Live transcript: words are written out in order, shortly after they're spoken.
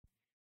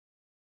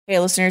Hey,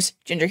 listeners,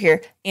 Ginger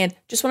here, and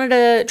just wanted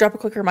to drop a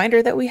quick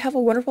reminder that we have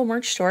a wonderful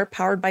merch store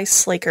powered by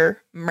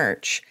Slaker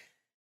Merch.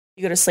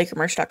 You go to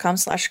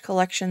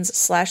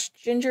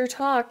slakermerch.com/collections/Ginger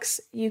Talks.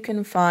 You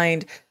can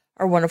find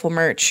our wonderful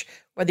merch,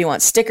 whether you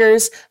want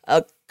stickers,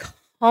 a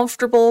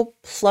comfortable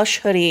plush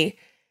hoodie,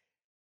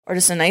 or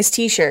just a nice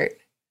t-shirt.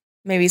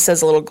 Maybe it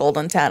says a little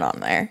golden tat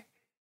on there.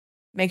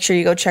 Make sure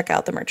you go check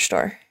out the merch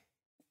store.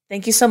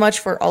 Thank you so much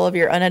for all of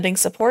your unending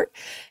support,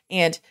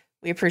 and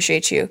we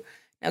appreciate you.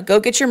 Now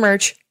go get your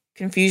merch,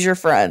 confuse your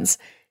friends,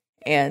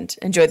 and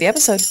enjoy the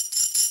episode.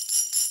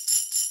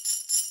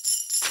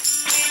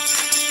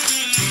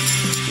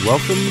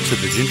 Welcome to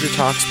the Ginger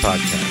Talks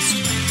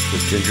podcast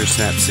with Ginger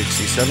Snap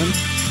 67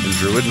 and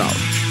Druid Knowledge.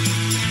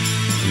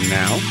 And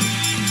now,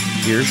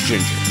 here's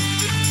Ginger.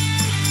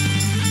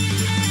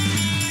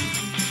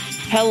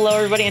 Hello,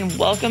 everybody, and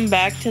welcome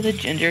back to the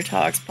Ginger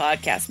Talks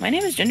podcast. My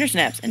name is Ginger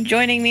Snaps, and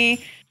joining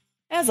me,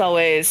 as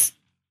always,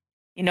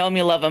 you know him,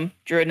 you love him,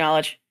 Druid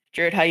Knowledge.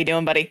 Druid, how you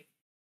doing, buddy?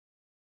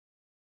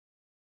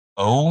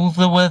 Oh,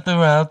 the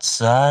weather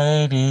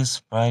outside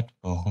is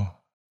frightful,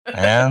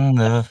 and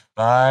the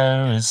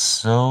fire is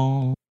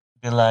so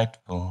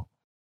delightful.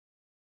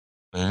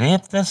 But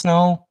if there's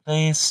no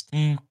place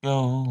to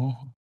go,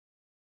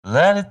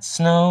 let it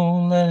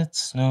snow, let it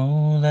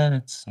snow, let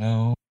it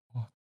snow.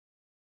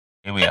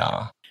 Here we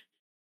are.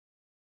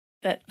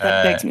 That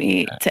begs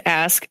me to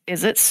ask,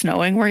 is it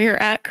snowing where you're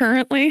at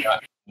currently?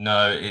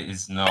 No, it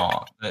is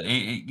not.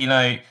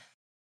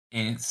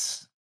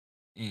 It's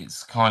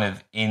kind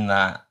of in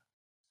that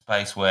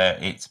space where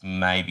it's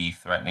maybe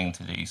threatening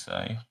to do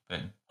so.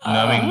 But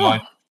knowing my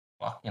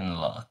fucking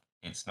luck,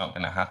 it's not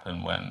going to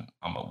happen when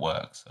I'm at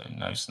work. So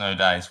no snow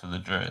days for the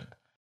Druid.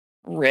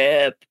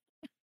 RIP.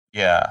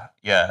 Yeah.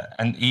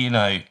 And,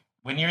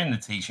 when you're in the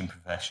teaching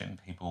profession,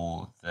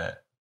 people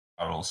that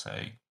are also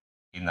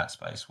in that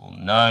space will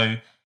know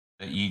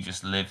that you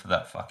just live for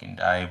that fucking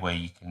day where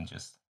you can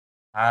just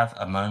have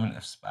a moment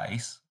of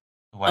space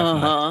away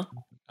from those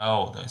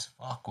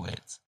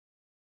fuckwits.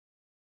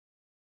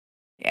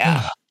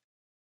 Yeah.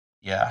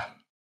 Yeah.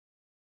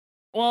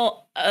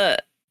 Well,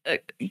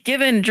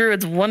 given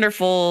Druid's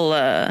wonderful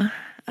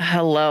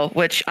hello,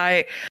 which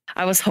I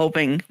was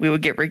hoping we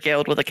would get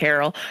regaled with a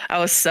carol. I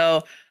was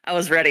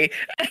ready.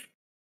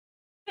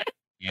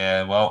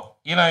 Yeah, well,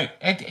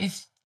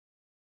 it's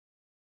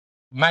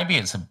maybe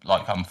it's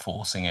like I'm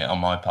forcing it on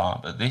my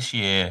part, but this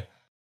year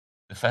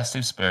the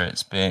festive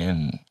spirit's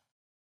been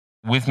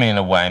with me in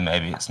a way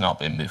maybe it's not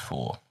been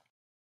before.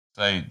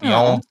 So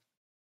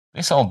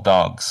this old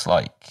dog's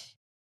like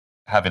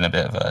having a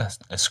bit of a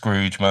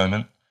Scrooge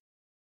moment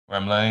where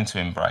I'm learning to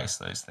embrace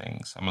those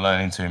things. I'm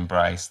learning to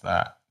embrace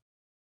that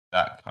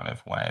kind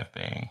of way of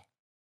being.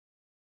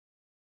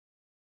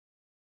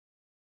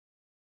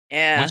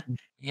 Yeah.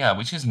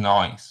 Which is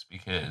nice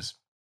because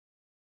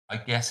I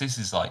guess this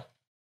is like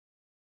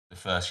the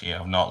first year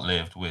I've not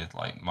lived with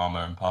like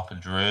Mama and Papa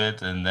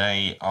Druid, and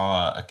they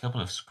are a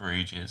couple of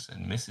Scrooges,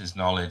 and Mrs.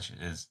 Knowledge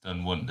has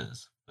done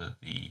wonders for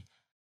the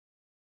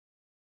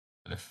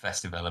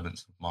festive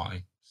elements of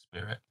my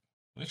spirit,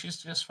 which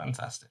is just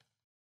fantastic.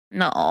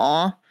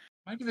 No.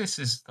 Maybe this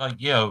is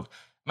like,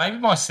 maybe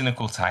my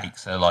cynical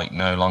takes are like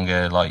no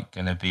longer like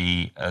going to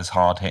be as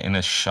hard hitting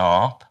as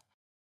Sharp,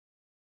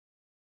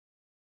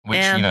 which,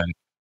 hey,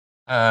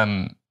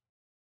 I'm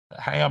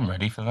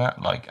ready for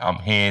that. Like, I'm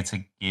here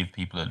to give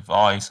people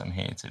advice. I'm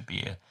here to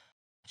be a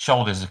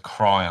shoulder to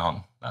cry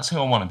on. That's who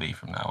I want to be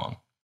from now on.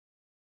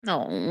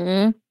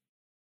 No.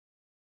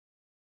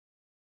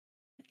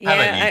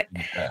 Yeah.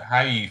 How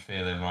are you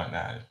feeling right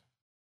now?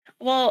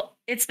 Well,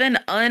 it's been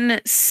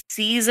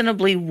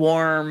unseasonably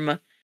warm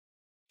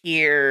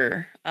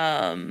here.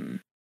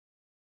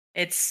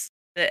 It's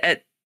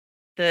at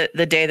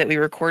the day that we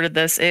recorded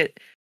this, it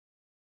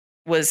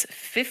was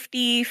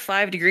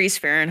 55 degrees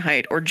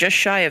Fahrenheit, or just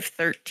shy of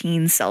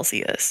 13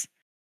 Celsius.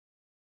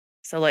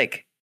 So,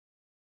 like,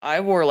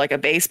 I wore like a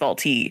baseball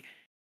tee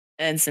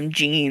and some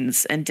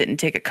jeans and didn't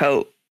take a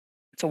coat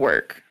to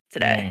work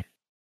today.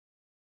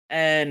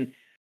 And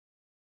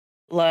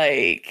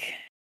like,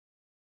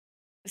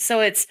 so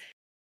it's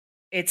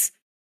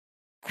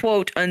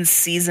quote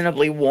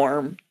unseasonably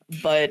warm,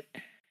 but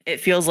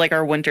it feels like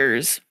our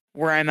winters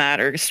where I'm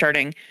at are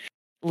starting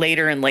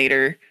later and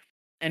later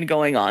and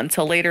going on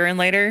till later and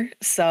later.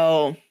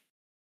 So,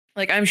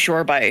 like, I'm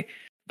sure by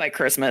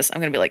Christmas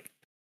I'm gonna be like,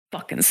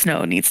 fucking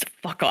snow needs to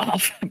fuck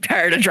off. I'm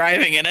tired of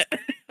driving in it.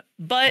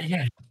 But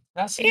yeah,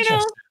 that's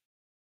interesting.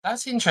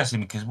 That's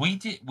interesting because we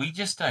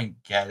just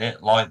don't get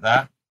it like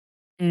that.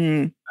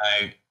 Mm.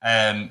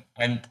 And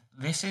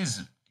this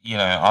is,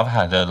 I've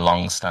had a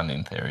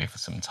long-standing theory for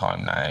some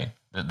time now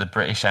that the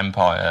British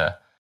Empire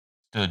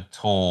stood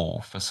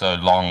tall for so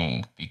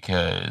long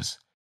because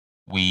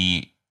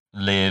we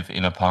live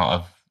in a part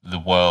of the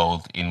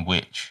world in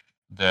which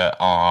there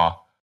are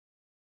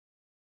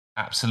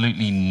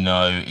absolutely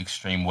no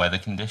extreme weather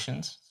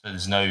conditions. So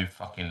there's no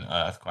fucking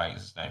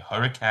earthquakes, there's no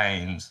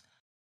hurricanes,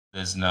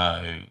 there's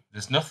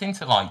nothing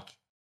to like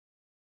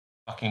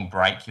fucking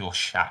break your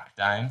shack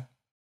down.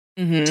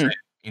 Mm-hmm.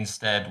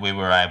 instead we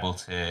were able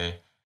to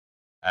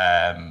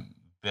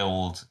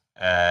build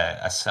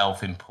a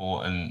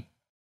self-important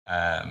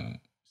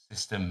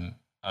system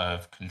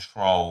of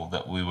control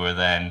that we were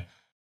then,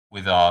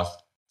 with our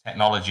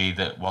technology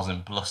that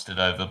wasn't blustered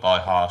over by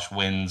harsh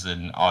winds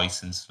and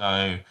ice and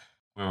snow,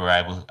 we were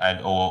able,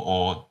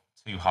 or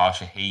too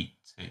harsh a heat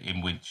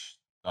in which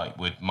like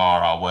would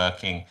mar our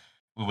working.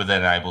 We were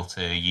then able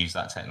to use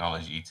that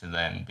technology to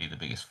then be the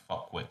biggest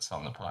fuckwits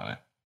on the planet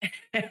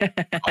for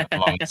the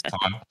longest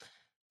time.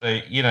 So,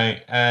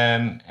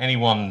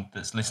 anyone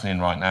that's listening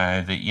right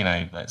now,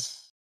 that,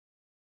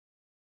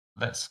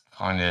 let's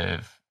kind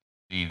of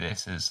see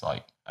this as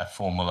like a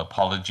formal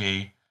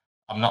apology.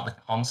 I'm not the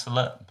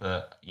consulate,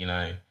 but,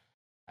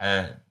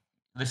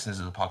 listeners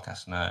of the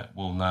podcast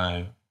will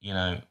know,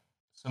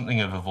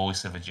 something of a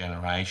voice of a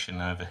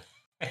generation over.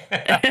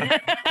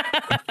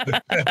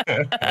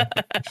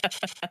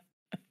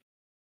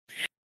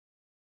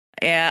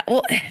 Yeah,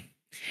 well,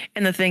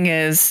 and the thing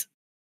is,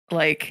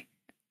 like,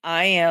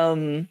 I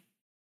am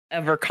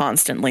ever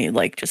constantly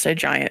like just a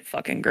giant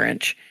fucking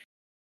Grinch.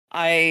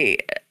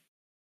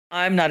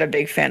 I'm not a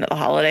big fan of the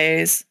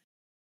holidays.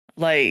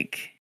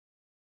 Like,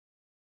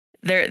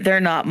 they're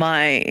not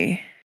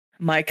my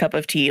cup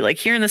of tea. Like,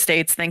 here in the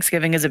States,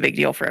 Thanksgiving is a big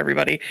deal for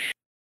everybody.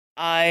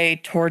 I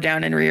tore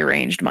down and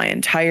rearranged my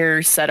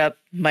entire setup,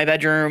 my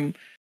bedroom,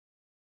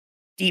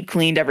 deep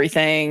cleaned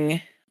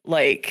everything.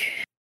 Like,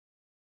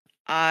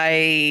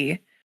 I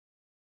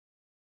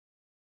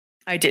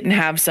didn't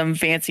have some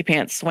fancy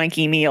pants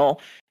swanky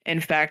meal. In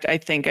fact, I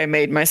think I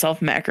made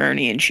myself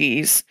macaroni and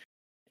cheese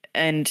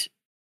and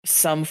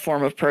some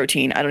form of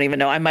protein. I don't even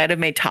know. I might have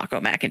made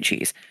taco mac and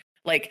cheese.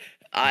 Like,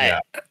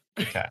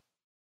 Okay.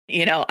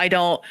 I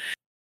don't,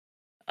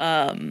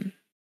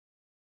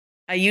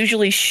 I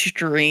usually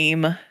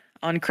stream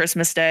on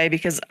Christmas Day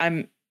because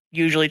I'm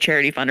usually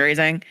charity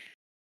fundraising.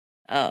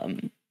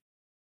 And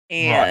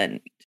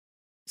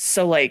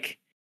so like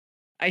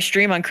I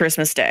stream on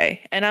Christmas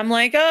Day and I'm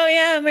like, oh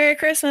yeah, Merry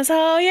Christmas.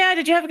 Oh yeah,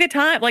 did you have a good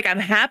time? Like, I'm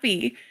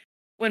happy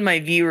when my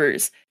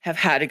viewers have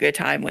had a good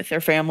time with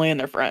their family and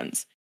their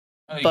friends.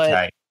 Okay.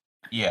 But,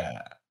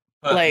 yeah.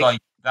 But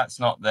like that's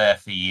not there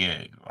for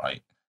you,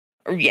 right?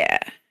 Yeah.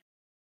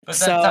 But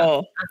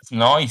so that's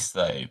nice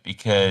though,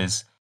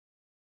 because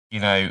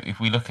if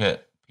we look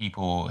at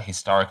people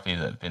historically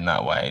that have been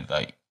that way,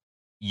 like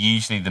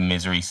usually the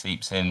misery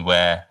seeps in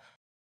where,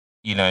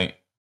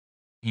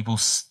 people,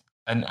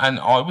 and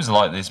I was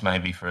like this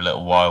maybe for a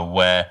little while,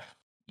 where,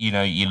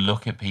 you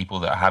look at people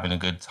that are having a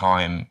good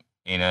time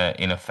in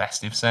a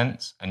festive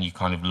sense and you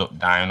kind of look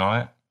down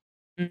on it.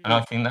 Mm-hmm. And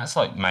I think that's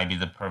like maybe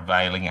the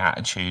prevailing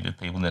attitude of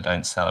people that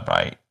don't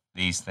celebrate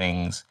these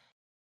things,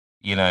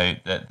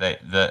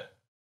 that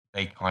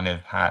they kind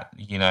of had,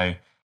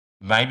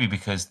 maybe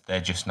because they're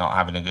just not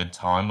having a good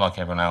time like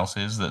everyone else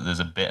is, that there's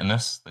a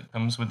bitterness that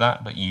comes with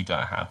that, but you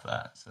don't have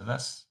that. So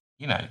that's,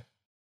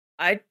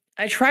 I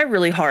try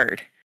really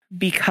hard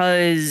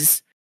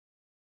because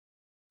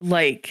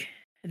like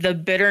the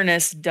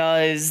bitterness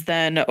does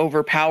then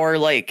overpower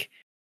like,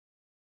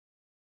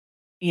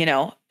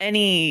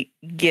 any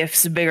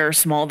gifts, big or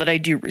small, that I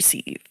do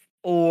receive,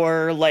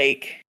 or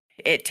like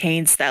it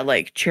taints that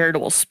like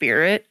charitable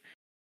spirit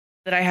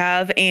that I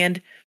have.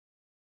 And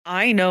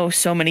I know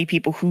so many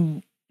people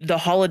who the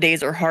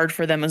holidays are hard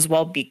for them as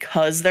well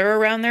because they're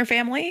around their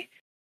family.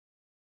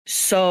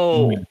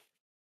 So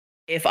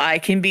if I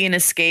can be an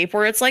escape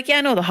where it's like,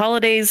 yeah, no, the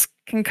holidays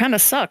can kind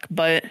of suck,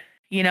 but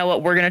you know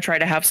what? We're going to try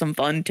to have some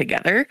fun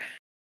together.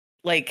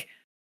 Like,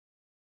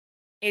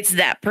 it's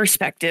that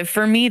perspective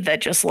for me that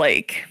just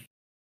like,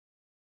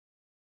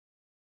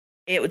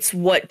 it's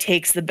what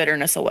takes the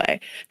bitterness away.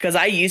 Because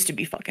I used to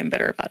be fucking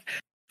bitter about it.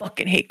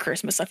 Fucking hate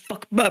Christmas.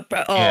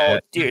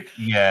 Dude.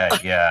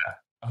 Yeah.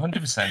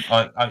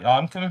 100%.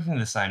 I'm coming from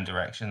the same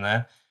direction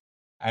there.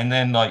 And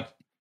then like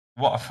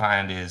what I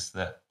found is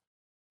that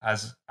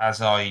as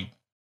I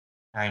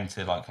came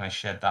to like kind of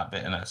shed that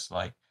bitterness,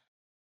 like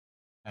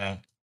kind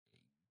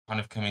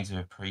of coming to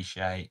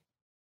appreciate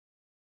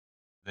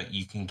that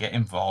you can get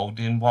involved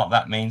in what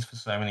that means for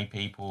so many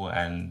people.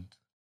 And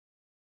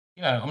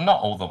I'm not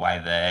all the way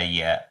there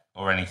yet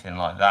or anything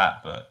like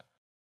that, but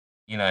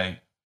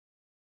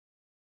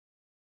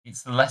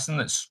it's the lesson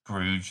that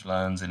Scrooge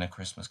learns in A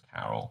Christmas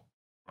Carol,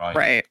 right?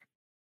 Right.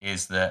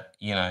 Is that,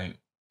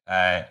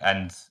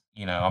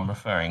 I'm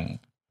referring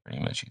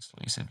pretty much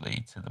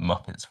exclusively to the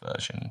Muppets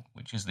version,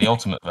 which is the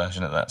ultimate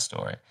version of that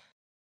story.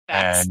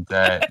 Facts. And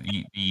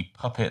the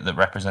puppet that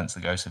represents the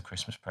ghost of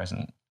Christmas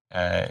Present,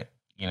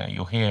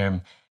 you'll hear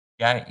him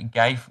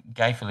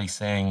gayfully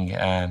sing,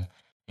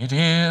 "It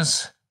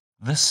is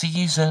the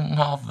season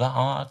of the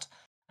heart."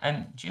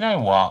 And do you know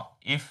what?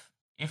 If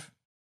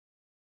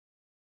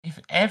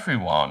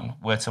everyone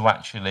were to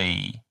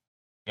actually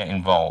get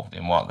involved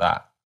in what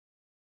that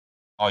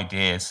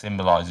idea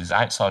symbolizes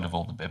outside of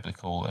all the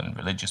biblical and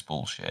religious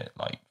bullshit,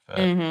 like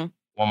for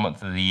 1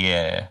 month of the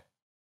year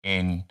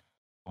in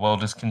a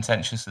world as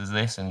contentious as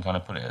this, and kind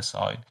of put it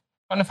aside,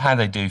 kind of how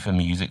they do for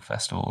music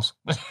festivals.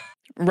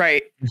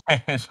 Right.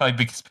 It's like,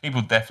 because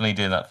people definitely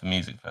do that for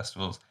music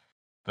festivals.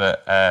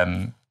 But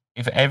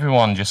if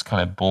everyone just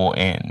kind of bought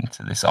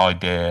into this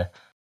idea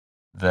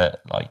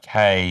that, like,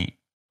 hey,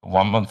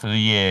 1 month of the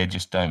year,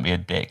 just don't be a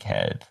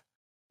dickhead,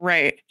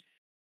 Right.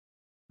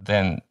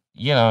 then,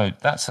 you know,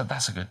 that's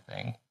a good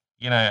thing.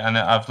 You know, and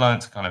I've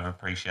learned to kind of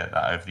appreciate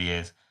that over the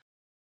years.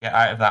 Get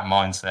out of that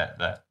mindset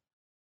that,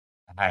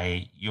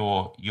 hey,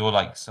 you're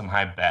like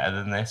somehow better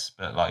than this,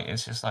 but like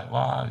it's just like,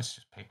 well, it's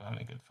just people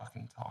having a good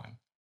fucking time.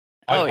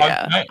 Oh,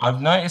 yeah. I've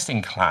noticed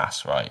in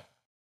class, right,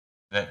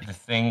 that the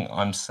thing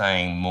I'm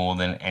saying more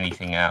than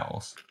anything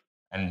else,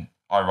 and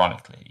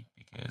ironically,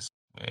 because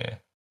we're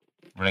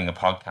running a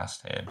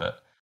podcast here,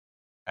 but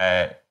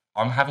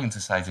I'm having to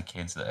say to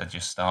kids that are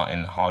just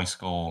starting high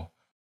school,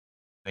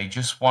 they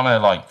just want to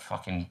like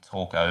fucking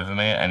talk over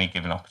me at any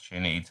given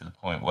opportunity, to the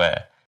point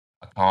where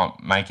I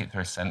can't make it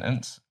through a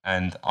sentence,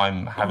 and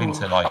I'm having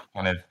to like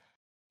kind of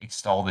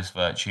extol this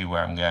virtue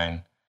where I'm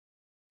going,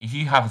 if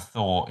you have a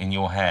thought in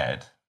your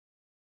head,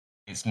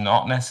 it's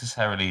not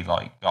necessarily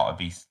like got to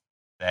be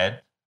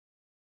said.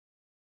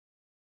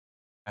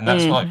 And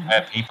that's like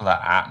where people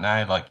are at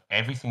now. Like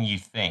everything you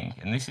think,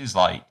 and this is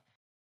like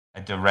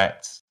a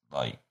direct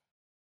like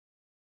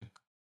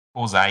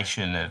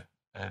causation of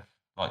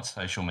like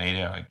social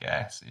media, I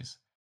guess, is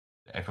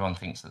that everyone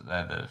thinks that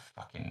they're the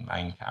fucking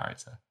main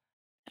character.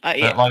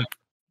 Yeah. But like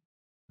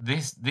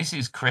this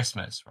is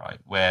Christmas, right?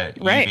 Where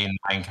you Right. being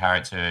the main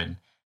character and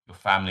your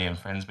family and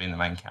friends being the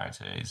main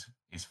character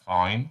is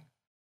fine.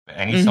 But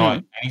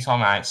anytime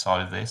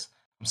outside of this,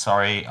 I'm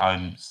sorry,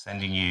 I'm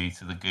sending you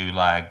to the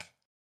gulag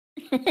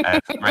for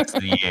the rest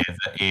of the year.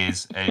 That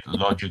is a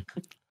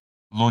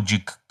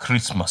logic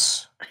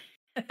Christmas.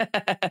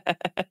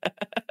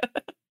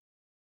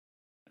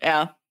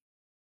 Yeah.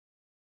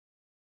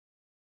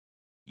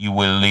 You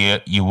will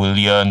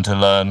yearn to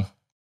learn.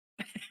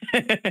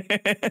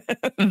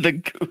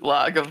 The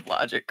gulag of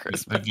Logic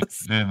Christmas.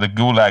 The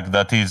gulag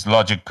that is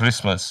Logic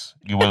Christmas.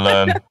 You will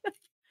learn.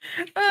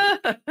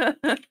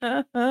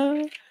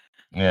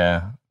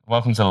 Yeah.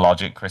 Welcome to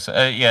Logic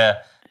Christmas.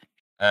 Yeah.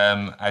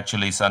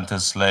 Actually,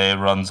 Santa's sleigh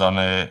runs on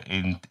a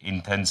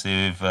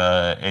intensive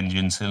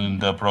engine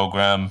cylinder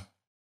program.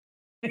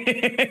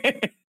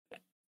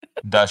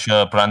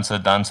 Dasher, Prancer,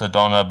 Dancer,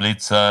 Donner,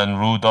 Blitzer, and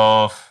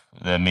Rudolph.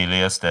 They're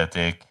merely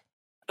aesthetic.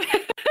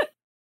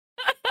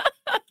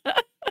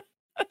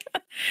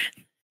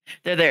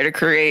 They're there to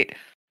create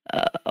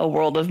a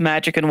world of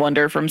magic and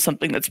wonder from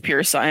something that's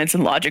pure science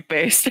and logic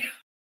based.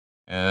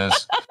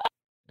 Yes.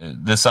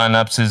 The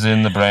synapses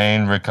in the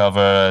brain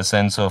recover a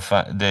sense of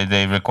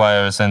they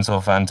require a sense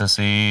of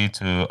fantasy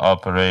to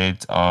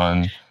operate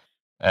on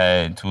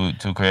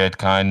to create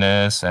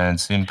kindness and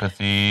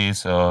sympathy.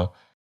 So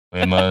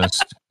we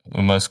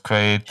must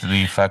create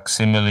the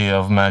facsimile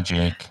of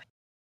magic,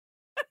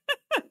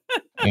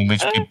 in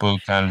which people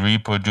can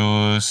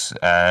reproduce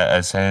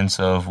a sense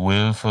of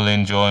willful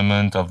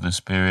enjoyment of the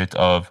spirit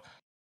of,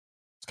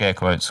 scare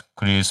quotes,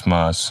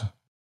 Christmas.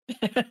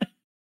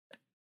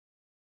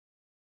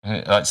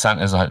 Like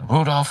Santa's like,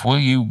 Rudolph, will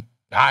you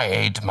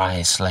guide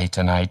my sleigh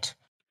tonight?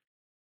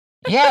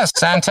 Yes,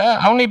 Santa,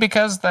 only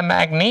because the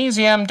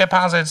magnesium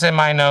deposits in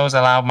my nose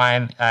allow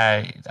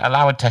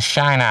it to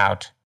shine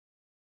out.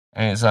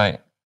 And it's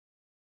like,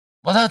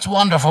 well, that's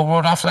wonderful,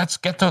 Rudolph. Let's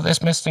get through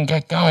this mist and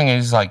get going.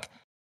 And he's like,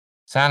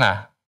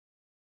 Santa,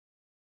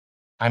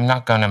 I'm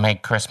not going to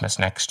make Christmas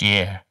next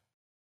year.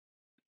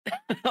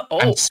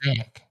 I'm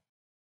sick.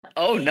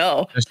 Oh,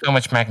 no. There's so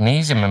much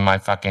magnesium in my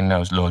fucking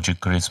nose, Logic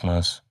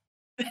Christmas.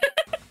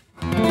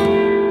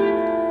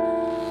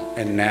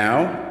 And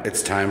now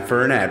it's time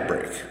for an ad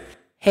break.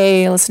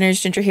 Hey,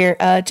 listeners, Ginger here.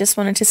 Just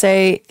wanted to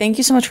say thank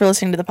you so much for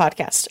listening to the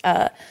podcast.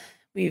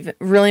 We've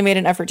really made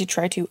an effort to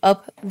try to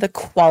up the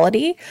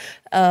quality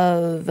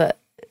of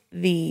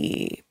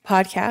the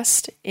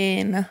podcast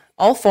in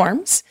all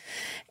forms.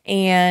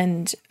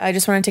 And I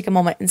just want to take a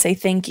moment and say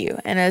thank you.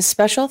 And a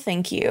special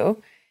thank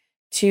you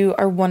to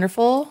our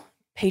wonderful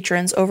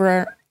patrons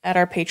over at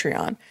our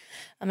Patreon.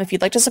 If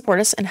you'd like to support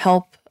us and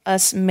help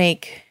us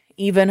make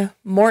even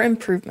more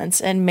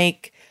improvements and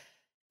make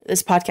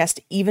this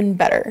podcast even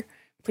better,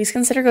 please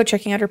consider go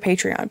checking out our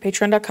Patreon,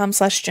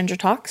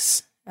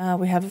 patreon.com/gingertalks.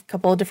 We have a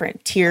couple of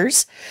different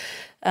tiers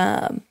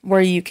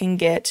where you can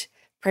get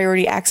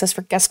priority access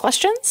for guest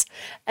questions,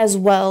 as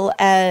well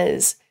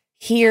as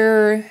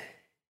hear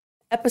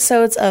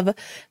episodes of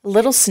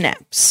Little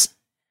Snaps,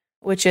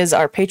 which is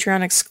our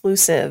Patreon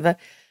exclusive,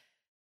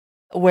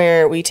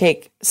 where we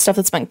take stuff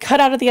that's been cut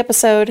out of the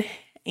episode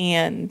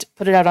and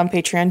put it out on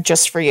Patreon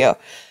just for you.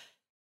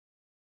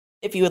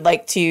 If you would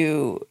like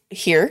to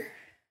hear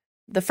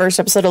the first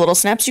episode of Little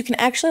Snaps, you can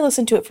actually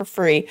listen to it for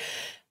free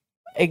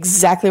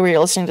exactly where you're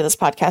listening to this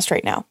podcast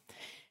right now.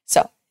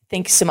 So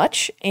thank you so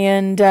much.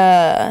 And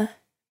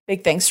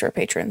big thanks to our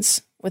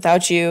patrons.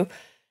 Without you,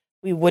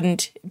 we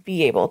wouldn't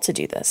be able to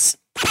do this.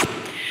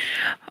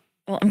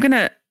 Well, I'm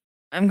gonna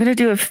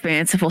do a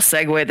fanciful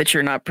segue that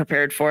you're not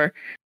prepared for.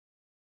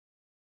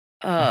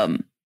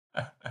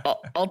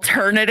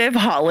 Alternative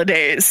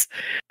holidays.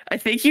 I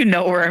think you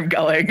know where I'm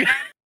going.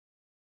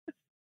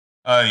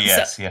 Oh So,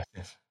 yes, yes,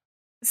 yes.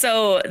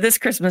 so this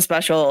Christmas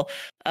special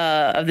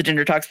of the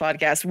Ginger Talks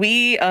podcast,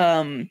 we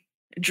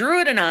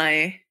Druid and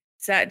I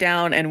sat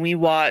down and we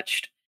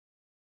watched,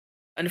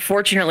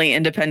 unfortunately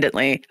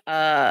independently,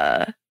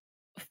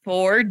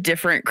 4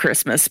 different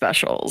Christmas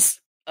specials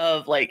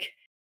of like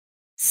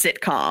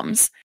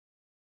sitcoms,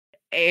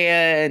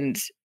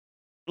 and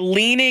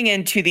leaning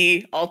into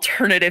the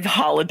alternative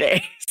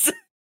holidays.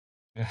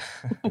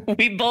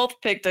 We both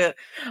picked a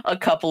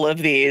couple of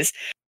these,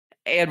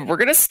 and we're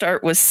gonna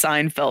start with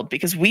Seinfeld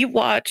because we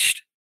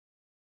watched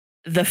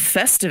the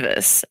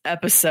Festivus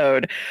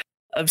episode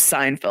of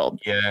Seinfeld.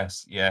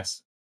 Yes,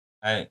 yes.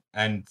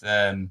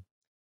 And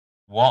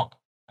what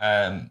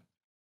I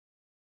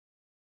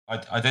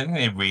don't think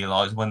they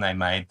realized when they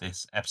made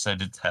this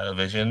episode of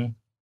television,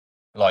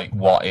 like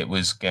what it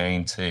was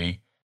going to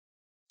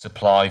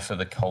supply for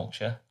the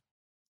culture.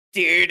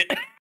 Dude.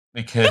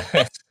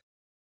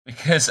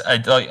 Because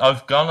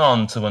I've gone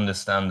on to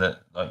understand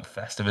that like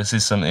Festivus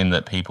is something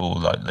that people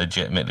like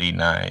legitimately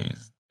now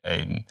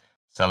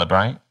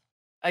celebrate.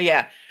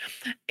 Yeah.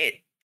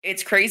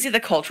 It's crazy the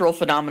cultural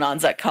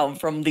phenomenons that come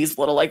from these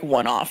little like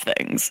one-off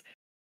things.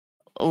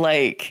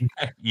 Like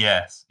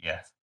Yes,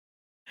 yes.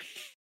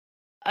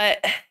 I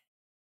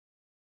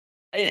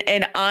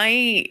and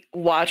I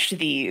watched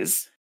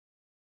these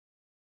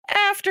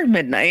after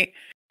midnight.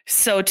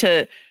 So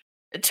to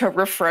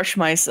refresh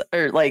my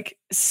or like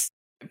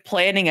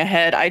planning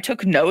ahead, I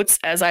took notes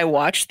as I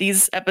watched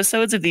these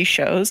episodes of these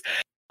shows.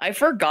 I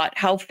forgot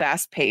how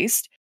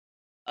fast-paced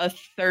a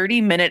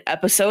 30-minute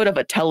episode of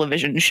a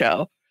television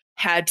show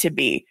had to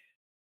be.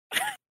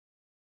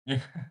 I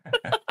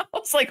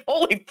was like,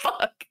 holy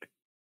fuck.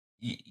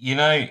 You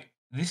know,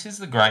 this is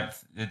the great.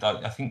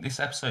 I think this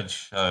episode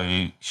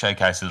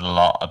showcases a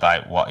lot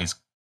about what is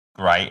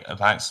great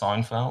about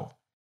Seinfeld.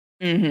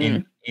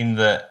 Mm-hmm. In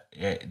that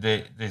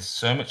there's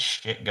so much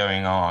shit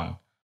going on,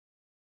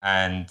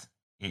 and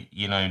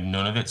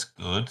none of it's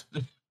good.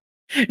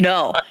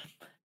 No.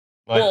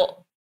 Like,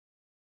 Well,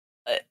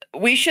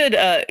 we should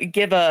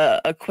give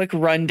a quick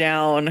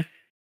rundown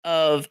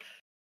of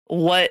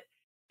what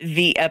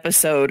the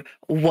episode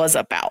was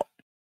about.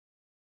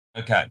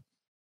 okay,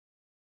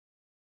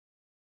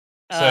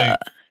 so Uh,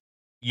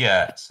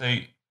 yeah, so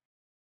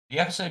the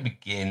episode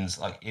begins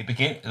like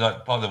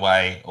by the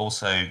way,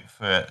 also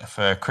for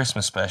a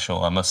Christmas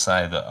special, I must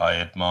say that I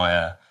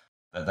admire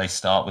that they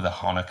start with a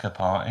Hanukkah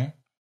party.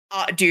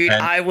 Dude,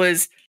 And I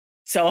was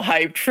so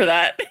hyped for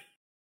that.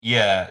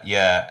 yeah,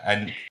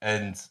 and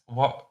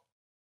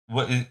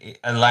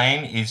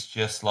Elaine is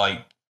just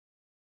like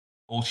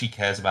all she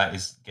cares about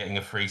is getting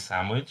a free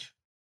sandwich.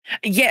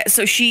 Yeah,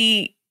 so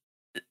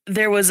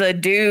there was a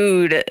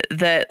dude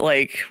that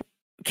like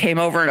came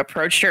over and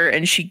approached her,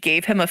 and she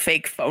gave him a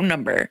fake phone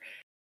number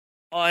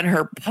on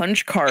her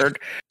punch card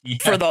Yeah.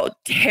 for the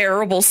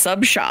terrible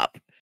sub shop.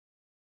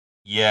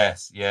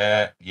 Yes,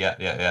 yeah.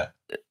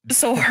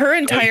 So her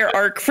entire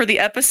arc for the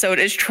episode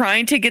is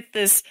trying to get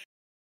this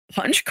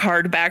punch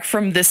card back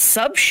from this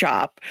sub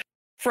shop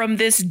from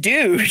this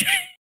dude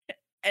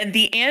and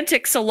the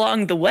antics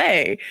along the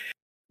way,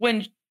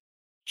 when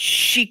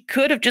she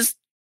could have just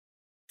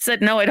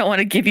said, no, I don't want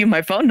to give you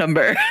my phone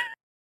number.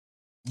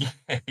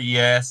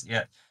 Yes,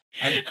 yeah.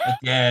 And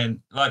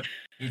again, like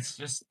it's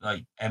just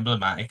like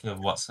emblematic of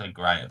what's so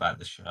great about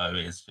the show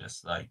is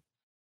just like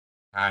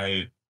how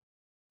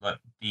like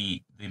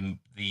the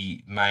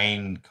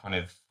main kind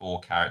of 4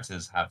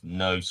 characters have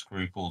no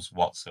scruples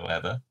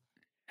whatsoever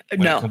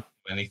when it No. comes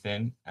to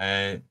anything.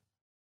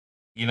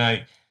 You know,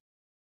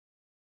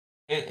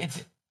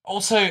 it's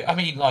also, I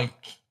mean, like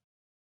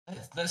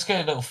let's go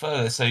a little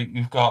further. So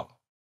you've got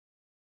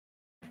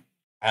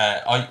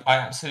I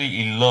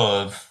absolutely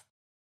love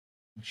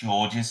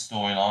George's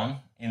storyline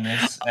in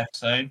this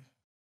episode.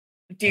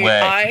 Dude,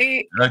 Where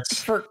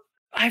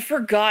I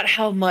forgot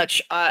how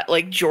much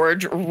like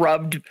George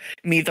rubbed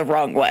me the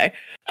wrong way.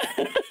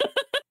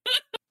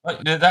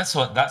 That's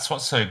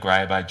what's so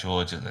great about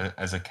George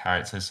as a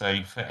character.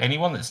 So for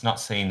anyone that's not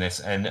seen this,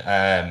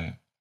 and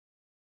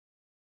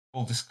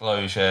full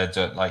disclosure,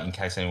 like in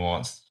case anyone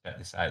wants to check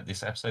this out,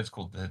 this episode's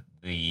called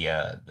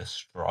the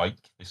Strike.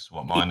 This is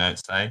what my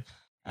notes say.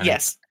 And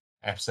yes.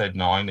 Episode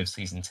 9 of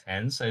season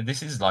 10. So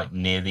this is like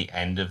near the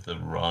end of the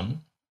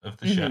run of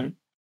the show.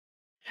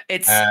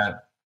 It's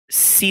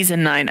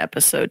season 9,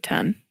 episode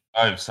 10.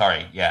 Oh,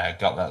 sorry. Yeah, I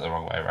got that the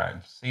wrong way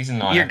around. Season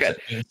 9. You're good.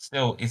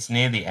 It's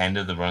near the end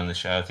of the run of the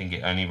show. I think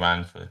it only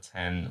ran for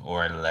 10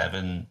 or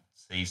 11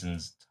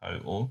 seasons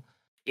total.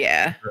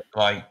 Yeah. But,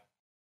 like,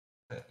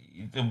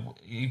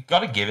 you've got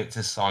to give it to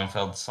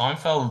Seinfeld.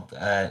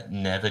 Seinfeld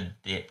never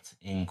dipped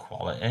in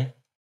quality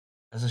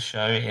as a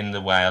show in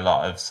the way a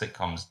lot of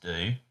sitcoms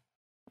do.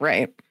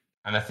 Right.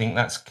 And I think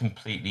that's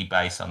completely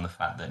based on the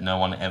fact that no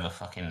one ever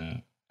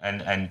fucking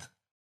and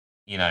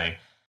you know,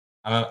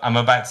 I'm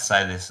about to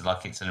say this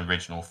like it's an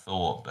original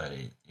thought, but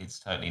it's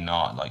totally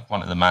not. Like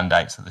one of the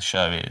mandates of the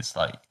show is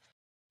like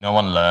no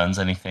one learns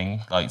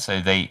anything. Like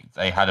so they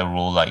had a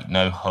rule like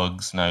no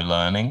hugs, no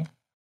learning.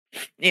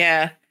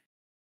 Yeah.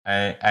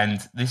 And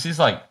this is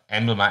like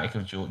emblematic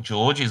of George.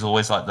 George is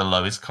always like the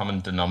lowest common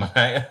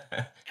denominator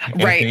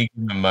in Right. any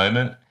given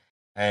moment.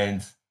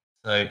 And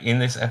so in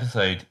this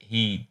episode,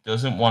 he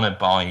doesn't want to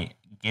buy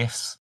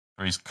gifts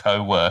for his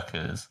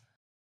co-workers.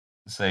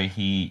 So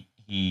he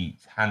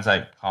hands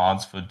out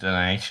cards for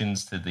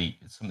donations to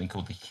something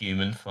called the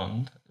Human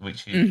Fund,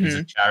 which is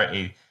a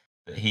charity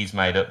that he's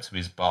made up to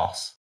his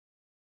boss.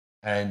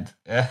 And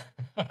I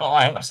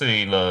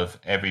absolutely love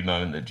every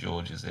moment that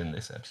George is in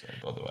this episode,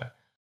 by the way.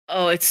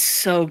 Oh, it's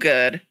so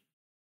good.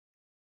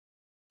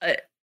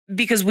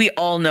 Because we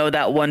all know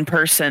that one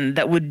person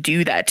that would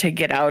do that to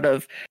get out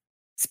of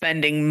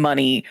spending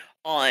money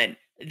on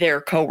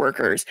their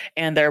coworkers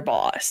and their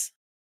boss.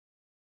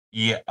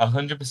 Yeah,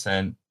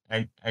 100%.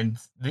 And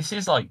this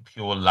is like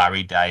pure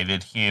Larry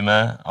David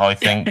humor, I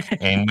think,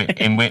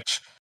 in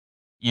which,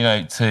 you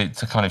know, to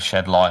kind of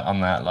shed light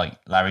on that, like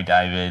Larry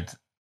David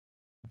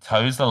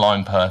toes the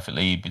line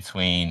perfectly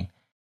between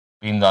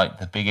being like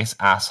the biggest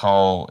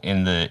asshole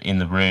in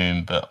the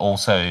room, but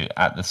also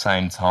at the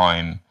same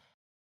time,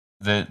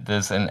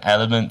 there's an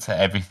element to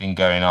everything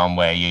going on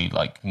where you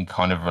like can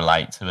kind of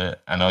relate to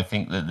it. And I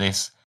think that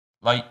this,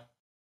 like,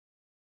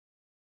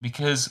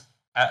 because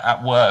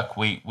at work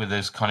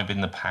there's kind of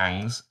been the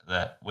pangs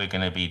that we're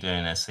going to be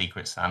doing a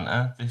Secret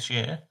Santa this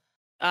year.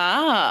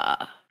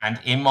 And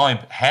in my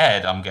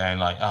head, I'm going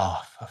like,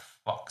 oh, for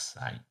fuck's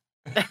sake.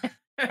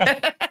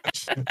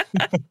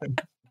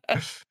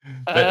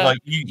 But like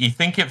you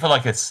think it for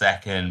like a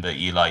second, but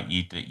you're like,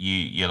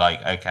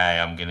 okay,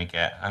 I'm gonna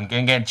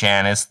get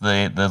Janice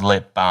the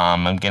lip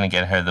balm. I'm gonna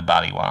get her the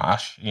body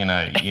wash. You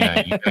know, you're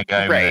gonna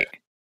go with it.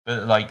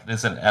 But like,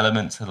 there's an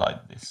element to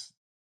like this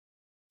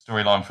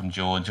storyline from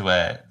George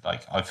where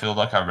like I feel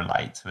like I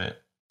relate to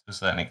it to a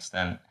certain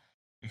extent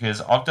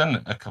because I've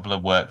done a couple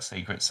of work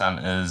Secret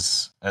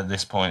Santas at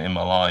this point in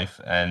my life,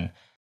 and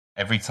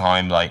every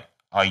time like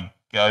I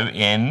go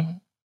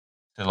in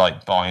to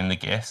like buying the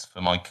gifts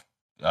for my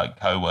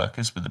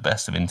co-workers with the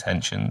best of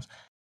intentions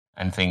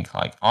and think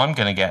like I'm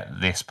gonna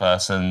get this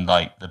person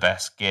like the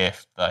best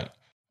gift. Like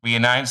we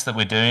announced that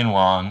we're doing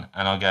one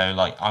and I go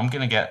like I'm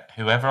gonna get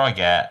whoever I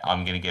get,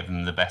 I'm gonna give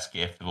them the best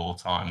gift of all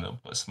time that'll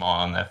put a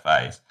smile on their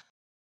face.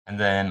 And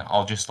then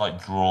I'll just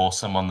like draw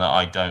someone that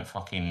I don't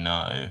fucking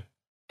know.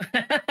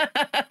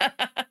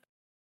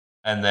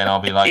 And then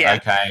I'll be like,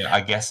 okay, I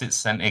guess it's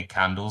scented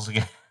candles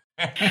again.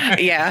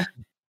 Yeah.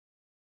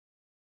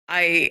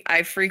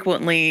 I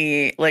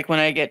frequently, like when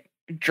I get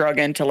drug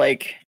into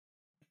like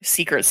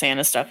Secret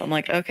Santa stuff, I'm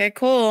like, okay,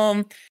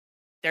 cool.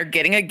 They're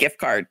getting a gift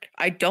card.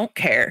 I don't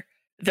care.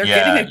 They're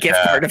getting a gift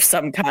card of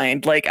some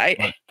kind. Like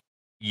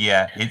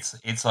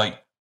it's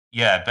like,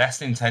 yeah,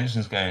 best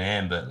intentions going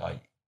in, but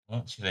like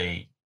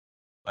actually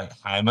like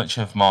how much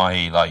of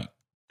my like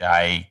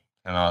day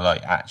can I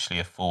like actually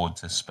afford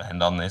to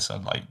spend on this?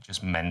 I'm like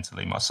just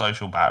mentally my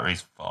social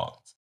battery's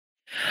fucked.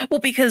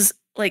 Well, because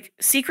like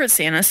Secret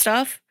Santa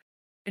stuff,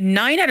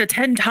 9 out of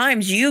 10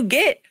 times you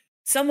get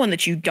someone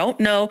that you don't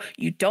know,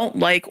 you don't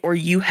like, or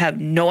you have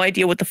no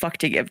idea what the fuck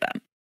to give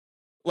them.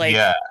 Like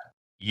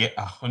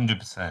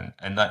 100%.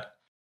 And that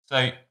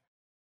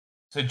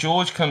so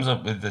George comes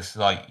up with this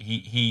like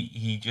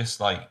he just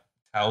like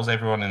tells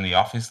everyone in the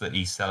office that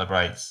he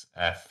celebrates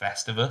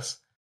Festivus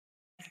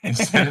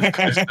instead of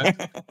Christmas.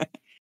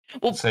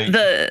 Well, so,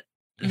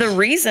 the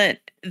reason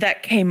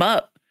that came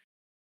up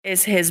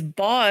is his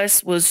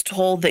boss was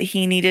told that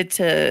he needed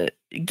to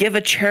give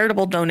a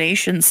charitable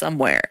donation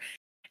somewhere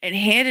and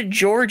handed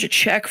George a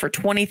check for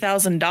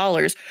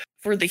 $20,000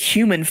 for the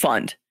Human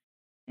Fund.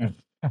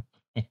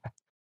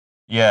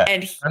 Yeah.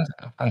 And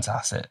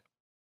fantastic.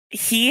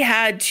 He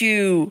had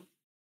to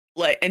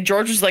like, and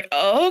George was like,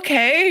 oh,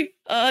 okay,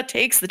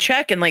 takes the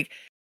check. And like,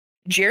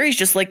 Jerry's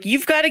just like,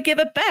 you've got to give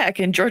it back.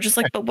 And George is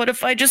like, but what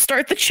if I just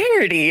start the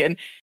charity? And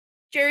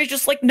Jerry's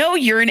just like, no,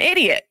 you're an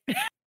idiot.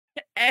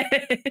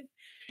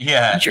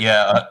 Yeah.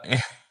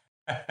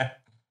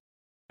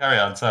 Carry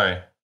on, sorry.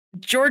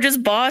 George's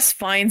boss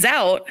finds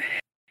out,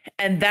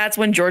 and that's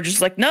when George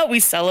is like, no, we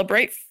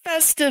celebrate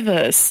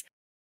Festivus.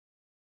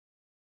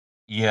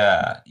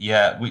 Yeah,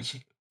 which,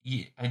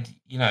 you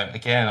know,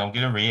 again, I'm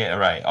going to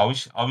reiterate, I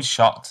was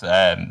shocked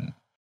when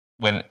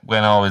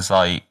I was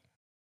like,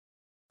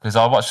 because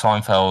I watched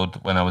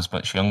Seinfeld when I was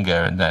much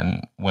younger, and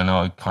then when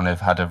I kind of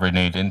had a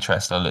renewed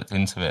interest, I looked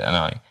into it,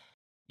 and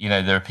you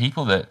know, there are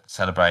people that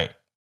celebrate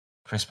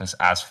Christmas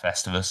as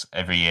Festivus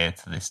every year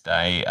to this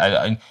day,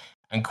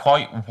 and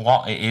quite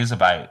what it is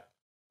about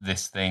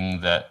this thing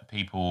that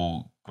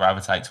people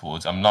gravitate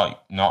towards, I'm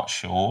not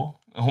sure,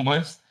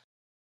 almost.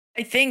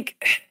 I think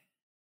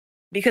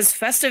because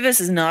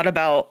Festivus is not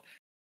about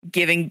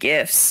giving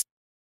gifts,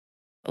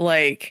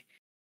 like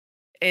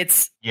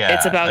it's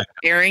about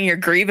airing your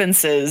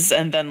grievances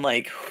and then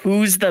like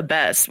who's the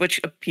best,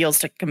 which appeals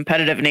to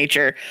competitive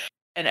nature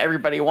and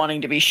everybody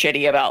wanting to be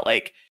shitty about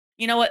like,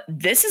 you know what,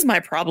 this is my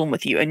problem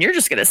with you and you're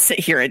just gonna sit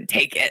here and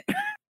take it.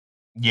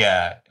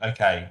 Yeah,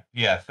 okay,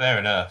 yeah, fair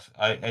enough.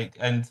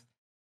 And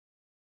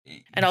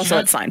also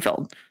at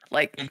Seinfeld,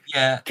 like,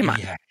 yeah, come on,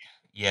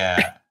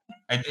 yeah.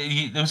 And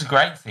there was a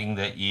great thing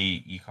that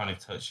you kind of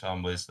touched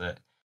on was that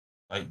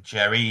like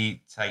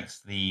Jerry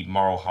takes the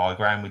moral high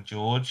ground with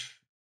George.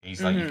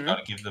 He's like, you've got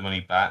to give the money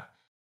back.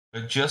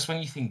 But just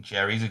when you think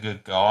Jerry's a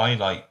good guy,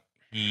 like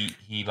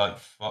he like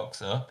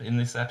fucks up in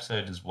this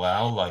episode as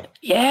well. Like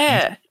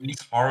Yeah.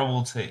 he's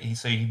horrible so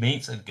he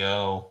meets a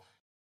girl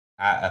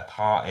at a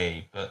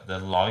party, but the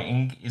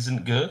lighting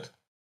isn't good.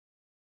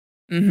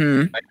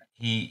 Mm-hmm. Like,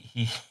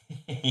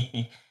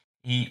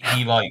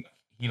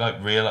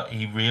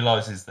 he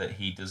realizes that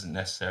he doesn't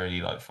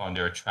necessarily like find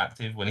her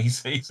attractive when he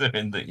sees her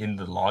in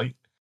the light.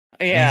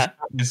 Yeah.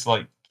 It's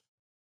like,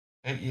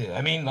 yeah,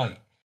 I mean, like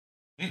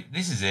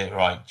this is it,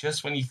 right?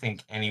 Just when you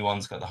think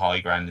anyone's got the high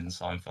ground in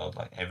Seinfeld,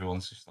 like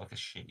everyone's just like a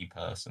shitty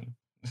person.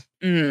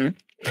 Mm.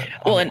 But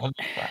Well, I and love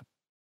that.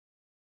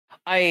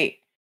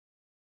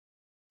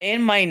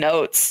 in my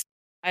notes,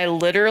 I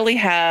literally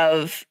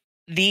have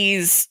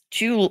these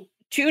two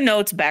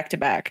notes back to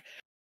back.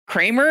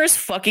 Kramer is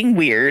fucking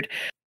weird,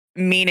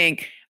 meaning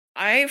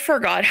I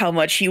forgot how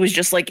much he was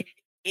just like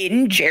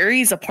in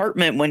Jerry's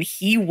apartment when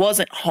he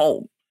wasn't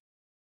home.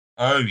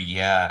 Oh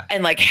yeah.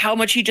 And like how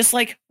much he just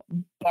like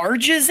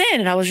barges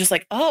in. And I was just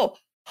like, oh,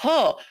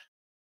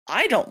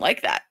 I don't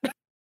like that.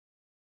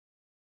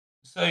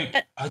 So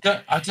I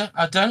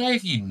don't know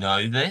if you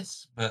know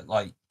this, but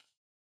like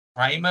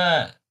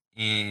Kramer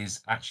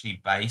is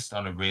actually based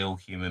on a real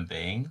human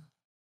being.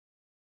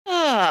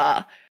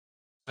 Ah.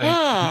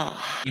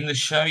 So in the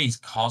show, he's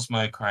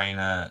Cosmo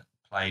Kramer,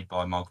 played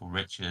by Michael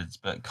Richards,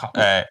 but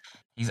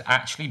he's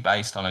actually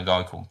based on a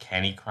guy called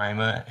Kenny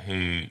Kramer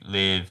who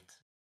lived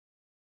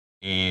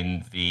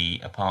in the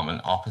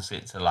apartment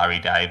opposite to Larry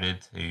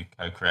David, who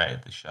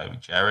co-created the show with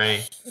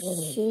Jerry.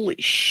 Holy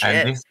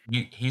shit.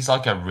 And he's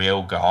like a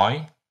real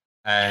guy.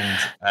 And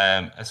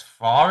as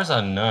far as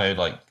I know,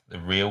 like the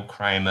real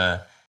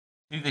Kramer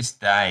to this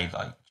day,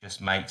 like just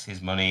makes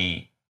his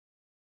money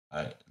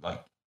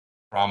like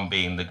from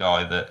being the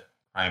guy that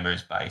Kramer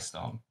is based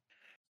on.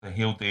 So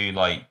he'll do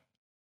like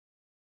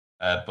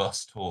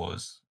bus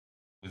tours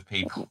with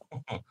people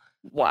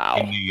Wow.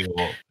 in New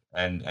York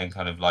and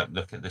kind of like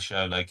look at the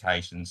show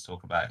locations,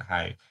 talk about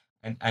how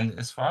and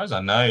as far as I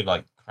know,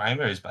 like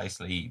Kramer is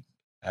basically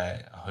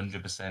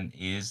 100%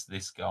 is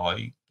this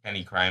guy,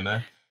 Kenny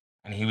Kramer,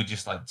 and he would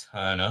just like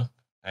turn up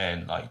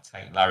and like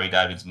take Larry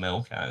David's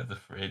milk out of the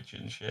fridge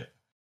and shit.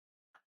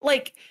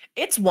 Like,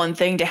 it's one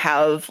thing to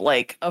have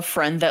like a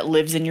friend that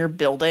lives in your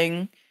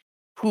building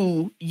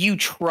who you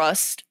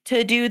trust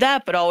to do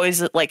that, but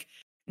always like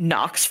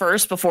knocks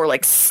first before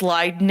like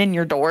sliding in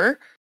your door.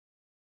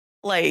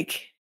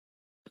 Like,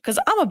 because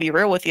I'm gonna be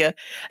real with you,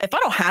 if I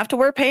don't have to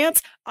wear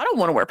pants, I don't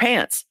want to wear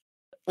pants.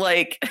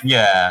 Like,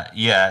 yeah.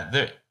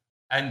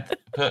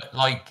 But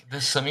like,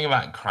 there's something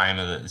about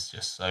Kramer that is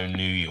just so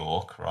New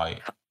York,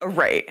 right?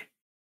 right.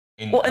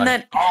 And Well, and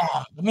then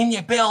I'm in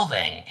your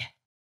building,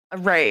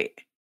 right.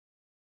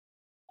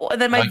 Well, and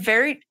then my like,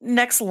 very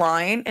next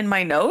line in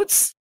my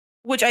notes,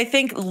 which I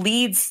think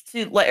leads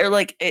to or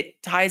like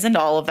it ties into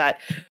all of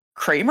that.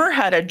 Kramer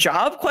had a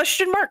job?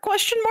 Question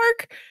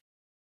mark?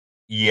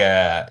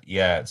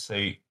 yeah.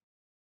 So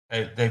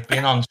they've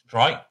been on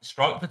strike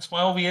for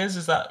 12 years.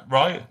 Is that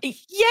right?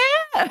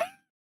 Yeah.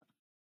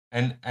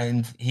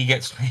 And he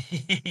gets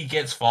he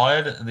gets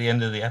fired at the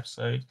end of the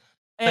episode.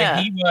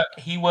 Yeah. So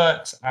he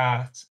works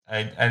at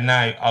and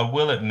now I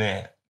will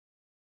admit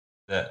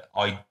that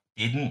I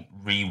didn't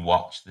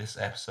rewatch this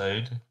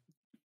episode.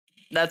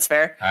 That's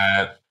fair.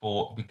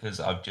 Because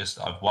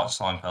I've watched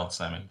Seinfeld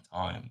so many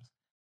times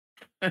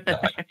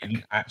that I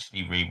didn't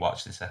actually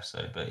rewatch this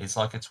episode. But it's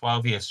like a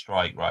 12-year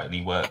strike, right? And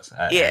he works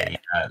at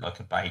like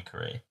a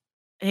bakery.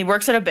 And he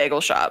works at a bagel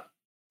shop,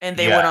 and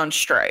they went on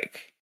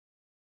strike.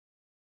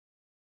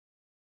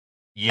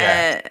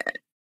 Yeah.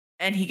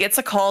 And he gets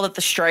a call that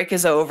the strike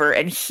is over,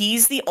 and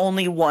he's the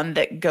only one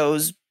that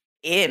goes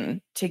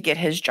in to get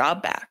his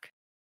job back.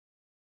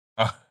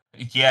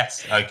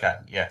 Yes. Okay.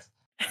 Yes.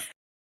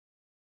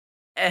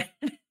 And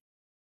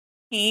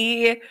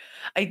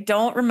I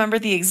don't remember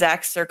the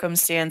exact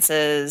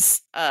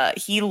circumstances.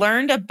 He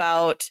learned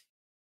about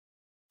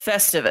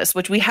Festivus,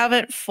 which we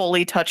haven't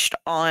fully touched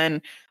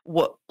on.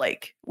 What,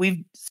 like,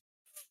 we've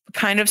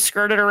kind of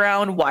skirted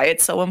around why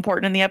it's so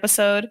important in the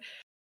episode,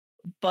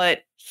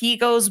 but he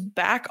goes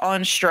back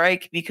on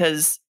strike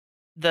because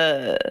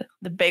the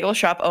bagel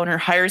shop owner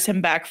hires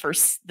him back for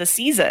the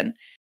season,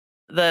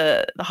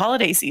 the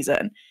holiday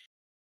season,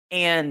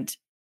 and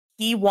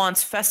he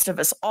wants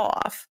Festivus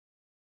off.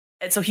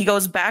 And so he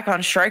goes back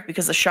on strike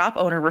because the shop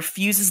owner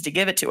refuses to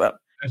give it to him.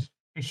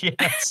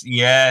 Yes.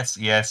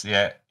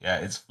 Yeah.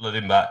 It's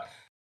flooding back.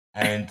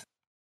 And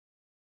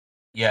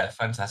yeah,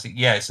 fantastic.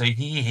 Yeah, so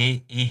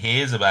he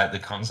hears about the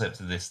concept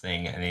of this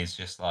thing and he's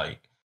just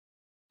like,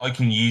 I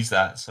can use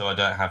that so I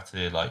don't have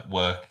to like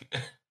work.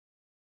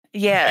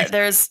 Yeah,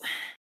 there's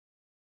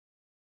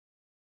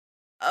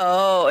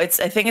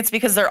I think it's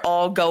because they're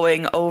all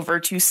going over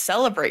to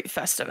celebrate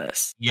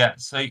Festivus. Yeah,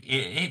 so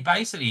it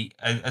basically,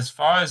 as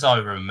far as I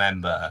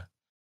remember,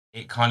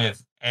 it kind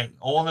of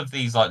all of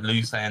these like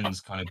loose ends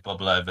kind of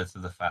bubble over to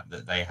the fact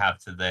that they have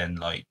to then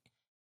like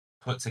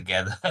put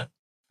together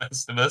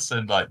Festivus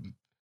and like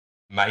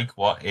make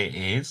what it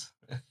is.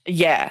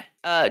 Yeah.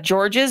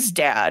 George's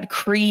dad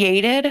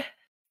created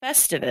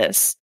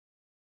Festivus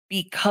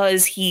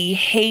because he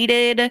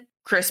hated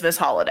Christmas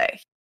holiday.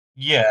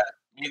 Yeah,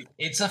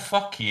 it's a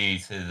fuck you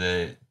to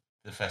the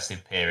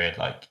festive period,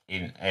 like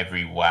in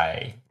every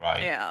way,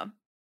 right? Yeah.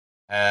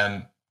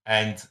 And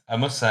I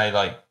must say,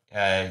 like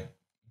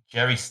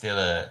Jerry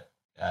Stiller,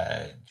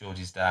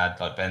 George's dad,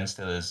 like Ben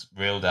Stiller's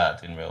real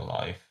dad in real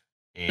life,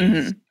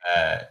 is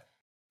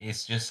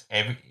it's just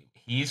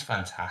he's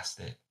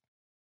fantastic.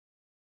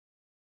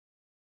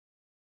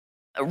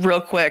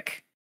 Real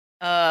quick,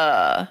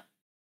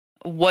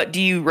 what do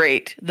you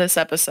rate this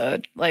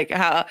episode? Like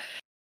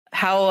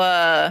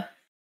how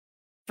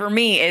for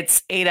me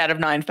it's 8 out of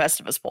 9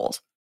 Festivus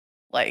bowls.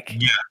 Like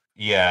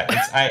yeah,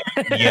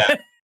 yeah.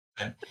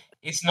 And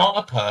it's not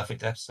a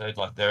perfect episode.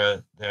 Like there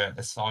are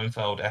the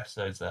Seinfeld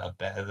episodes that are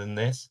better than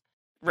this.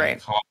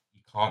 right.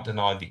 You can't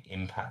deny the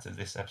impact of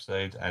this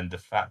episode and the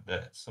fact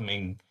that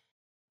something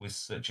with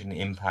such an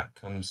impact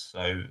comes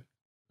so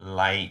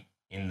late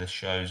in the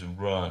show's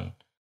run.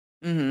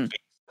 Mm-hmm.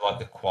 Like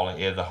the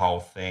quality of the whole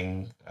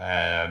thing,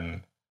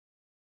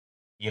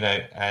 you know,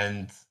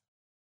 and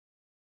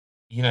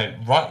you know,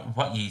 right?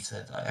 What you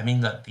said. I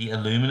mean, that the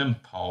aluminum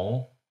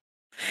pole,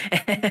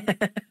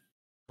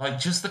 like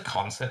just the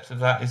concept of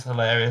that is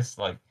hilarious.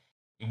 Like,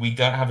 we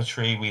don't have a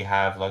tree; we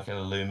have like an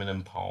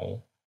aluminum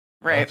pole,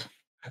 Right.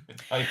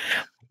 like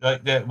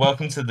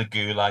welcome to the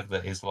gulag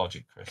that is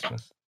Logic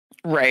Christmas.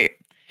 Right.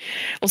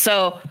 Well,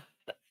 so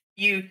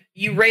you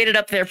rated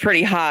up there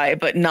pretty high,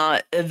 but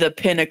not the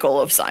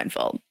pinnacle of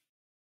Seinfeld.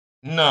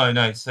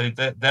 No. So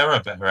there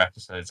are better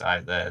episodes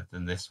out there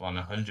than this one.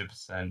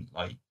 100%.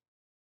 Like,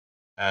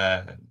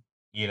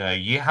 you know,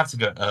 you have to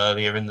go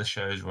earlier in the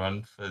show's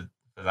run for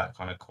that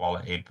kind of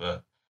quality.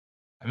 But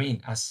I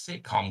mean, as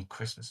sitcom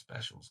Christmas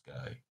specials go,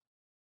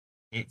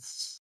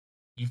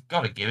 you've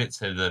got to give it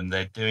to them.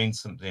 They're doing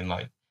something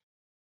like,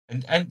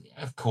 and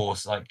of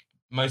course, like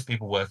most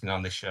people working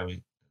on this show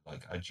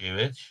like are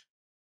Jewish.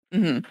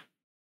 Mm-hmm.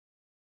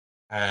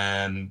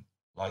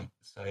 Like,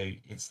 so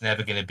it's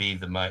never going to be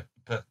the most,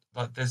 but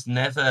like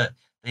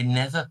they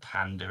never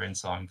pander in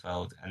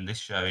Seinfeld, and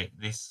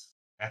this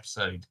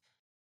episode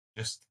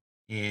just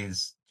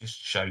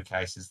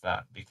showcases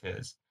that,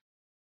 because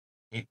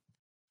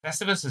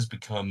Festivus has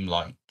become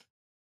like,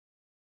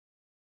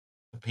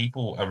 for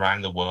people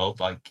around the world,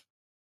 like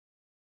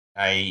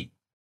a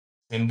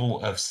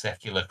symbol of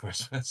secular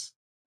Christmas.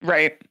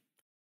 Right.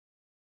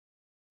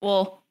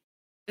 Well,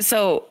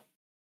 so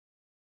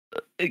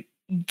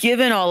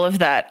given all of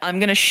that, I'm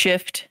going to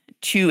shift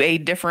to a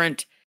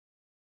different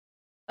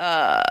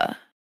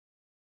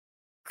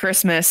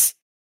Christmas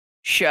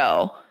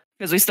show,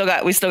 because we still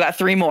got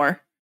 3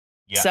 more.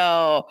 Yeah.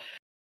 So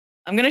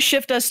I'm going to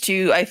shift us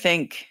to, I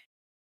think,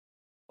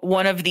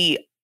 one of the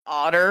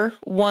odder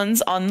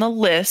ones on the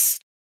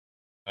list.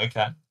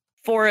 Okay.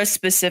 For a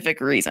specific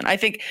reason. I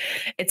think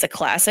it's a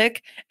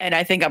classic, and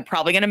I think I'm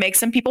probably going to make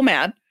some people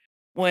mad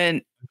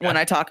when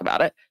I talk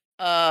about it.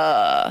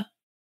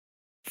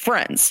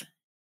 Friends.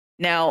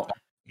 Now,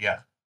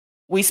 yeah,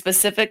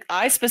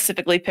 I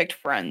specifically picked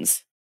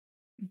Friends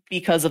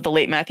because of the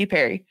late Matthew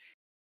Perry.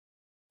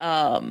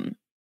 But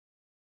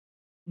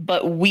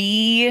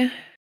we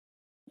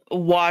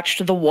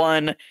watched the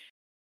one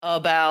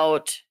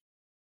about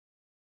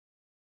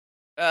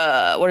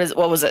what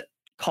was it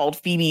called?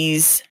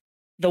 Phoebe's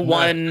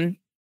one.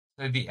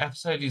 So the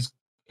episode is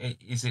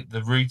it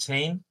The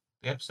Routine?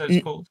 The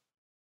episode's called?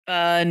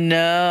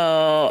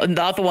 No,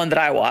 not the one that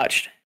I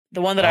watched.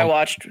 The one that I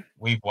watched.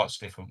 We've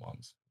watched different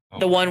ones.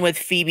 The one with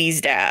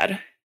Phoebe's dad.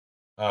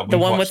 The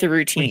one with The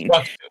Routine.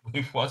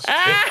 We've watched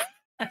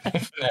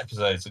different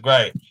episodes.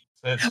 Great.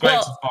 So it's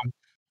great to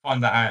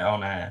find that out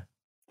on air.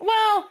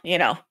 Well, you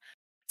know.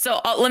 So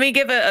let me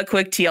give a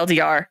quick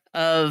TLDR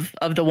of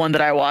the one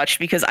that I watched,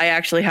 because I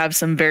actually have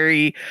some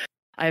very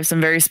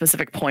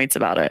specific points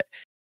about it.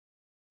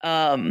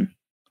 The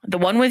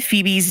one with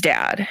Phoebe's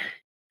dad.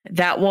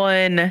 That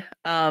one.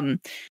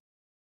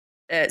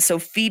 So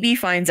Phoebe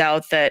finds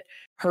out that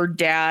her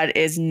dad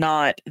is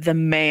not the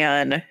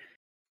man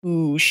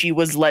who she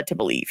was led to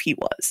believe he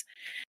was.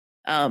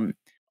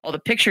 All the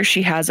pictures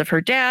she has of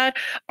her dad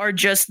are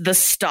just the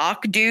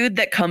stock dude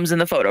that comes in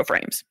the photo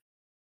frames.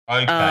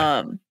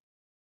 Okay.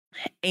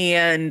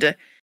 And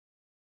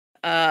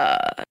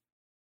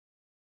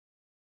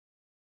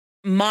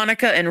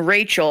Monica and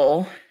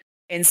Rachel,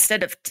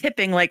 instead of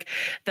tipping like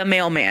the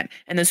mailman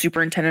and the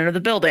superintendent of the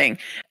building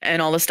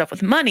and all this stuff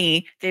with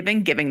money, they've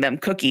been giving them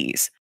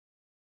cookies.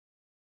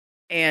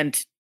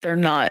 And they're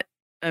not,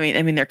 I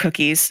mean they're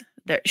cookies.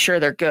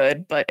 They're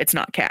good, but it's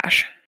not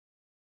cash.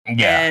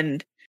 Yeah.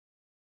 And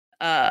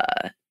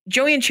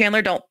Joey and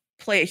Chandler don't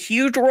play a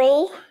huge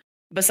role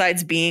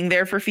besides being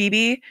there for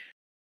Phoebe.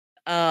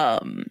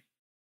 And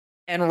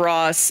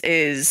Ross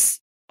is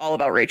all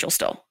about Rachel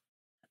still.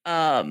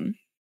 But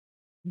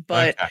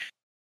okay.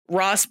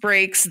 Ross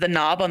breaks the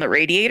knob on the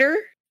radiator,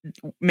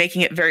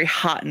 making it very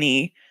hot in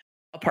the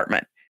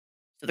apartment.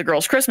 So the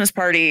girls' Christmas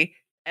party,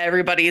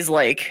 everybody's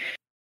like,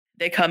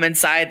 they come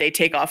inside, they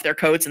take off their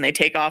coats and they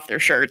take off their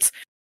shirts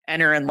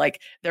and are in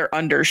like their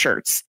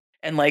undershirts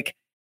and like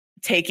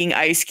taking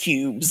ice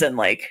cubes and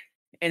like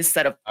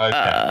instead of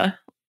Okay.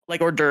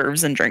 like hors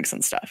d'oeuvres and drinks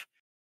and stuff.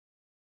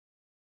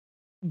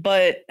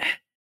 But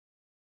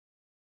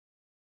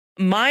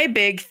my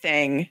big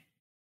thing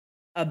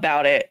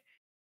about it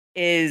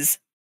is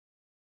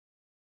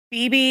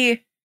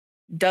Phoebe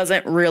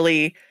doesn't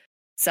really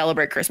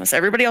celebrate Christmas.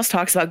 Everybody else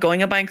talks about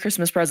going and buying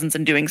Christmas presents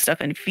and doing stuff,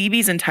 and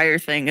Phoebe's entire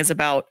thing is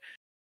about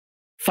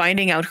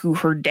finding out who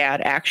her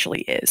dad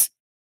actually is.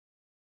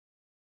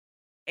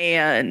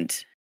 And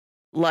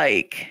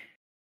like,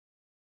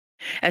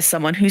 as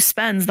someone who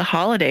spends the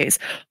holidays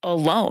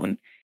alone,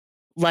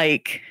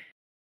 like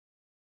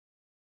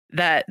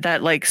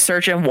that like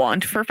search and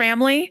want for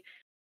family,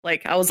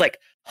 like I was like,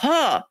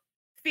 huh,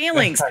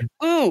 feelings.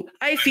 Ooh,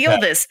 I feel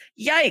this.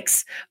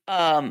 Yikes.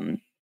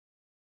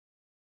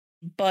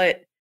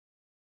 But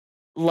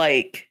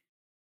like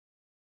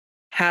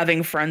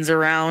having friends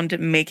around,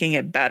 making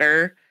it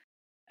better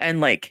and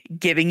like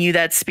giving you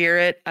that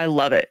spirit, I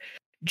love it.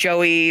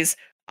 Joey's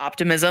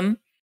optimism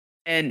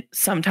and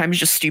sometimes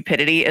just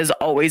stupidity is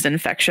always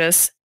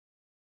infectious.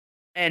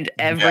 And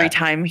every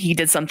time he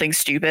did something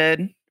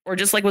stupid or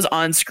just like was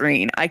on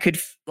screen, I could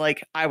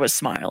like I was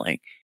smiling.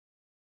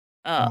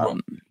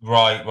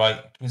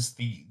 Right. Because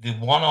the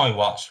one I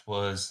watched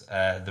was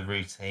The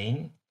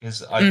Routine.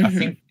 Because I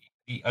think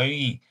the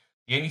only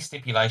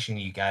stipulation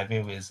you gave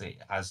me was it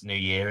has New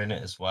Year in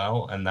it as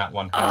well, and that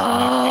one has New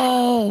Year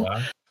as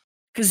well.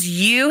 Because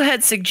you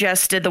had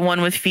suggested the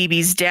one with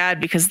Phoebe's dad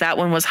because that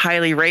one was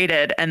highly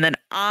rated, and then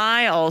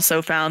I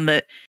also found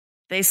that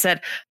they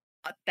said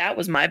that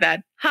was my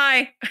bad.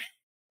 Hi.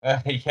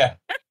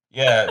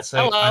 Yeah.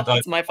 So hello,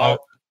 it's my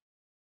fault.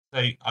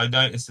 So I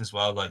noticed as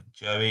well, like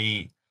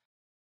Joey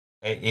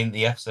in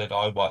the episode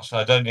I watched.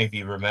 I don't know if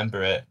you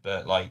remember it,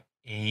 but like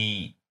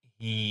he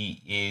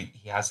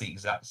has the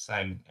exact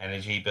same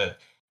energy, but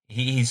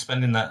he's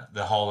spending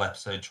the whole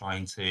episode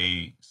trying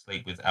to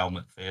sleep with Elle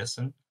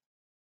Macpherson.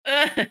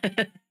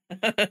 And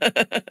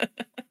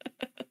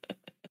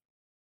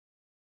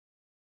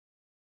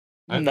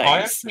nice. I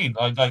actually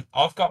like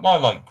I've got my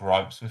like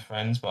gripes with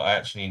Friends, but I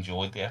actually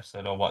enjoyed the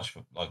episode. I watched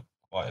for like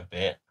quite a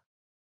bit.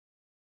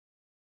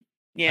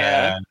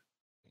 Yeah.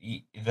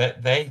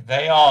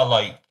 They are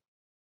like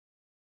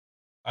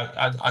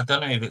I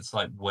don't know if it's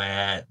like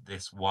where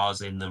this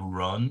was in the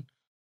run,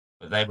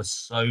 but they were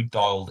so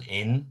dialed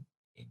in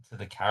into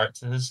the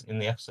characters in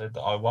the episode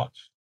that I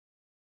watched.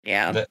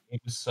 Yeah. That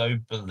it was so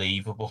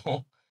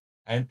believable.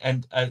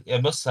 And I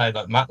must say,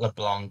 like Matt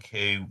LeBlanc,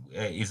 who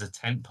is a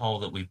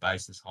tentpole that we've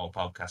based this whole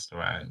podcast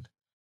around,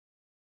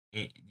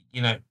 it,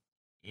 you know,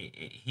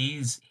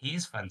 he's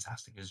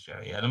fantastic as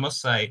Joey. And I must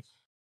say,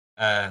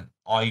 I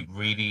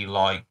really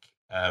like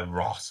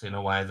Ross in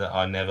a way that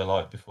I never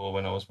liked before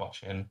when I was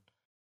watching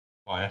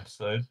my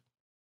episode.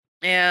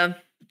 Yeah.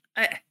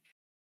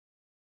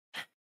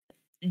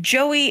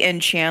 Joey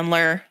and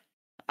Chandler,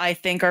 I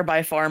think, are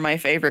by far my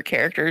favorite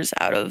characters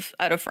out of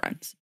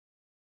Friends.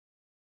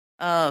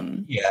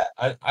 Yeah,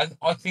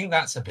 I think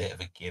that's a bit of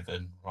a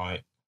given,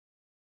 right?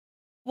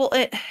 Well,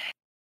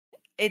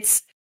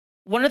 it's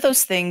one of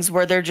those things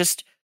where they're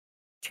just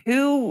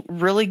two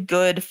really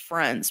good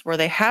friends where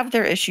they have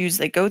their issues,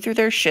 they go through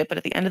their shit, but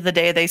at the end of the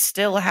day, they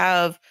still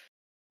have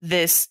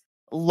this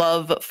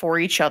love for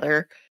each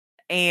other.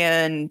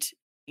 And,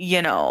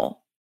 you know,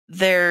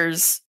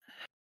 there's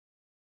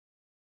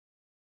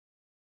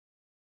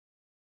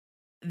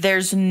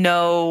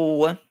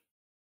no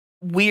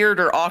weird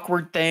or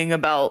awkward thing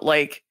about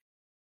like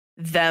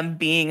them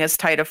being as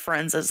tight of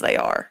friends as they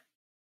are.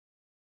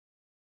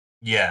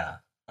 Yeah.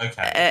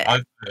 Okay.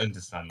 I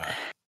understand that.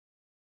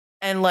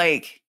 And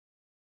like,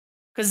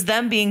 because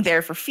them being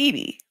there for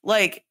Phoebe,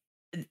 like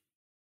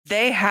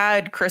they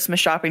had Christmas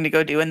shopping to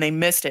go do and they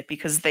missed it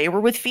because they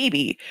were with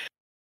Phoebe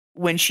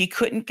when she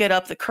couldn't get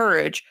up the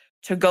courage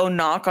to go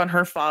knock on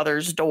her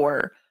father's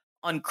door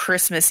on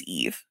Christmas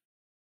Eve.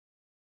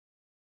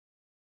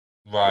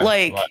 Right.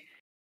 Like, right.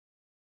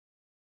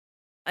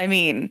 I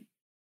mean,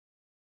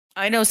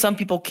 I know some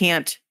people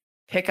can't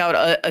pick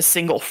out a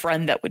single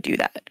friend that would do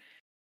that.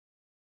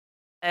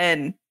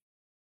 And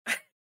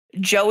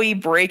Joey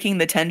breaking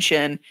the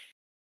tension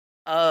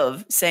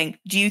of saying,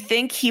 do you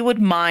think he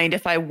would mind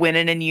if I went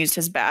in and used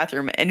his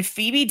bathroom? And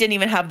Phoebe didn't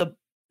even have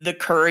the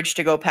courage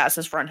to go past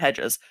his front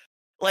hedges.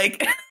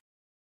 Like,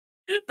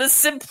 the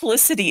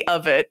simplicity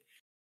of it.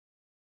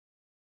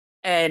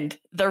 And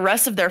the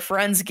rest of their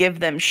friends give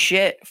them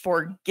shit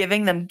for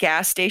giving them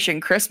gas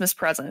station Christmas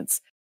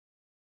presents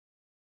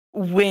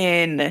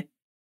when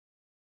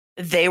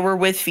they were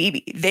with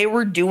Phoebe. They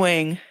were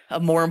doing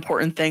a more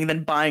important thing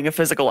than buying a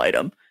physical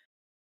item.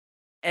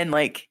 And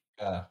like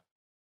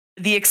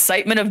the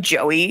excitement of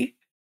Joey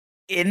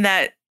in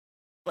that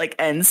like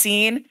end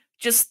scene,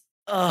 just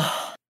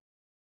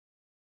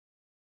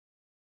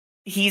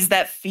he's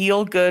that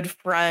feel good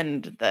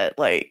friend that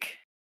like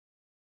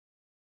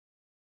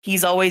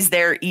he's always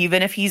there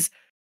even if he's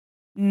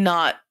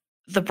not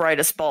the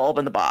brightest bulb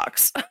in the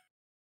box.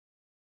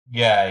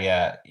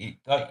 Yeah.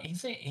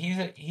 He's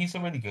a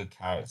really good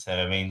character.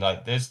 I mean,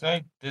 like, there's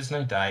no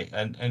doubt,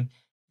 and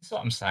that's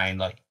what I'm saying.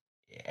 Like,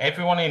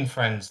 everyone in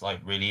Friends like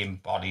really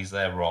embodies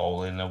their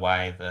role in a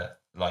way that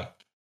like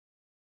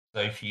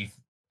so few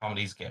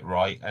comedies get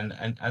right. And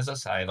as I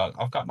say, like,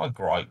 I've got my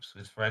gripes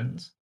with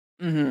Friends,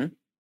 Mm-hmm.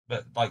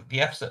 but like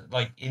the episode,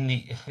 like in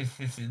the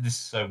this is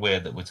so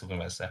weird that we're talking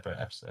about separate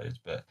episodes,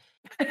 but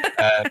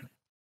um,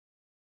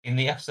 in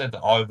the episode that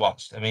I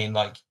watched, I mean,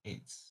 like,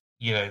 it's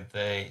the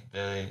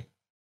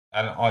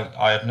and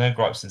I have no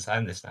gripes in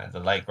saying this now. The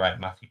late great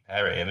Matthew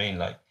Perry. I mean,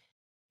 like,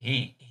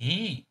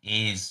 he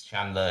is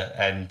Chandler,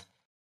 and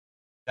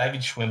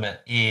David Schwimmer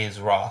is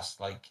Ross.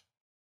 Like,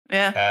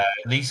 Yeah.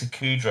 Lisa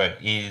Kudrow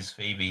is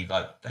Phoebe.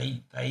 Like,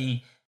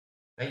 they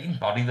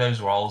embody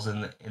those roles,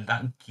 and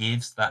that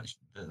gives that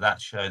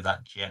show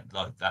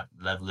like that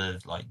level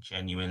of like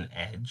genuine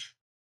edge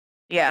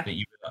Yeah. that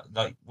you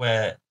like.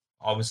 Where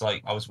I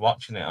was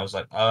watching it, I was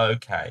like, oh,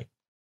 okay,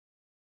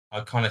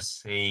 I kind of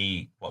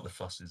see what the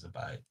fuss is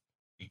about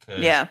because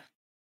Yeah.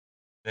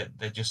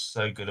 they're just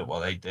so good at what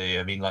they do.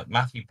 I mean, like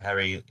Matthew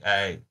Perry.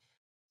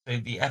 So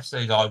the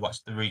episode I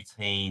watched, The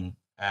Routine.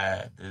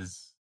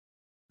 There's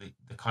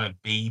the kind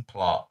of B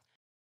plot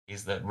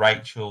is that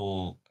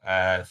Rachel,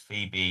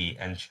 Phoebe,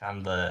 and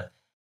Chandler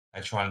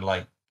are trying to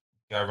like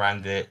go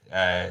around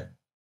Chandler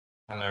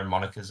and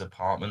Monica's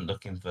apartment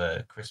looking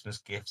for Christmas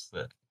gifts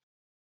that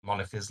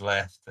Monica's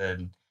left,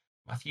 and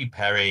Matthew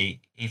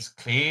Perry is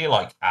clearly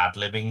like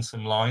ad-libbing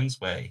some lines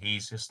where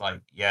he's just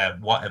like, yeah,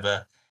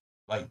 whatever,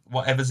 like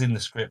whatever's in the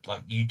script,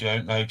 like you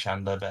don't know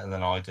Chandler better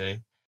than I do.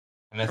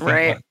 And I think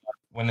Right. like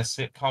when a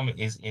sitcom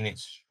is in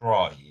its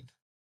stride,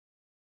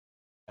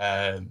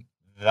 um,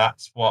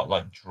 that's what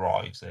like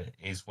drives it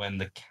is when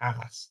the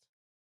cast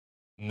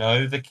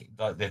know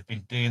like they've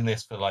been doing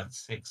this for like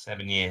 6,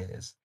 7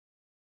 years.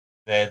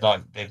 They're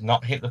like they've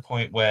not hit the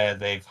point where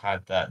they've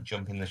had that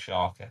jump in the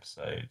shark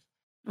episode,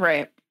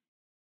 Right.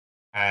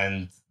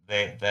 and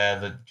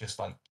they're just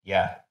like,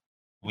 yeah,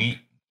 we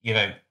you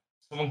know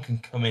someone can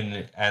come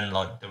in and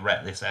like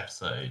direct this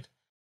episode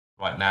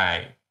right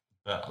now,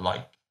 but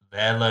like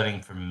they're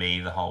learning from me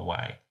the whole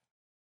way.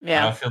 And I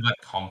Yeah. feel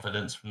that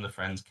confidence from the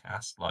Friends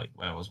cast, like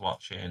when I was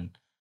watching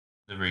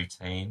The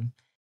Routine.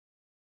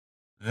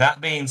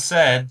 That being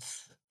said,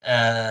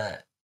 uh,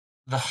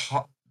 the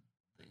ho-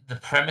 the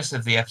premise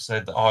of the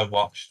episode that I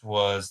watched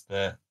was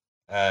that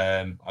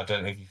I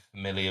don't know if you're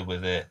familiar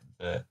with it,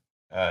 that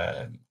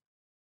um,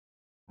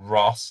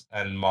 Ross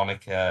and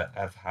Monica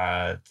have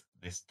had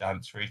this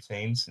dance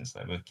routine since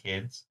they were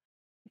kids,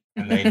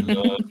 and they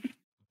love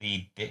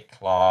the Dick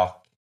Clark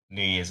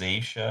New Year's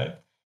Eve show,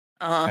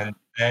 Uh-huh. and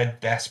they're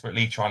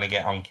desperately trying to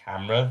get on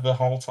camera the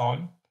whole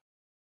time.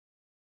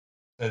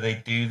 So they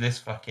do this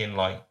fucking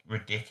like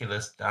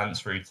ridiculous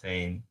dance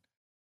routine,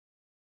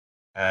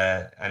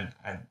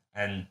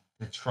 and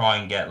to try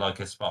and get like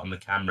a spot on the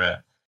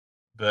camera,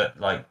 but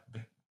like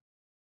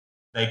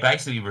they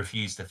basically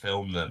refuse to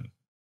film them.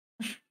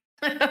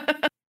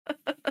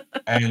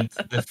 And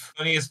the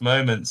funniest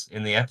moments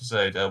in the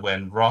episode are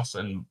when Ross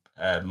and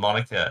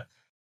Monica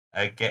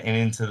are getting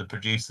into the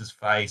producer's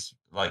face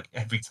like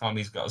every time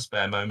he's got a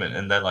spare moment,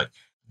 and they're like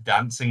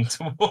dancing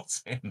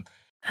towards him.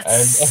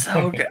 That's And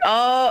so good.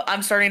 Oh,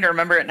 I'm starting to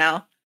remember it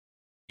now.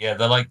 yeah,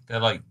 they're like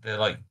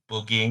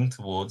boogieing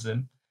towards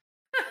him.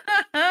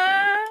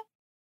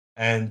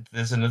 And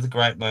there's another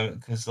great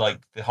moment because like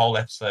the whole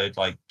episode,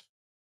 like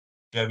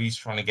Joey's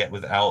trying to get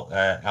with Elle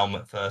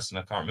McPherson.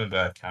 I can't remember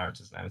her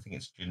character's name. I think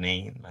it's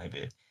Janine,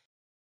 maybe.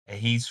 And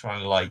he's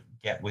trying to like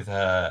get with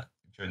her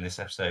during this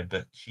episode,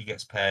 but she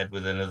gets paired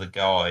with another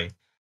guy.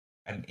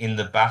 And in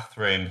the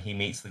bathroom, he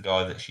meets the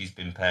guy that she's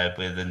been paired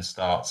with and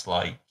starts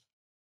like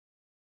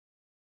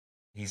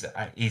he's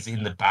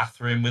in the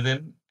bathroom with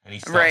him, and he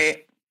starts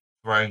Right.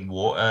 throwing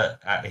water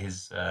at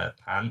his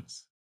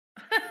pants.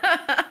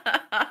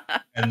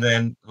 And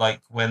then, like,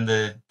 when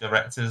the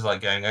director's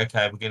like going,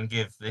 okay, we're going to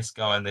give this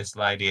guy and this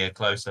lady a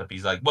close up,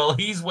 he's like, well,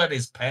 he's wet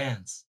his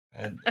pants.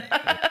 And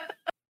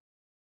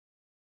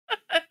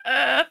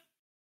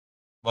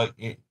like,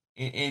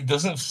 it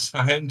doesn't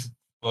sound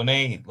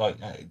funny. Like,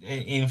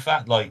 in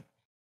fact, like,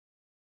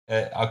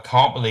 I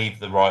can't believe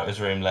the writer's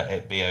room let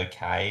it be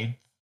okay.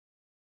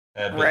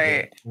 But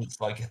Right.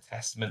 it's like a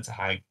testament to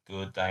how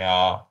good they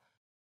are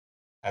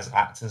as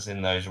actors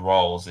in those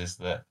roles is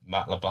that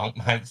Matt LeBlanc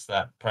makes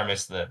that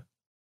premise that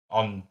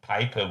on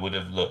paper would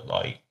have looked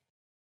like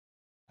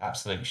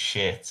absolute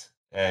shit,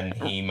 and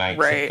he makes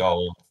it Right.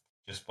 gold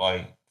just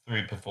by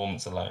through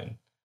performance alone.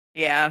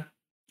 Yeah.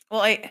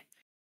 Well, I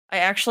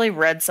actually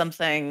read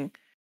something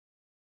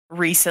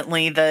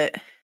recently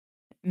that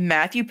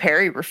Matthew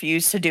Perry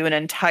refused to do an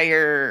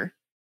entire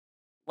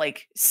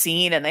like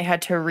scene and they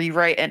had to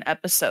rewrite an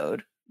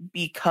episode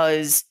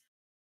because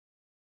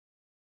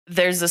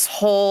there's this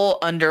whole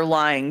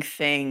underlying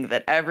thing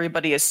that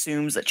everybody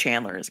assumes that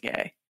Chandler is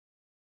gay.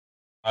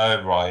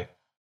 Oh right,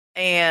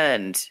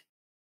 And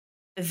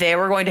they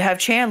were going to have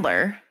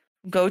Chandler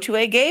go to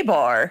a gay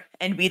bar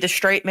and be the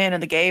straight man in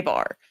the gay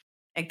bar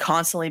and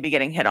constantly be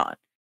getting hit on.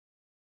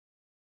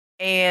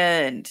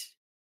 And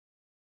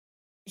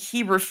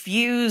he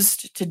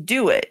refused to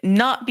do it,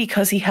 not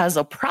because he has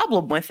a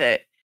problem with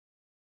it,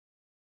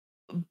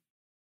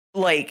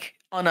 like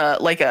on a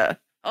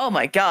oh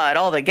my god,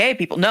 all the gay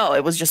people. No,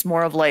 it was just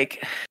more of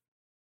like,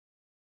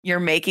 you're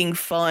making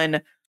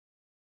fun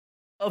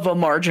of a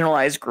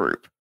marginalized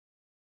group.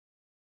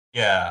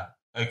 Yeah.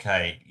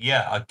 Okay.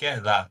 Yeah, I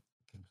get that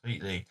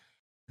completely.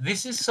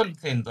 This is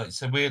something like,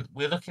 so we're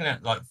looking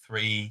at like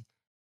 3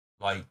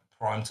 like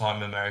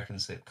primetime American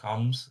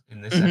sitcoms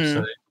in this Mm-hmm.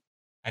 episode,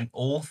 and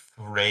all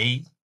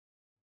 3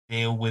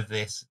 deal with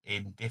this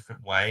in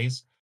different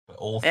ways, but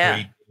all Yeah.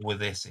 3 deal with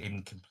this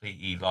in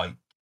completely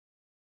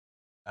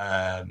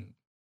um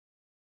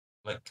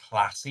like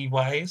classy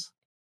ways.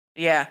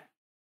 Yeah.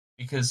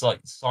 Because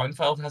like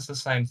Seinfeld has the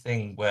same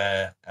thing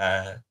where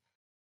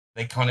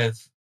they kind of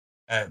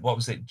what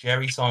was it?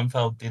 Jerry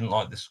Seinfeld didn't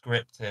like the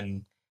script,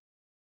 and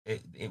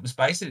it was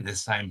basically the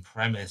same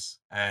premise,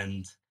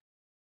 and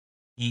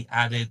he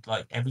added,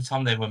 like, every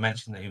time they were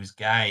mentioned that he was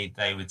gay,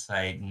 they would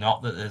say,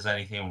 "Not that there's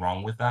anything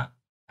wrong with that,"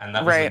 and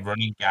that was the Right.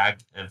 running gag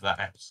of that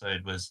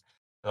episode, was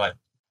like,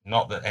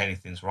 "Not that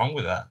anything's wrong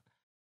with that."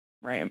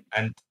 Right.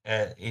 And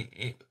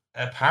it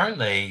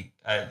apparently,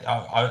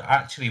 I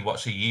actually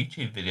watched a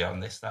YouTube video on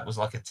this that was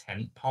like a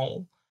tent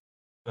pole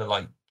for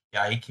like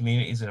gay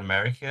communities in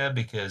America,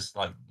 because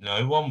like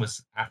no one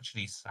was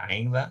actually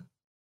saying that.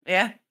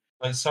 Yeah.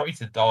 Like, sorry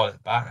to dial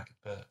it back,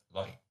 but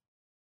like,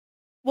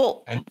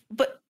 Well, and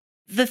but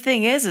the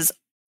thing is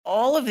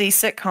all of these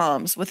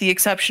sitcoms, with the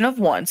exception of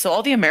one, so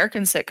all the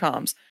American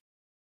sitcoms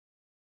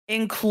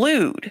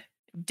include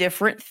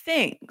different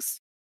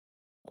things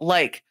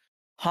like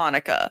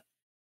Hanukkah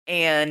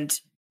and,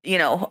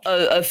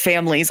 a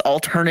family's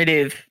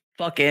alternative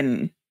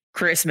fucking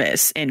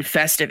Christmas and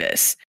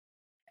Festivus.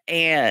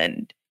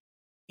 And,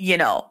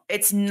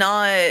 it's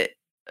not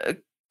a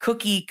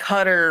cookie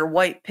cutter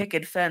white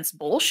picket fence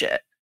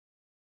bullshit.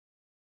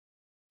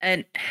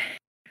 And,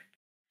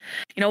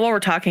 while we're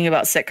talking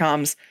about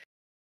sitcoms,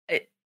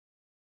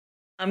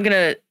 I'm going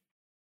to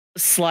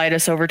slide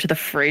us over to the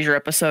Frasier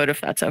episode,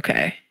 if that's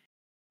okay.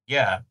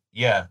 yeah,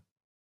 yeah,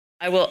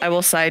 I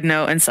will side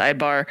note and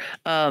sidebar.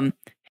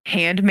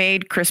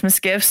 Handmade Christmas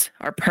gifts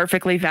are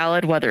perfectly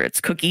valid, whether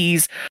it's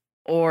cookies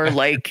or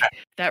like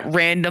that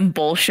random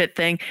bullshit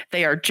thing.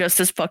 They are just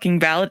as fucking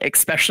valid,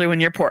 especially when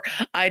you're poor.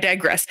 I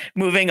digress.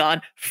 Moving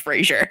on.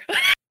 Frasier.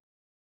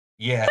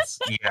 yes,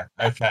 yeah,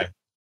 okay.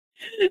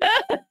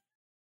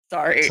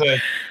 Sorry. So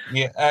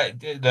yeah,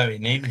 no,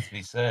 it needed to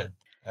be said.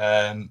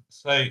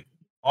 So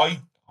I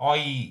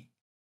I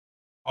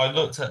I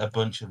looked at a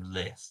bunch of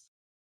lists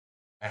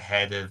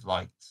ahead of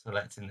like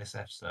selecting this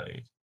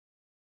episode,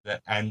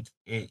 and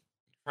it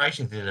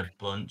Frasier did a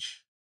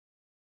bunch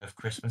of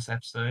Christmas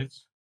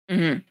episodes,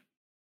 Hmm.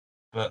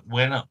 but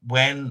when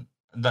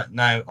that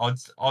now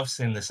I've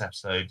seen this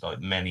episode like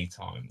many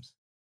times,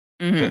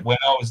 Hmm. but when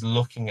I was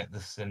looking at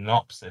the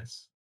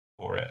synopsis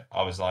for it,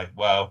 I was like,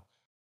 well,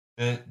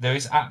 there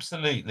is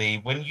absolutely,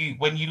 when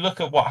you look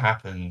at what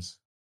happens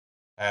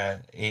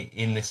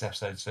in this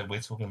episode. So we're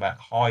talking about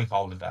High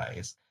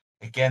Holidays.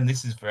 Again,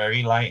 this is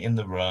very late in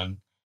the run.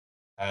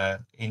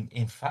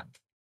 In fact,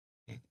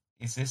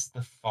 is this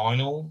the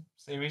final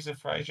series of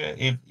Frasier?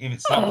 If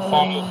it's not the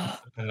final, it's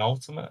Oh. the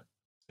penultimate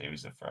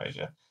series of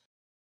Frasier.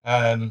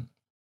 Um,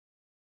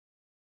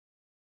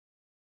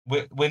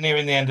 we're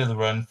nearing the end of the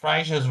run.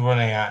 Frasier's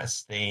running out of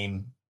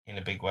steam in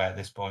a big way at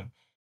this point.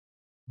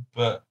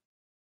 But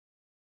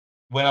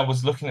when I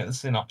was looking at the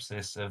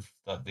synopsis of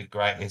like the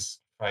greatest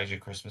Frasier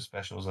Christmas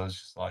specials, I was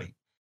just like,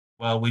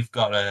 well, we've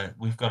got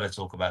to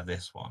talk about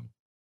this one,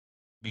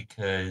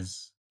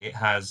 because it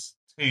has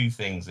 2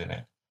 things in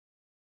it.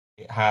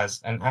 It has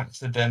an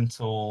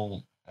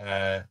accidental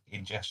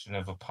ingestion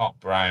of a pot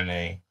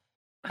brownie,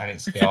 and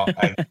it's got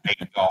a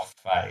goth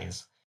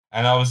phase.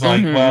 And I was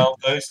like, Hmm. well,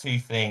 those 2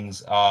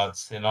 things are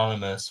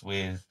synonymous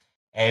with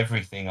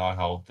everything I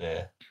hold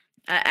dear.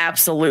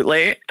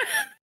 Absolutely.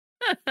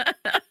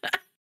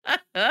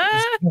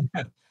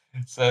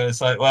 So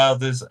it's like, well,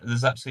 there's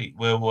absolutely,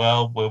 we're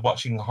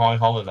watching High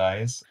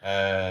Holidays.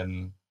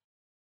 So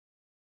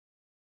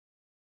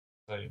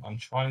I'm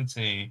trying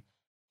to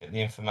get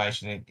the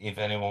information if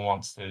anyone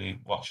wants to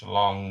watch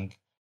along.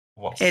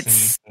 What It's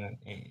season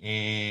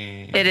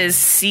it it is is?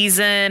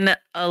 season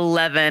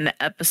 11,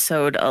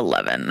 episode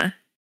 11.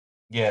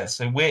 Yeah,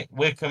 so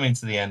we're coming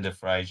to the end of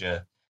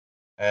Frasier.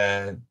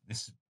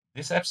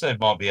 This episode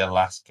might be a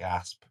last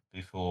gasp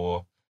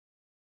before,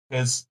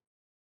 because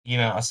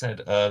I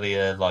said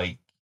earlier, like,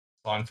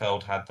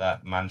 Seinfeld had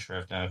that mantra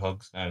of no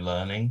hugs, no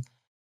learning,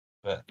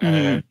 but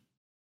Hmm.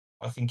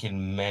 I think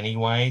in many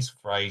ways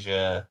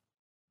Frasier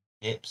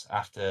dips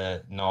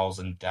after Niles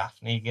and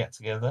Daphne get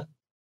together.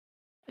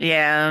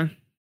 Yeah.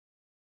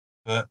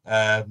 But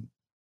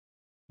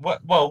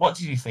what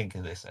did you think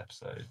of this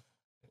episode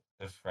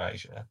of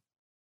Frasier?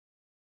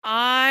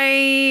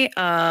 I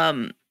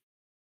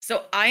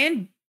so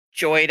I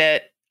enjoyed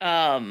it.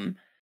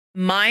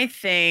 My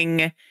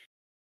thing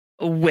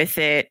with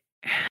it,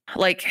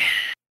 like,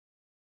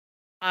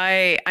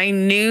 I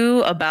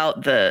knew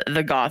about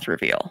the goth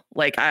reveal.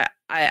 Like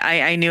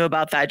I knew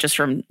about that just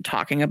from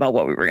talking about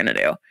what we were gonna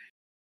do.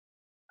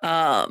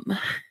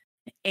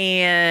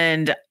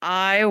 And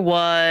I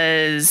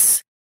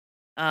was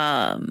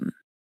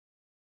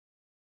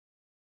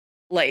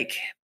like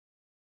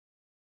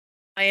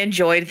I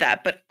enjoyed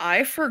that, but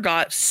I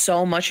forgot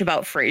so much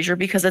about Frasier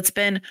because it's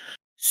been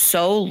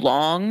so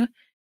long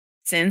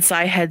since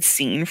I had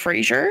seen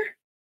Frasier.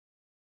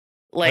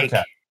 Like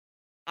Okay.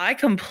 I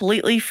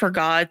completely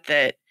forgot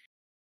that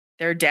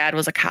their dad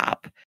was a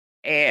cop,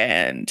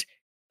 and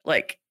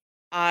like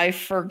I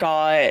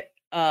forgot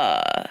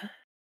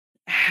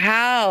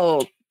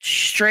how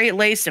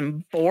straight-laced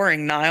and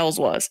boring Niles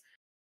was.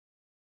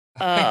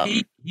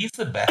 He's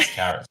the best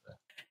character.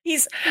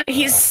 He's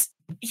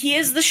he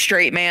is the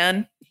straight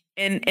man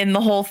in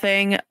the whole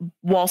thing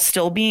while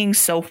still being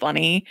so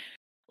funny.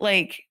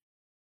 Like,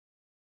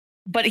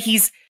 but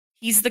he's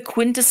the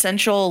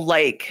quintessential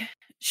like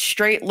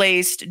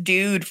straight-laced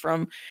dude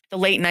from the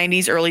late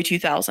 90s, early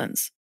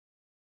 2000s.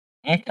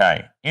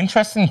 Okay,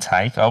 interesting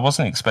take. I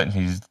wasn't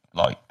expecting he's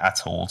like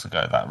at all to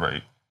go that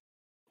route.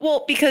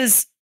 Well,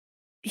 because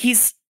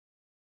he's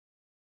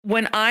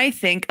when I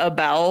think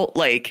about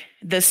like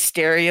the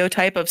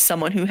stereotype of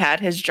someone who had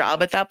his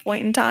job at that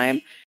point in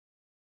time,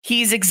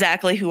 he's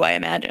exactly who I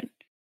imagine.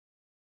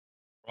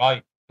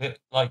 Right. But,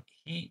 like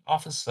he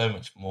offers so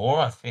much more.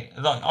 I think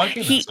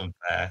that's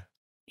unfair.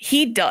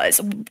 He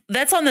does.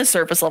 That's on the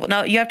surface level.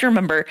 Now you have to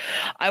remember,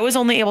 I was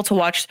only able to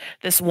watch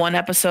this one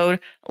episode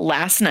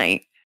last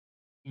night.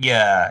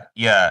 Yeah,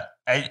 yeah.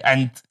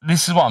 And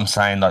this is what I'm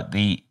saying, like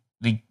the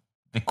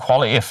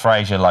quality of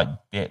Frasier like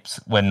dips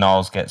when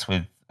Niles gets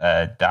with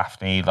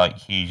Daphne, like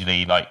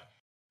hugely, like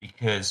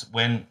because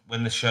when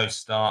the show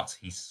starts,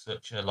 he's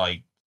such a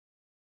like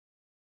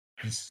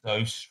he's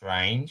so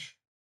strange.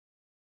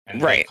 And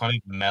they Right. kind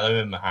of mellow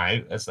him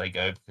out as they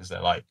go because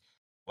they're like,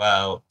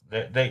 well,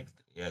 they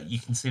yeah, you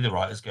can see the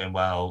writers going,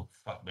 well,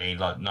 fuck me,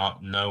 like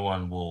no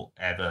one will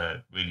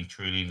ever really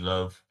truly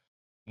love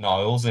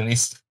Niles in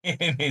his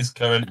in his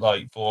current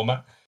like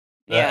format.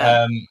 But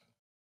Yeah.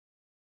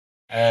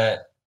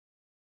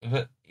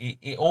 but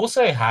it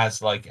also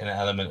has like an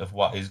element of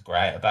what is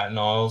great about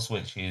Niles,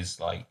 which is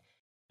like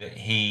that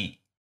he's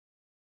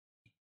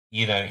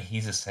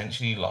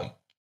essentially like,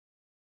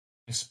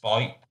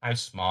 despite how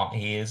smart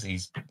he is,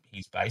 he's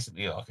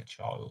basically like a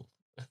child.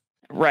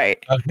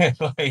 Right.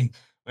 Like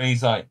when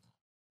he's like,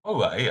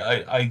 "Oh,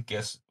 I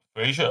guess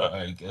Frasier,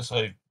 I guess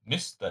I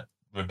missed that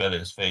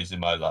rebellious phase in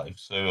my life,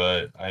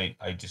 so I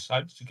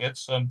decided to get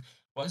some."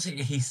 What is it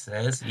he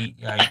says?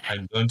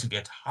 I'm going to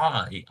get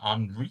high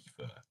on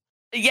reefer.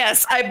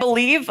 Yes, I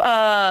believe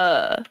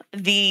I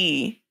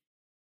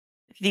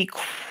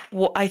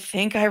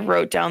think I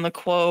wrote down the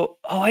quote.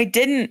 Oh, I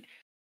didn't.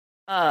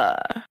 Oh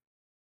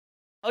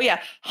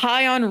yeah,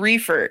 high on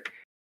reefer.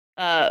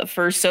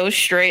 For so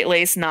straight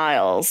laced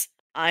Niles,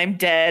 I'm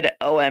dead.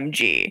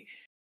 OMG.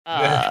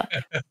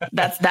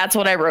 That's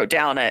what I wrote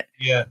down at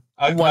Yeah,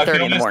 I 1:30 can in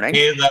the almost morning.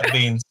 hear that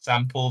being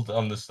sampled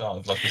on the start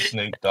of like a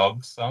Snoop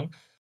Dogg song.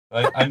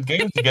 Like, I'm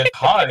going to get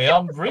high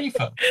on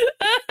reefer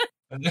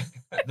at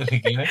the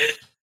beginning.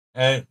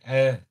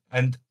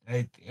 And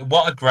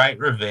what a great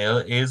reveal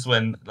it is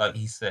when, like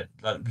he said,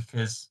 like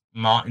because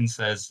Martin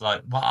says,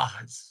 like, "Wow,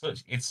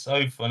 it's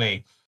so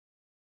funny."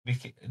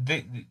 Because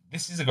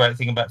this is a great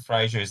thing about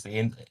Frasier is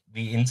the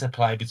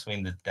interplay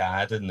between the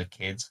dad and the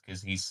kids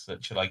because he's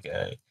such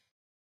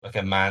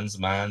a man's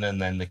man,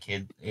 and then the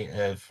kid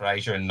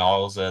Frasier and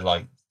Niles are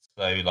like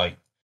so like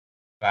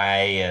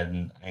bay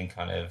and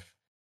kind of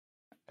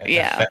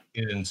Yeah.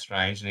 affected and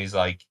strange, and he's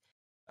like,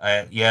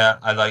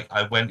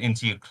 I went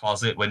into your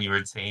closet when you were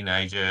a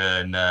teenager,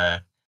 and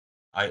I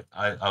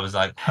was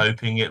like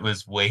hoping it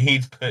was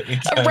weed, but it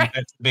turned Right.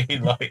 out to be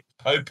like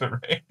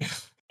potpourri.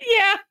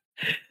 Yeah.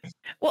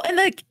 Well, and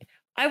like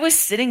I was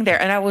sitting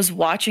there and I was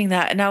watching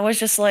that and I was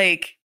just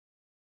like,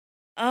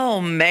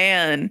 oh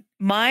man,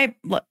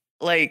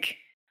 like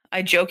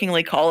I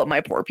jokingly call it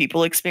my poor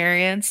people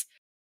experience,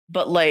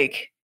 but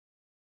like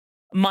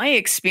my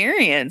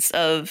experience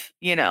of,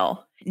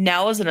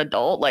 now as an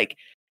adult, like,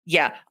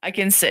 yeah, I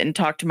can sit and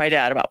talk to my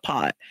dad about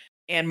pot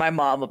and my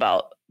mom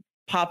about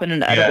popping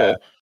an edible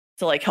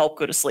to like help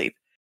go to sleep.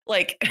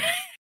 Like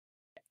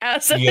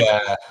as an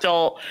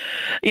adult,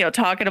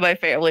 talking to my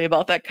family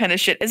about that kind of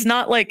shit is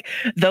not like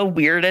the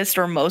weirdest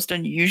or most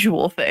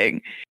unusual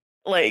thing.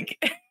 Like,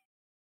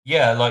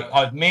 Yeah,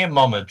 like me and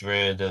Mama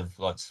Druid have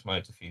like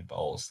smoked a few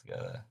bowls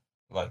together,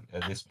 like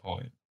at this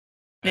point,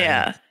 and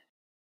yeah,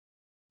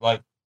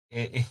 like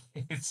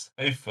it's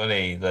so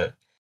funny that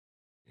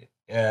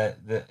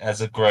that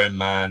as a grown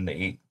man,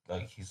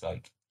 he's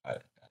like,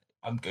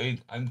 I'm going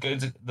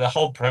to. The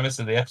whole premise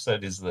of the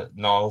episode is that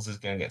Niles is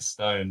going to get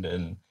stoned,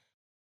 and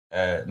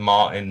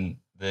Martin,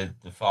 the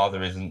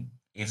father,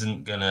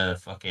 isn't gonna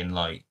fucking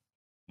like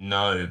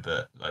know,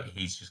 but like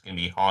he's just gonna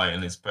be high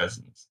in his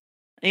presence.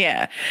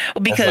 yeah.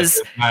 Well, As like because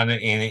a man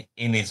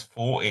in his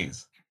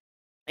 40s.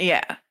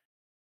 yeah,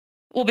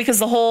 well, because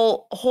the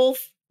whole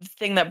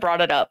thing that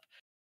brought it up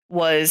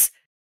was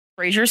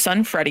Frasier's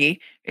son Freddie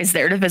is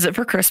there to visit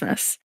for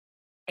Christmas.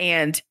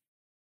 And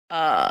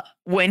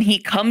when he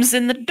comes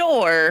in the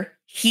door,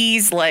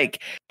 he's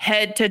like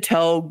head to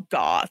toe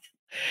goth.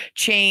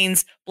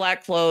 Chains,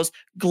 black clothes,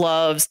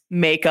 gloves,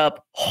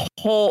 makeup,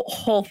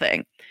 whole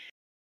thing.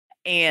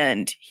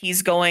 And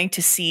he's going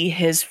to see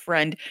his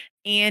friend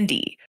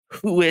Andy,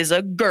 who is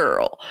a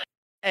girl.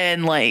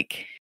 And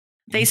like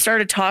they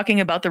started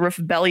talking about the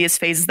rebellious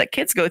phases that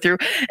kids go through,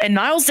 and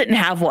Niles didn't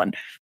have one.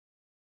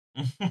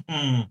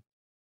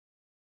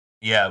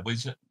 Yeah,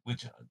 which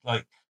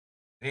like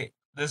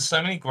there's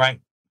so many great.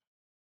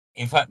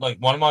 In fact, like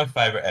one of my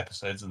favorite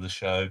episodes of the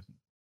show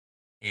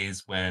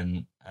is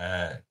when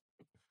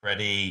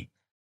Freddie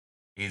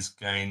is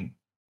going.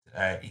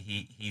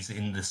 He's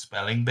in the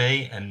spelling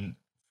bee, and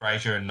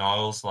Frasier and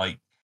Niles like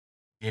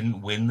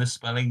didn't win the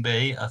spelling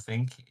bee, I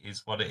think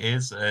is what it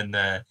is, and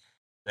they're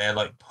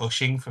like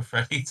pushing for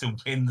Freddie to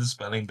win the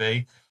spelling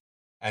bee,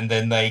 and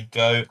then they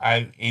go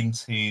out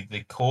into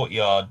the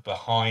courtyard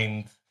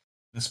behind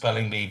the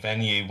spelling bee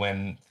venue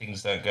when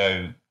things don't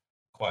go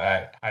quite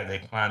out how they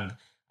planned,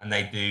 and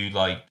they do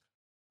like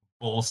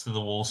balls to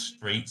the wall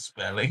street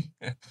spelling.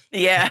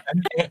 Yeah.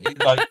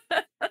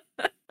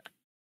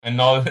 And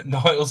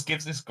Niles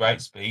gives this great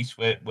speech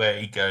where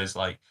he goes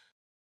like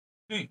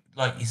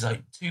he's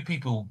like two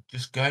people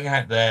just going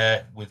out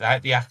there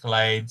without the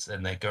accolades,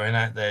 and they're going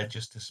out there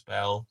just to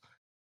spell.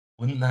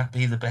 Wouldn't that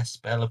be the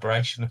best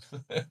celebration of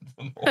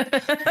them all?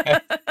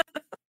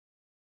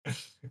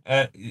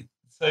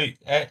 So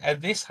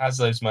this has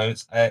those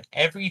moments.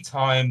 Every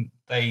time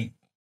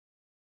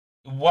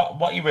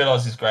what you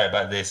realise is great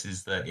about this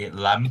is that it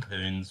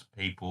lampoons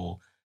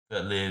people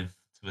that live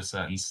to a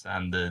certain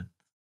standard,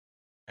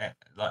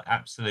 like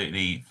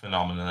absolutely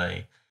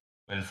phenomenally.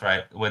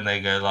 When they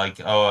go like,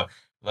 oh,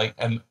 like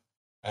and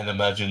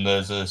imagine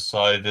there's a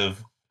side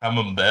of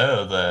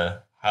camembert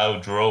there. How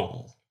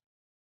droll!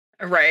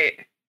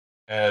 Right.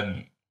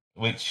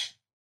 Which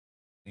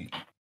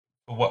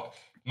what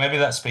maybe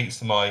that speaks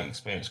to my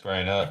experience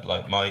growing up.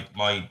 Like my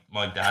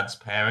dad's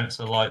parents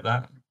are like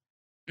that.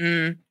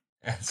 Mm.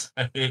 And so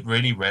it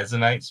really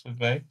resonates with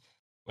me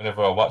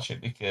whenever I watch it,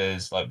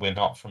 because like we're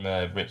not from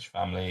a rich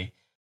family.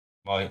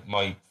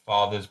 My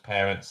father's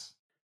parents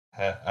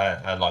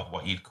are like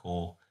what you'd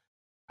call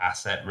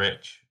asset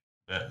rich,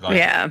 but like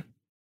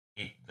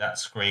that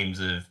screams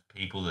of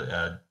people that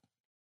are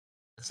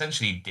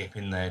essentially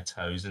dipping their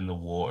toes in the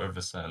water of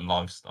a certain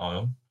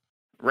lifestyle,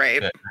 right?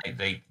 That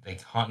they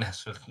can't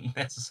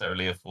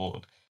necessarily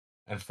afford,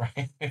 and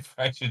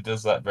Frasier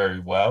does that very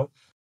well.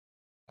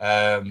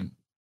 But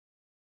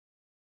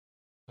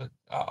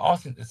I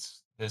think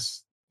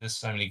there's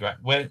so many great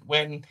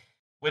when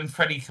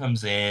Freddie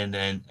comes in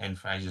and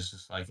Frasier's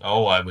just like,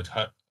 oh, I would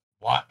hope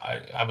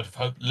I would have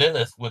hoped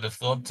Lilith would have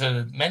thought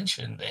to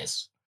mention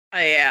this.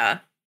 Yeah.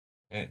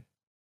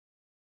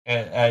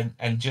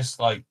 And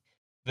just like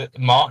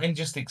Martin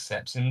just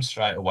accepts him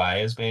straight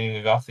away as being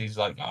a goth. He's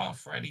like, oh,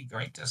 Freddie,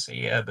 great to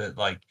see you, but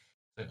like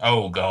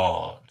oh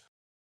god,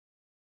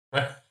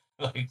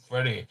 like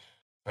Freddie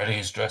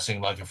is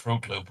dressing like a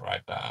Fruit Loop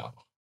right now.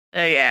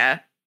 Yeah.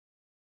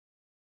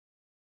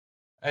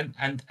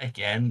 And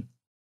again,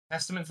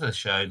 testament to the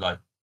show, like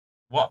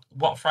what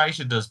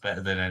Frasier does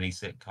better than any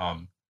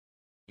sitcom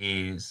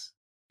is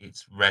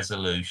its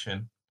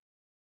resolution,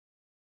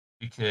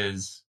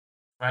 because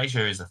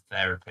Frasier is a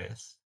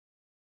therapist,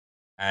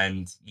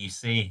 and you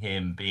see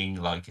him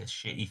being like a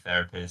shitty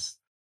therapist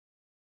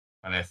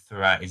kind of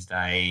throughout his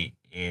day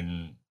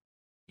in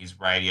his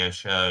radio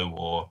show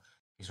or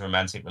his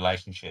romantic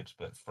relationships.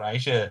 But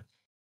Frasier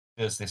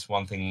does this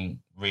one thing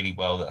really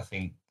well that I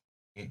think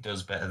it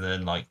does better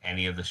than like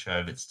any other show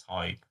of its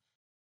type,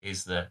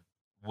 is that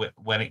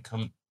when it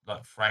comes,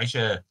 like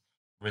Frasier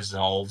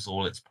resolves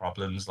all its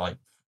problems. Like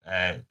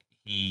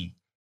he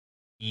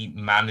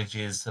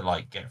manages to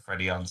like get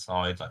Freddie on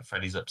side. Like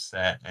Freddie's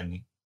upset and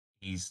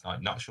he's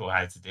like not sure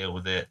how to deal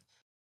with it.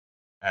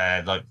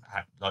 Like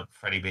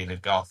Freddie being a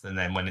goth, and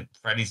then when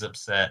Freddie's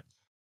upset,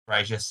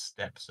 Frasier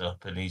steps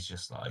up and he's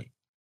just like,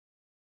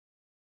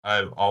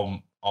 "Oh,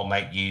 I'll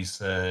make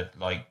use of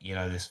like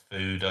this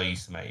food I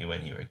used to make you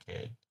when you were a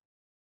kid.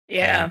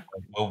 Yeah,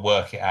 and we'll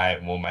work it out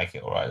and we'll make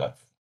it all right." Like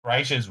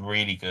Frasier's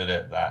really good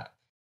at that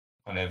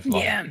kind of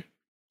like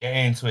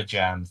getting into a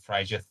jam.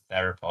 Frasier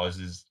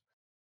therapizes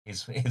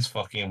his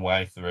fucking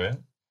way through it.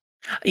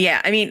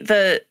 Yeah, I mean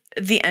the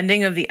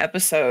ending of the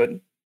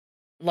episode,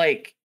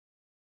 like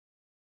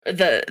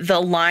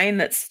the line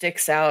that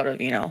sticks out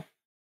of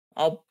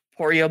I'll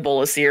pour you a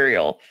bowl of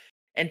cereal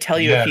and tell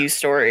you a few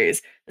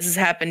stories. This has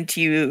happened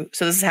to you.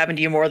 So this has happened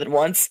to you more than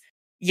once.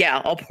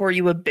 Yeah, I'll pour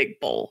you a big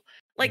bowl.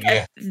 Like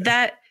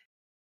that.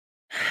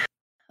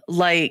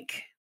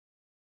 Like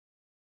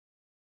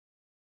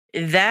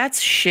that's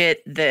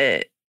shit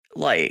that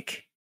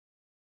like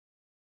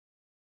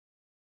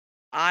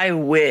I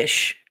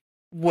wish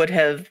would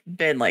have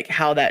been like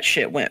how that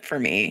shit went for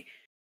me.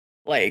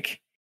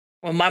 Like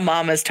when my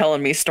mom is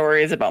telling me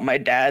stories about my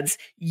dad's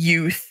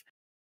youth,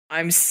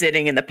 I'm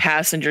sitting in the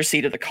passenger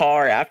seat of the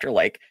car after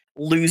like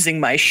losing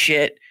my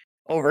shit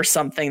over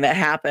something that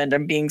happened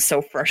and being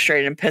so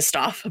frustrated and pissed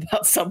off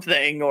about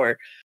something, or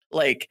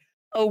like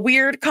a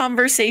weird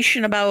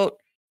conversation about,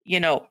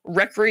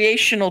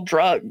 recreational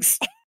drugs.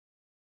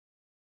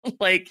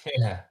 Like,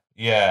 Yeah,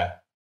 yeah.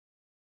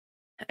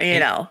 you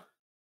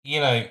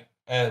know.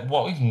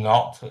 What we've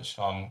not touched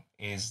on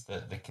is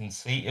that the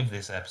conceit of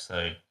this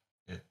episode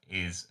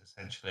is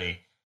essentially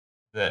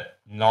that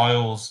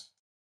Niles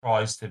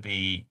tries to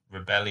be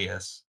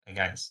rebellious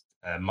against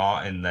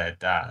Martin, their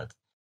dad,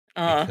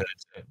 Uh,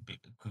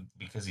 because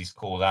because he's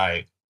called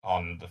out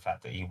on the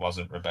fact that he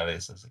wasn't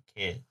rebellious as a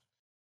kid,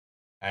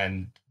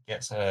 and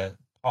gets a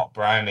pot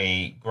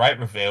brownie. Great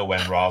reveal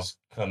when Roz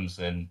comes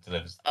and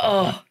delivers the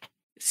pot brownie. oh,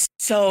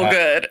 so Uh,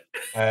 good.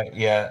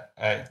 yeah,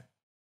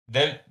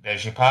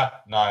 there's your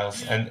pot,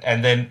 Niles,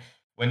 and then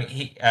when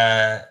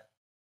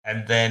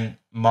and then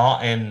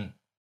Martin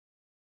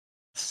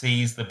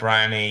sees the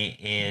brownie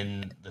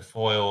in the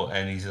foil,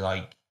 and he's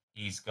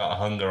got a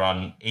hunger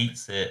on,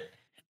 eats it.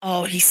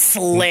 Oh, he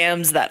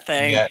slams that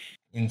thing. Yeah,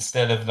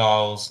 instead of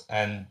Niles,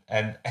 and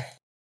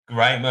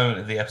great moment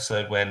of the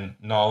episode when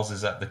Niles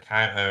is at the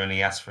counter and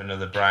he asks for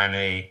another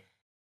brownie,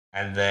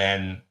 and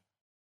then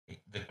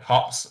the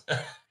cops.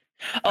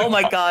 Oh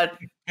my god.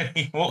 And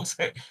he walks.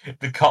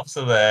 The cops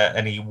are there,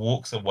 and he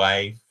walks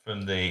away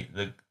from the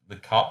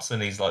cops,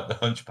 and he's like the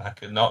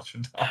Hunchback of Notre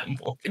Dame.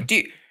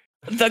 Dude,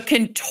 the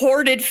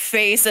contorted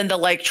face and the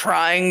like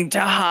trying to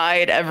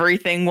hide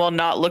everything while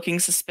not looking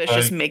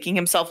suspicious, making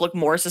himself look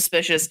more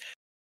suspicious.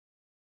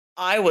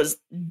 I was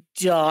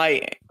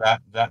dying.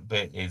 That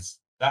bit's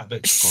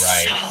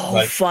great.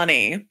 So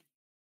funny.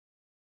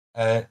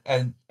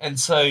 And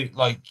so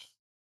like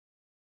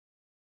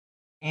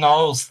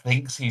Niles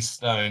thinks he's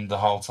stoned the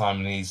whole time,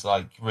 and he's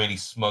like really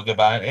smug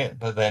about it.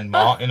 But then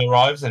Martin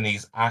arrives, and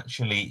he's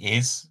actually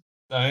is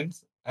stoned.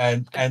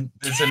 And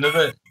there's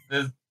another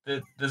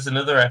there's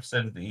another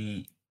episode of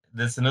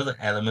there's another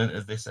element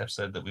of this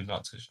episode that we've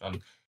not touched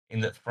on, in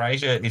that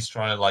Frasier is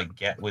trying to like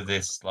get with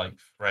this like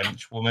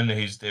French woman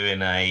who's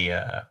doing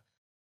a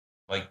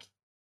like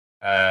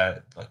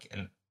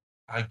an,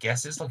 I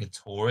guess it's like a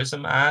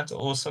tourism ad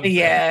or something.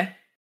 Yeah.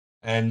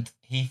 And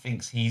he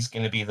thinks he's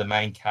going to be the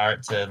main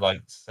character,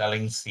 like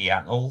selling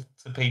Seattle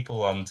to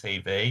people on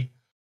TV.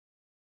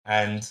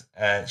 And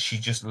she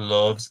just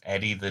loves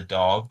Eddie the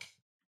dog.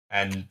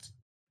 And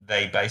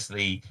they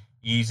basically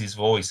use his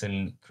voice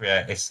and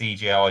create a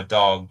CGI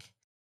dog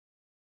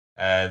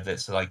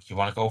that's like, you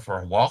want to go for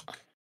a walk?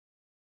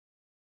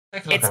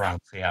 Take a look around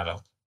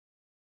Seattle.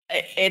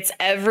 It's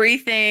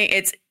everything.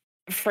 It's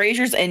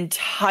Frasier's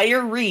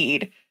entire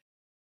read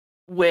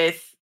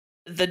with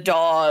the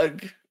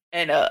dog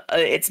and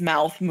its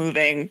mouth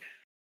moving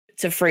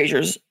to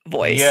Frasier's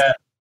voice. Yeah.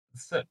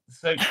 So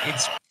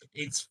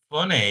it's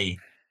funny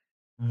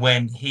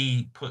when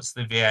he puts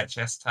the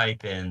VHS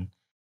tape in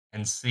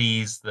and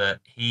sees that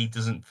he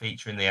doesn't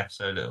feature in the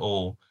episode at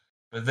all,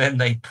 but then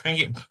they bring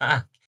it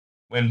back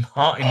when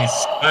Martin is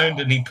stoned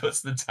and he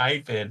puts the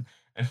tape in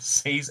and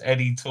sees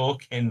Eddie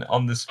talking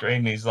on the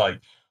screen. He's like,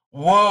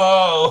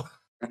 "Whoa!"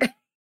 Yeah.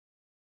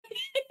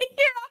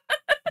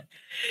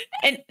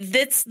 And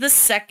that's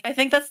I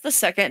think that's the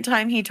second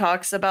time he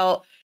talks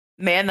about,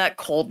 man, that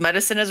cold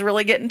medicine is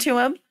really getting to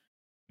him.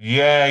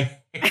 Yeah.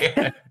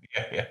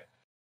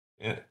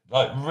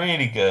 Like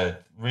really good,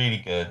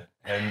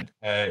 and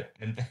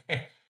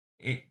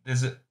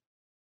there's a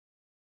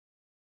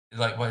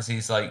like what is he?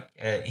 He's like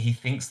he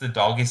thinks the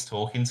dog is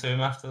talking to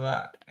him after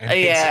that. And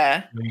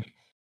yeah.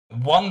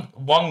 One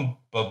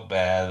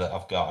bugbear that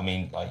I've got. I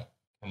mean, like,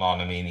 come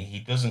on. I mean, he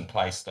doesn't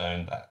play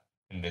Stone that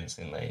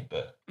convincingly,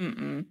 but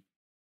come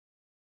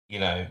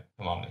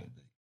on.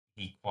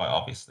 He quite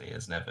obviously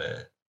has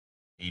never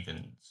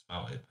even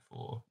smelled it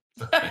before.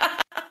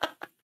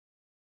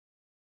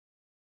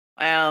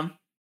 Well,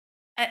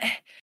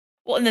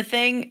 and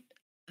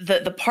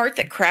the part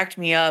that cracked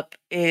me up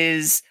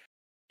is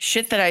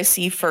shit that I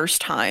see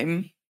first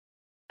time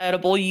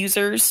edible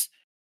users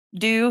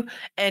do,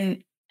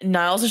 and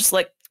Niles is just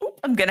like,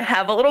 I'm gonna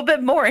have a little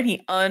bit more, and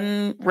he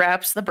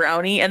unwraps the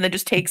brownie and then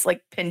just takes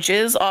like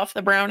pinches off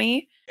the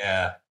brownie.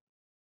 Yeah.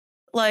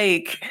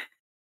 Like,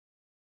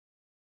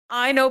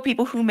 I know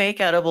people who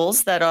make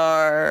edibles that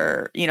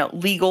are,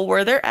 legal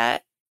where they're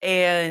at,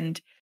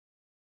 and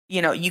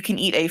you can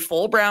eat a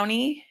full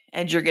brownie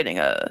and you're getting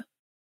a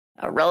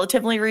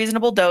relatively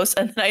reasonable dose.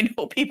 And then I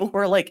know people who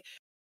are like,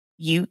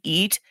 you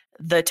eat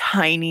the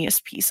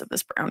tiniest piece of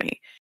this brownie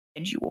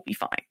and you will be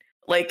fine.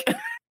 Like,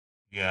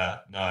 yeah,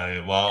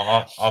 no,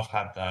 well, I've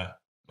had that,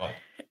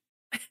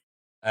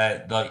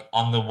 like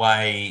on the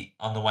way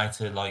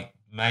to like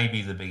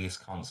maybe the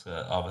biggest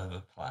concert I've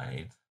ever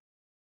played.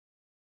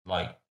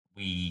 Like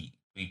we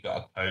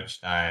got a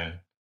coach down,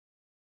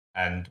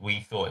 and we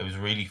thought it was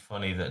really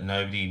funny that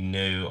nobody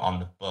knew on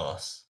the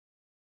bus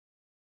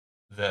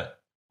that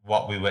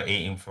what we were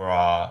eating for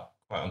our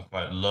quote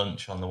unquote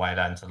lunch on the way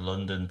down to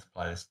London to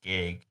play this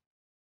gig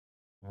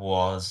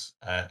was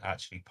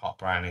actually pot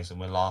brownies, and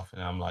we're laughing.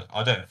 And I'm like,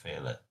 I don't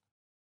feel it.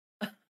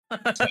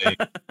 So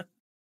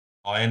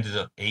I ended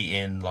up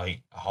eating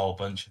like a whole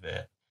bunch of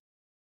it,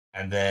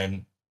 And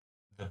then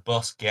the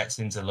bus gets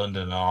into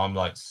London and I'm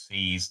like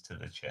seized to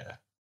the chair.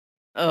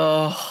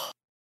 Oh.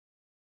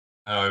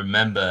 And I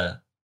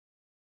remember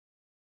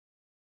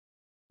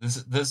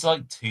there's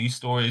like two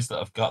stories that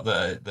I've got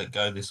that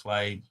go this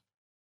way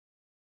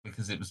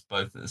because it was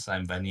both at the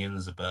same venue and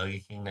there's a Burger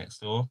King next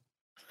door.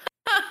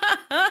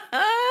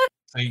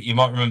 So you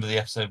might remember the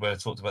episode where I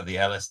talked about the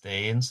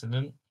LSD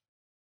incident.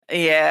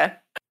 Yeah.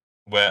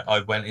 Where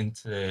I went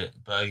into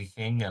Burger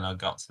King and I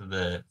got to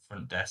the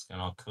front desk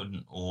and I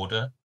couldn't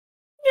order.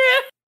 Yeah.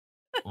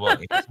 Well,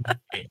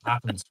 it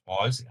happened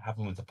twice. It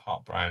happened with the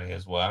pot brownie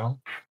as well.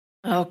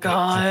 Oh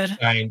God.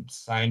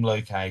 Same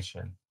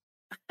location.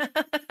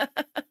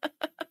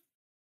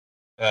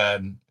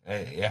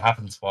 It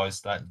happened twice.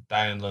 That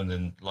down in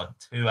London, like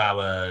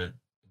 2-hour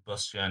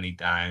bus journey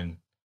down.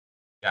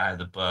 Get out of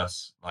the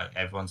bus, like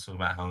everyone's talking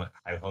about how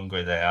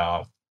hungry they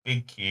are.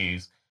 Big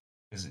queues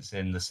because it's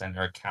in the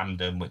centre of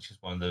Camden, which is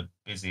one of the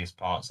busiest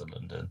parts of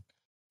London.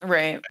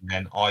 Right. And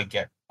then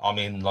I'm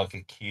in like a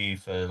queue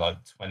for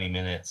like 20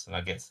 minutes and I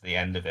get to the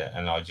end of it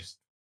and I just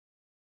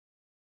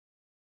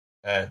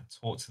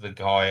talk to the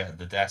guy at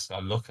the desk. I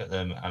look at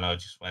them and I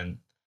just went,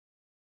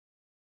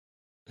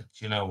 do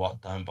you know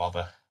what? Don't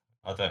bother.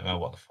 I don't know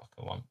what the fuck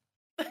I want.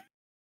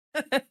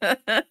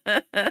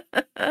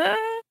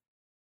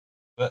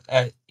 But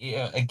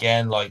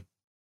again, like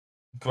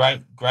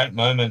great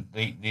moment.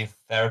 The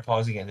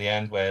therapizing at the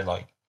end where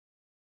like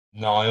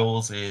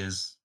Niles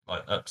is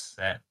like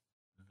upset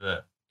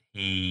that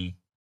he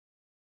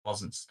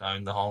wasn't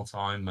stoned the whole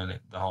time and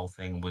the whole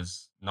thing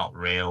was not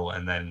real,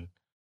 and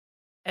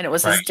it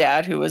was his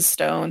dad who was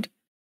stoned.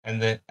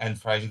 And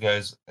Frasier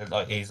goes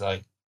like he's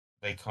like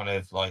they kind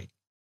of like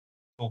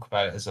talk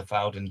about it as a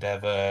failed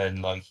endeavor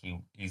and like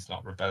he's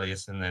not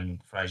rebellious, and then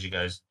Frasier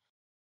goes,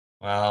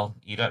 well,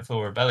 you don't feel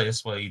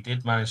rebellious. Well, you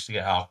did manage to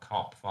get our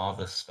cop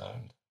father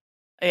stoned.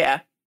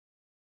 Yeah.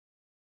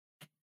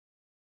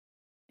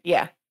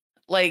 Yeah.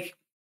 Like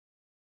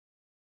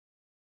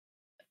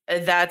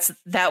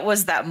that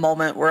was that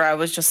moment where I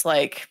was just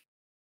like,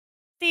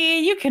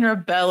 see, you can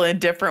rebel in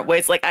different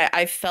ways. Like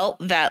I felt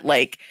that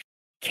like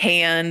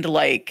canned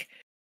like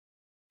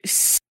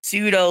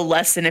pseudo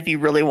lesson if you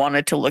really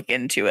wanted to look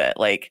into it.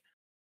 Like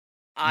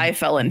I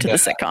fell into the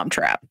sitcom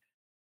trap.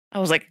 I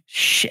was like,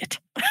 shit.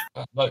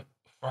 Like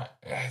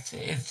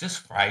it's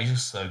just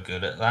Frasier's so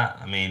good at that.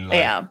 I mean, like,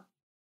 yeah,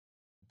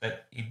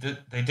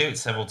 they do it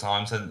several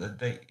times, and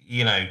they,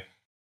 you know,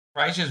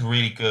 Frasier's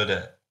really good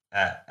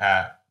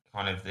at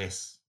kind of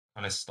this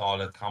kind of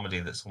style of comedy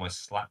that's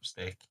almost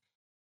slapstick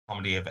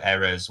comedy of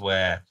errors,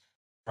 where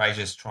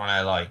Frasier's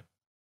trying to like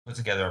put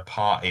together a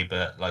party,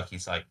 but like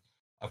he's like,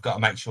 I've got to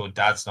make sure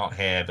Dad's not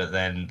here, but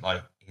then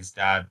like his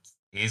dad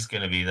is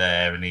going to be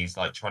there, and he's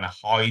like trying to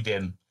hide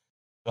him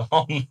the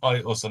whole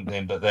night or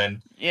something. But then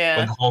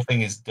when the whole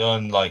thing is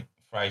done, like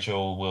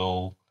Frasier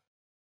will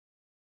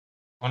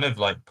kind of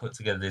like put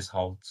together this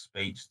whole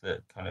speech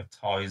that kind of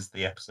ties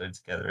the episode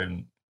together.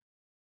 And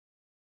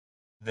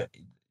the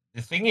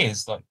thing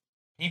is, like,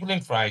 people in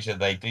Frasier,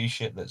 they do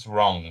shit that's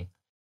wrong,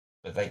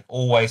 but they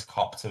always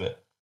cop to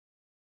it.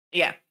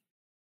 Yeah.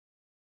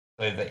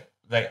 So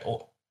they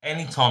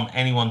anytime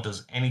anyone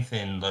does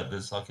anything like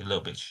that's like a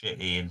little bit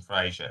shitty in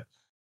Frasier,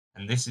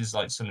 and this is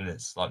like something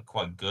that's like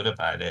quite good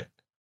about it,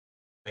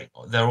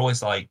 they're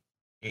always like,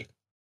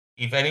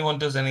 if anyone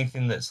does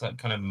anything that's like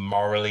kind of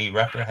morally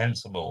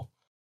reprehensible,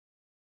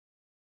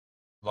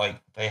 like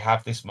they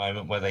have this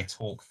moment where they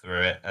talk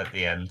through it at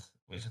the end,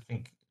 which I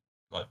think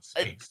like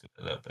speaks to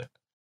it a little bit.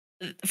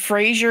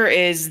 Frasier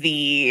is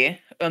the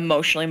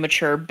emotionally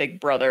mature big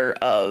brother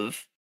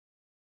of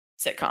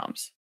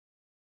sitcoms.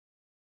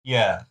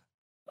 Yeah.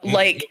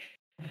 Like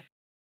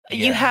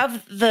you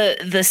have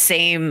the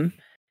same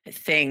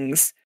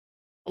things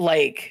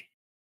like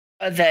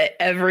that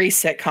every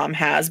sitcom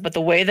has, but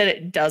the way that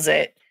it does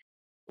it,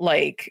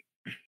 like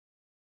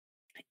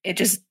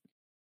it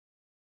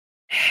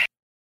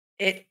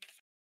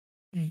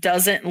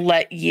doesn't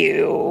let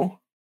you,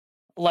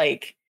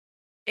 like,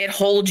 it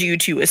holds you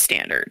to a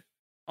standard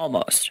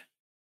almost.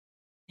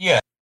 Yeah,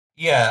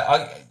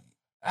 I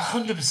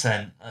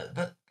 100%.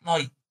 But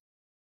like,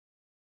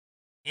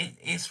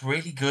 it's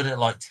really good at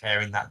like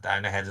tearing that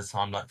down ahead of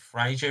time. Like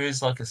Frasier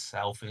is like a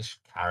selfish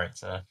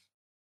character.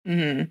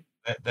 Mm-hmm.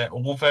 They're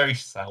all very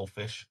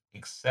selfish,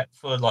 except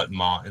for like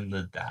Martin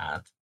the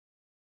dad.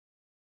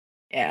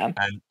 Yeah,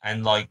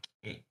 and like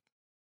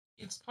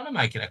it's kind of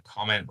making a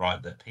comment,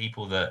 right, that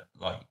people that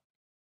like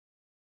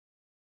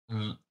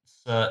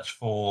search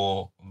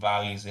for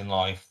values in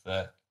life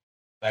that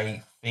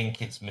they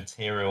think it's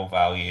material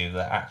value,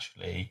 that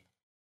actually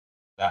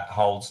that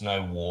holds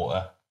no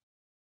water.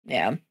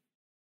 Yeah.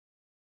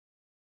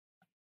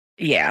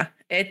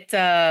 It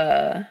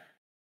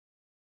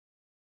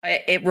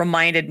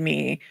reminded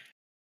me,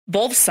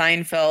 both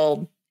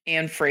Seinfeld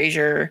and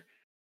Frasier,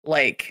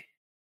 like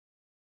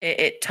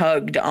it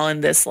tugged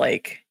on this,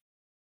 like,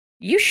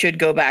 you should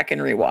go back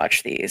and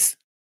rewatch these.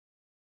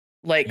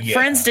 Like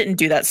Friends didn't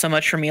do that so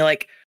much for me.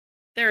 Like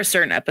there are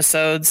certain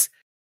episodes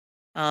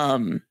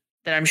that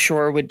I'm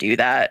sure would do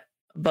that.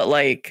 but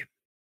like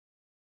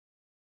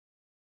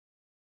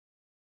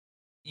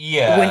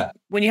Yeah,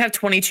 when you have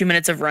 22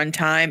 minutes of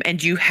runtime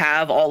and you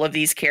have all of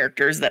these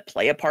characters that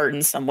play a part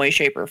in some way,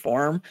 shape, or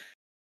form,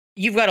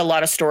 you've got a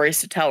lot of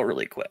stories to tell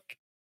really quick.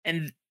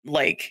 And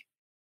like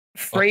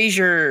but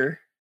Frasier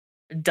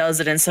does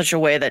it in such a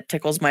way that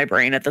tickles my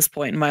brain at this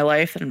point in my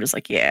life, and I'm just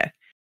like, yeah,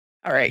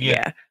 all right,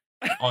 yeah,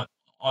 yeah, I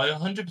I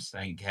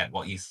 100% get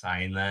what you're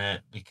saying there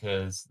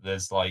because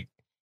there's like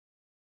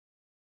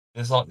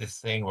this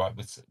thing right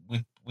with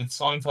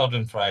Seinfeld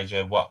and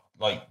Frasier. What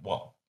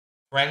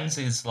Friends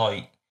is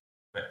like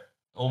re-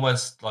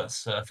 almost like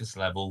surface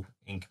level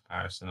in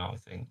comparison. I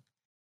think.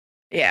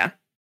 yeah.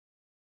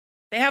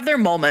 They have their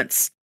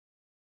moments.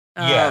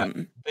 Yeah,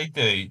 Um, they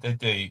do.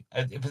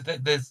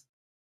 But there's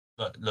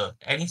look,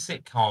 any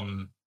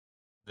sitcom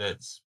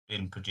that's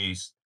been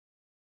produced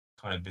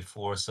kind of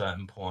before a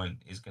certain point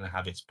is going to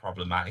have its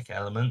problematic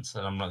elements,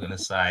 and I'm not going to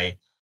say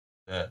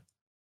that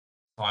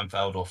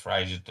Seinfeld or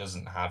Frasier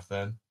doesn't have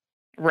them,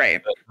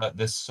 right. but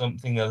there's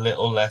something a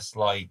little less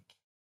like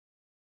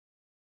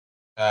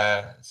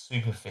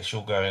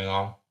superficial going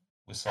on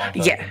with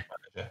Seinfeld Yeah. and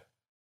Frasier.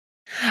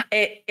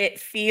 It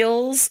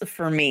feels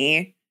for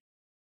me,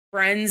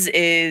 Friends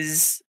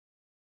is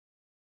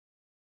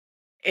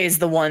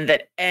the one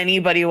that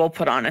anybody will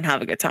put on and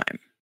have a good time.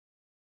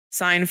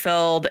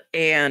 Seinfeld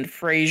and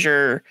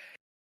Frasier,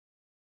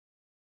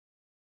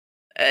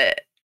 uh,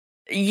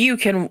 you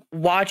can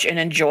watch and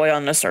enjoy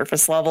on the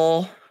surface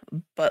level,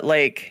 but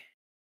like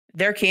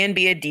there can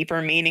be a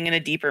deeper meaning and a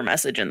deeper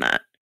message in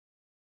that.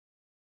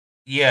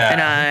 And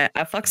Yeah,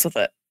 I fucks with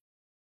it.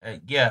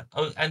 yeah.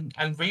 Oh, and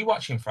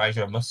rewatching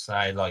Frasier, I must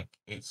say, like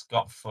it's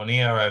got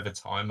funnier over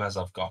time as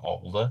I've got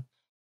older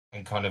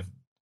and kind of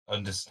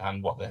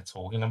understand what they're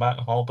talking about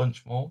a whole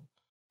bunch more.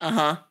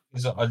 Uh-huh.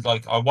 'Cause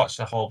I watched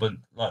a whole bunch.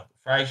 Like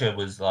Frasier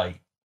was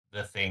like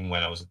the thing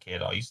when I was a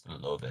kid. I used to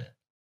love it,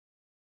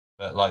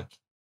 but like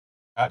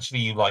actually,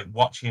 you like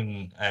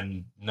watching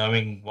and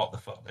knowing what the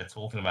fuck they're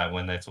talking about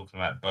when they're talking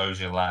about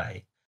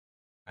Beaujolais,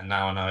 and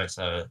now I know it's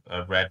a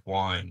red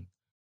wine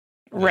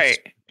that's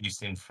Right.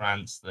 produced in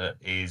France that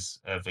is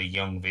of a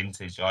young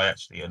vintage. I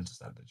actually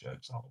understand the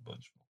jokes a whole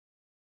bunch more.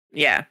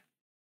 Yeah.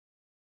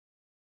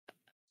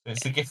 So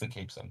it's the gift that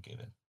keeps on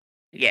giving.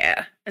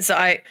 Yeah. So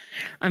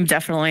I'm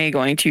definitely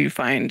going to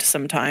find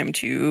some time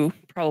to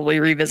probably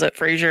revisit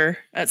Frasier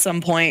at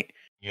some point.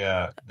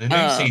 Yeah, the new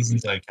Um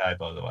season's okay,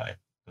 by the way,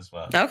 as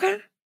well. okay.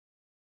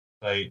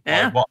 So I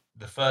Yeah. what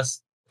the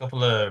first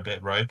couple are a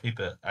bit ropey,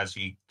 but as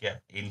you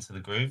get into the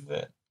groove of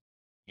it,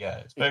 yeah,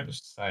 it's very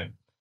much the same.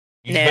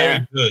 He's very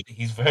Yeah. good.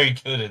 He's very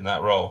good in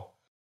that role.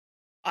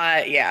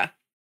 Yeah.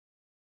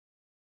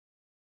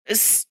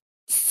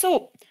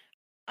 So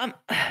um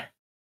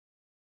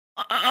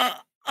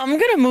I'm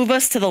going to move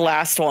us to the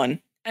last one.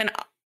 And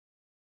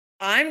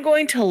I'm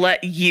going to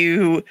let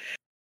you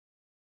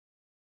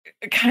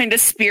kind of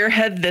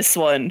spearhead this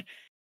one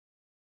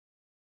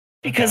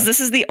because Okay. this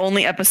is the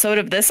only episode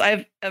of this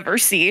I've ever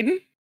seen.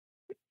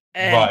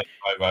 And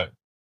Right.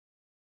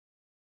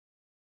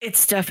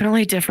 it's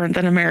definitely different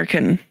than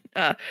American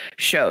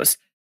shows.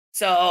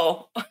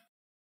 So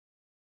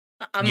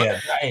I'm Yeah,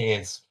 that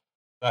is.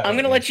 That I'm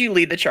it gonna let is. you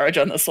lead the charge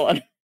on this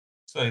one.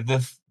 So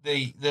the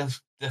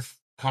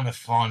kind of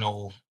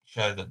final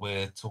show that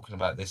we're talking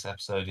about this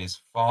episode is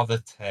Father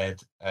Ted.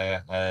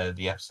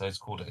 The episode's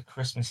called A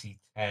Christmassy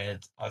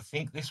Ted. I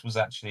think this was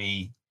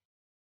actually,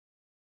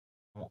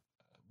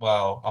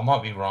 well, I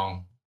might be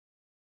wrong.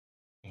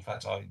 In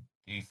fact, I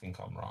do think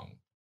I'm wrong.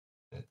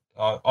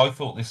 I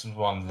thought this was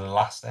one of the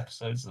last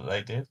episodes that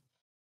they did,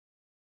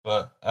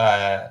 but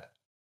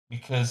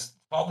because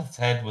Father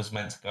Ted was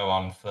meant to go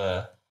on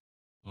for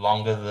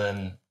longer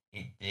than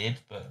it did,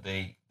 but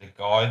the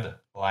guy that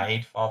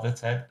played Father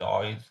Ted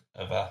died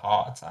of a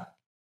heart attack,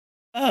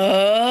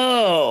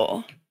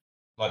 Oh.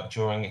 like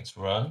during its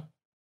run.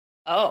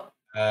 Oh.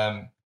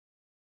 Um,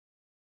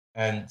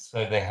 and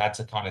so they had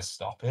to kind of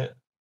stop it.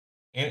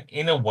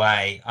 In a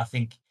way, I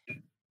think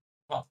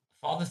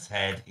Father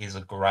Ted is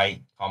a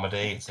great comedy.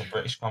 It's a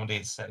British comedy.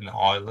 It's set in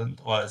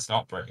Ireland. Well, it's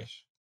not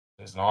British.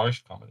 It's an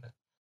Irish comedy.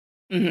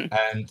 Hmm.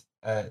 And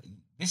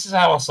this is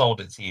how I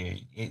sold it to you.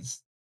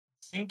 It's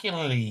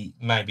singularly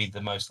maybe the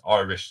most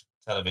Irish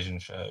television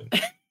show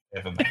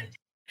ever made.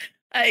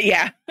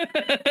 Yeah.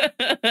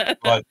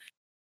 Like,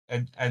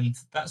 and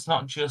that's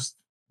not just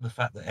the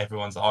fact that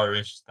everyone's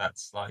Irish.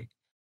 That's like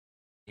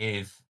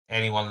if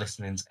anyone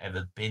listening's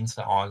ever been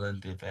to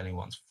Ireland, if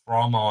anyone's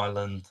from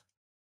Ireland.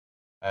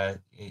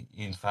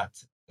 In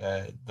fact,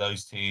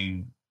 those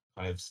two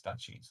kind of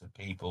statutes of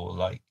people,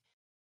 like,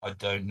 I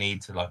don't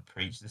need to like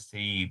preach this to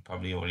you. You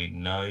probably already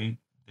know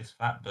this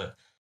fact, but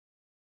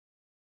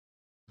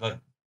like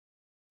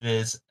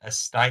there's a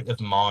state of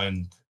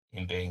mind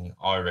in being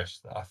Irish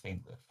that I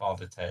think that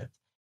Father Ted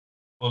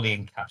fully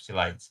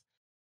encapsulates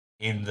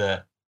in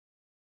the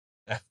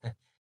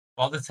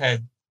Father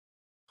Ted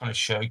kind of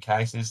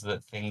showcases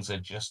that things are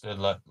just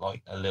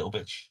like a little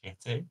bit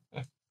shitty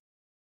in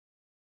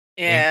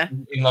Yeah.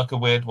 in like a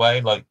weird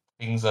way. Like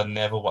things are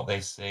never what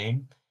they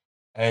seem,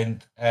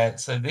 And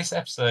so this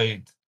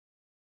episode,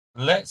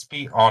 let's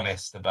be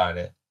honest about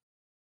it.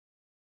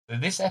 So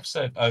this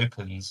episode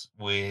opens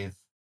with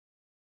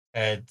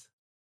Ted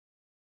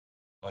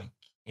like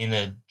in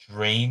a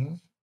dream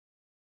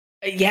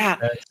Yeah.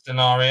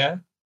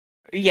 scenario.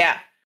 Yeah.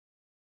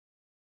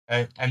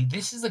 And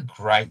this is a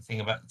great thing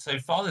about so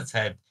Father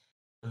Ted,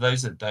 for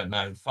those that don't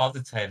know,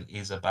 Father Ted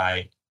is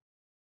about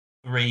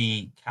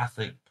three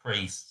Catholic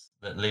priests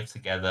that live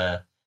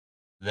together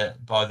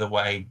that, by the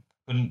way,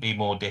 couldn't be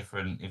more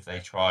different if they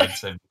tried.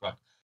 So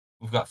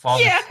we've got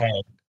Father Yeah.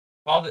 Ted.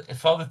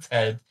 Father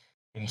Ted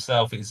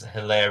himself is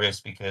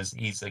hilarious because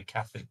he's a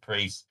Catholic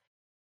priest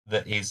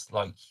that is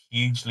like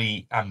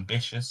hugely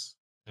ambitious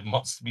and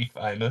wants to be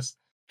famous.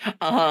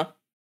 Uh-huh.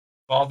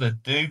 Father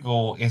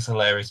Dougal is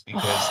hilarious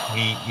because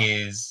he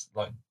is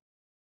like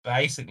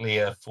basically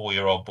a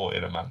 4-year-old boy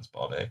in a man's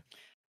body.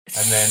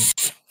 And then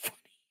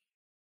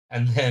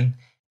and then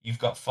you've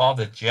got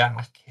Father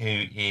Jack,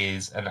 who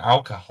is an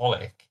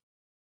alcoholic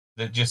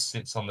that just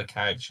sits on the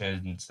couch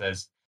and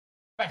says,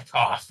 "Back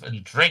off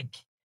and drink."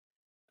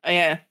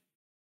 Yeah.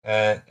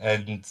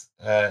 And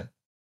so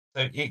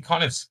it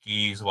kind of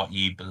skews what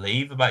you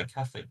believe about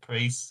Catholic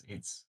priests.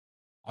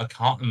 I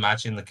can't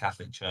imagine the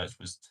Catholic Church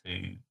was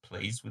too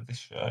pleased with this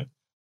show.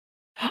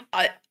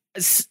 I,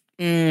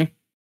 mm,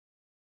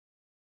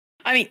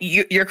 I mean,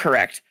 you're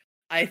correct.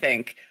 I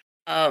think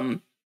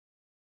um,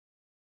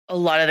 a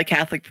lot of the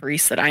Catholic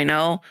priests that I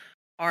know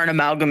are an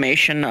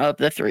amalgamation of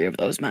the three of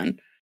those men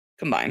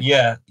combined.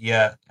 Yeah,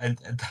 and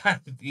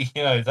that,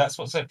 that's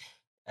what's so.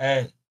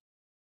 Uh,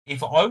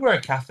 if I were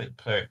a Catholic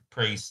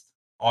priest,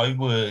 I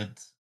would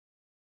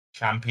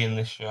champion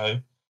this show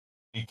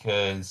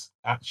because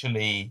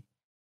actually,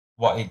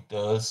 what it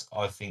does,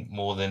 I think,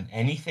 more than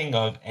anything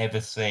I've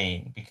ever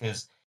seen,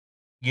 because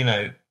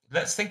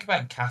let's think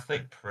about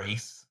Catholic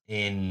priests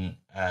in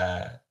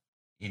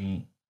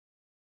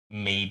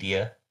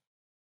media.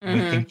 We're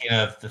Mm-hmm. thinking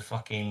of the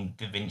fucking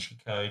Da Vinci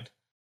Code,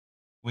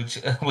 which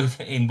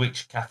in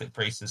which Catholic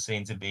priests are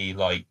seen to be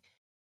like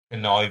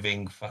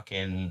conniving,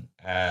 fucking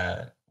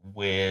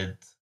weird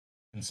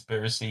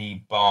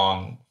conspiracy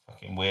barn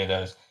fucking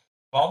weirdos.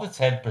 Father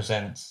Ted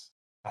presents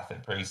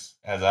Catholic priests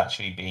as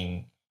actually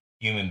being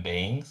human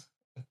beings,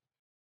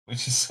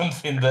 which is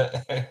something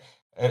that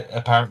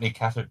apparently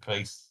Catholic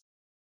priests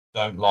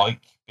don't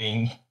like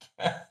being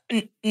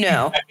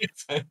No.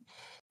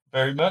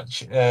 very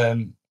much.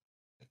 And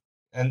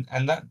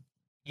that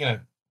you know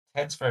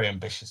Ted's very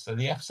ambitious. So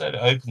the episode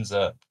opens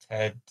up.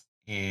 Ted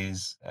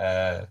is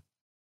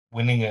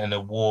winning an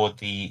award,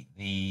 the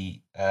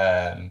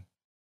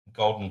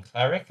Golden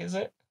Cleric, is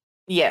it?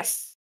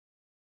 Yes.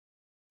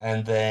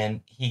 And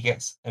then he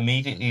gets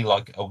immediately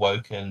like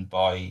awoken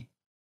by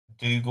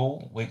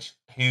Dougal,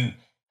 who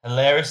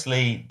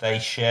hilariously they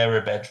share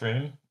a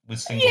bedroom with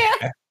single Yeah.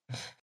 bed.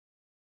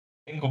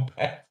 Single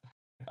bed.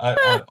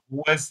 I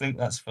always think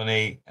that's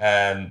funny,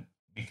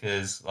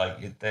 because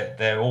like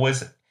they're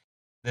always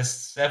there's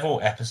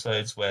several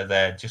episodes where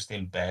they're just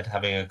in bed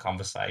having a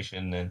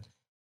conversation, and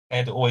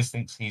Ed always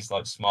thinks he's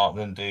like smarter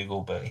than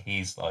Dougal, but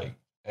he's like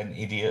an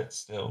idiot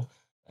still.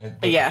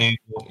 But Yeah.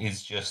 Dougal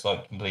is just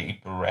like completely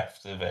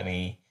bereft of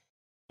any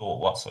thought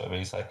whatsoever.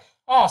 He's like,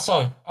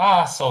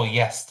 so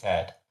yes,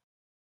 Ted.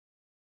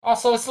 Oh,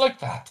 so it's like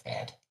that,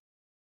 Ted.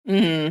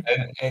 Mm-hmm.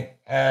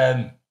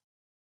 And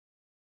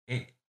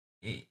it,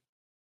 it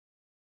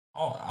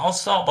I'll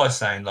start by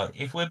saying, like,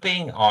 if we're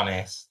being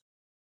honest,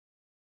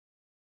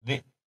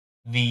 the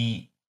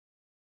the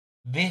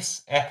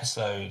this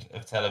episode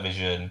of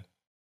television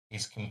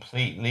is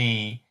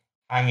completely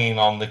hanging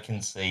on the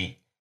conceit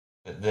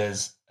that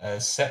there's a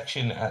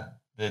section at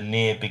the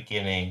near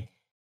beginning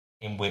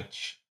in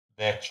which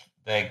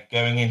they're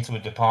going into a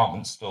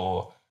department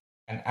store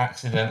and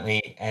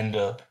accidentally end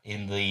up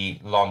in the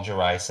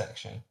lingerie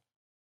section,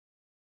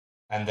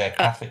 and they're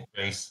Catholic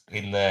priests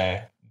in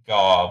their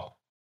garb,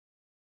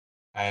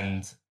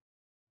 and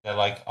they're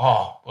like,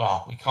 "Oh,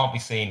 well, we can't be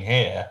seen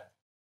here,"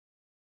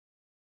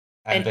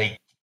 and And they,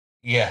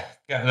 yeah,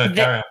 no, they,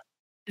 carry on.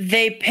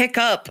 they pick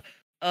up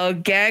a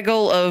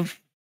gaggle of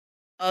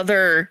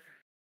other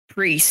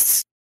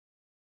priests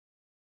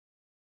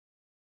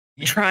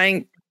Yeah.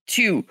 trying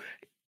to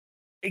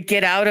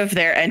get out of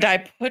there. And I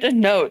put a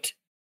note: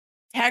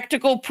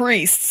 Tactical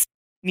Priests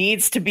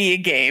needs to be a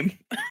game.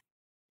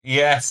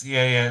 Yes,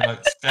 yeah,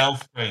 like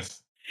stealth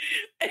priest.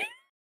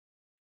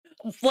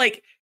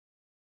 Like,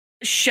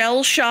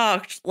 shell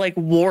shocked, like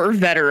war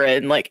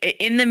veteran, like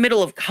in the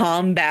middle of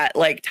combat,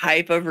 like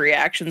type of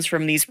reactions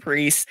from these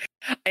priests.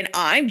 And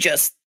I'm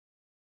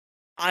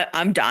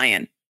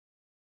dying.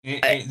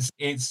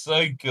 It's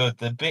so good.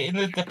 The bit in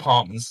the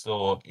department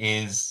store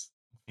is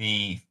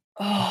the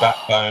Oh.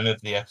 backbone of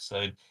the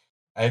episode,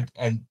 and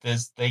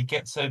they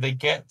get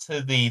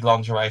to the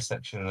lingerie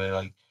section and they're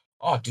like,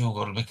 "Oh,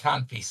 Dougal, we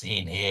can't be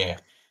seen here,"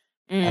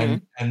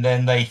 and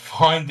then they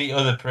find the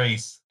other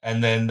priests,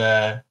 and then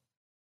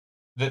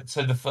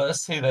so the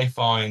first two they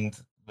find,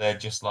 they're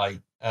just like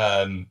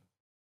trying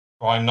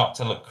not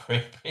to look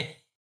creepy.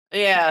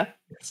 Yeah.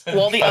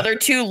 While the other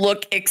two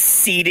look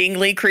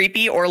exceedingly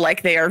creepy or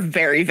like they are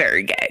very,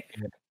 very gay.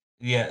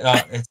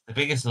 Yeah, it's the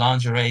biggest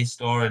lingerie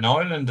store in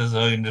Ireland, as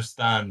I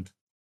understand.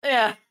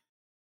 Yeah.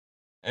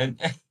 And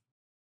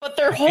But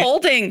they're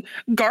holding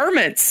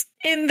garments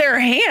in their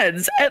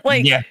hands at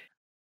yeah,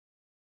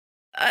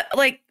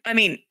 I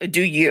mean,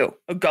 do you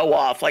go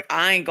off? Like,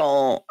 I ain't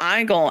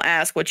gonna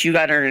ask what you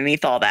got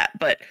underneath all that,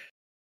 but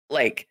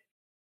like,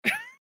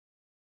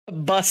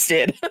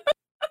 busted.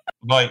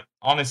 like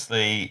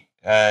honestly,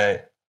 so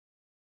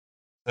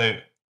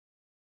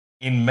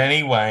in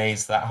many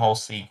ways, that whole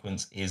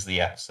sequence is the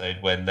episode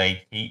when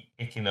they keep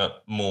picking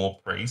up more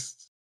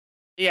priests,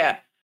 Yeah.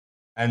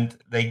 and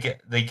they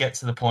get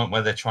to the point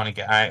where they're trying to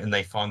get out, and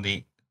they find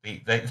they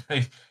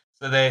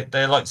so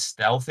they're like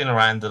stealthing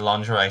around the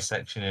lingerie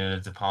section in a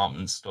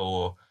department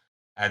store,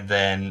 and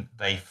then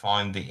they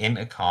find the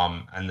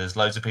intercom, and there's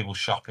loads of people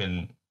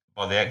shopping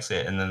by the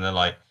exit, and then they're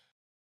like,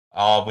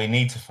 "Oh, we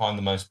need to find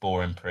the most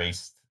boring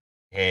priest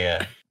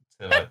here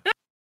to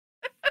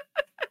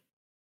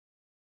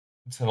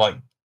like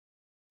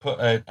put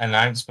an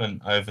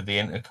announcement over the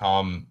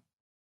intercom,"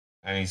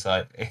 and he's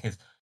like,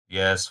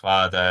 "Yes,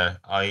 Father,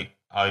 I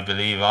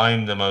believe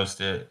I'm the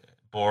most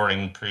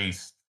boring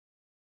priest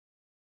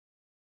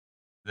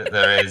that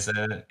there is,"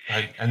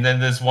 and then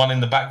there's one in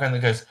the background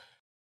that goes,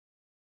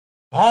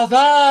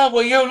 "Father,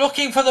 were you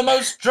looking for the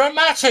most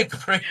dramatic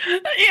priest?"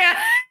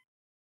 Yeah.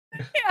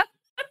 Yeah.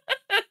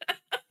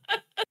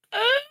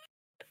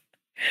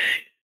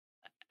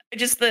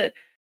 Just the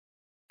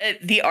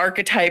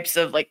archetypes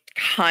of like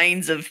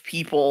kinds of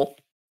people,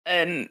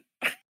 and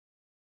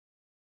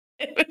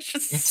it was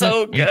just It's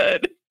so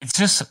good. it's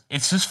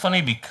just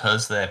funny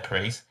because they're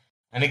priests,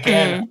 and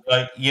again,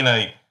 like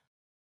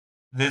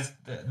there's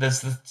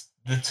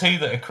the two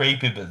that are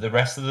creepy, but the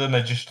rest of them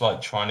are just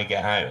like trying to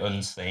get out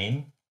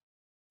unseen.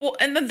 Well,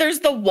 and then there's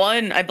the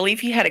one, I believe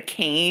he had a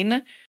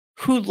cane,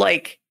 who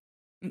like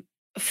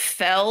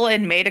fell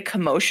and made a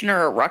commotion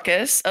or a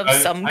ruckus of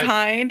some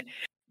kind.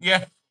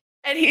 Yeah,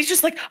 And he's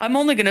just like, I'm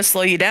only going to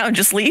slow you down.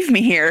 Just leave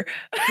me here.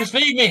 just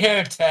leave me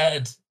here,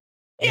 Ted.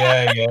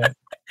 Yeah. Yeah.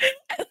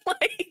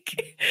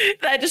 Like,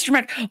 that just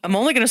reminded, I'm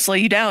only going to slow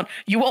you down.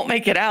 You won't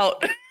make it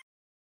out.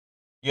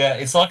 Yeah,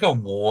 it's like a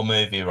war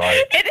movie,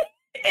 right?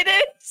 It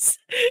is.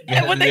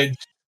 Yeah, And when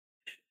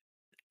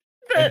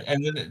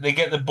and then they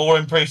get the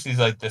boring priest. He's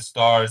like, the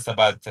star is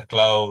about to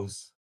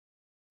close.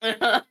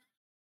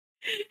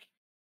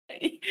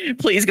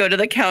 Please go to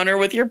the counter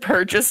with your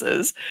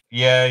purchases.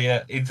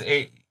 Yeah,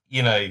 it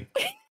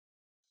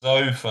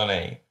so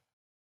funny.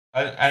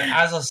 And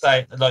as I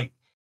say, like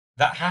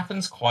that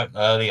happens quite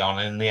early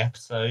on in the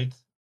episode,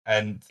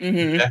 and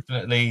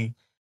definitely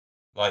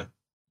like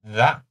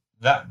that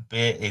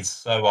bit is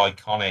so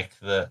iconic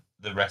that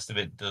the rest of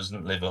it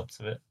doesn't live up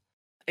to it.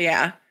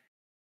 Yeah.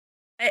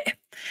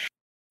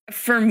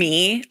 For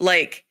me,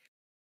 like,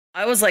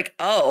 I was like,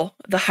 oh,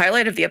 the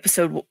highlight of the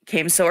episode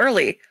came so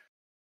early.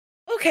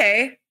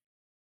 Okay.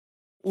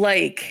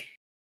 Like,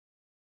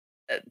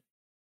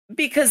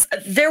 because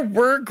there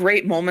were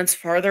great moments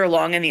farther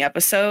along in the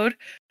episode,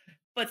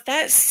 but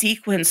that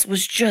sequence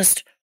was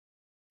just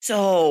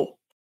so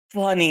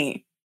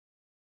funny.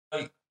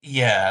 Like,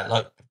 yeah,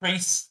 like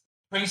priests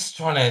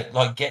trying to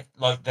like get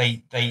like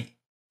they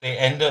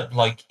end up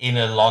like in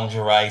a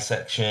lingerie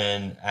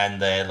section,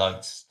 and they're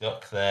like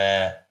stuck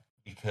there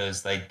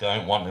because they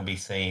don't want to be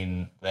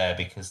seen there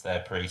because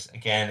they're priests.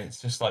 Again,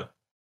 it's just like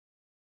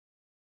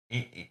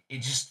it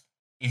just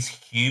is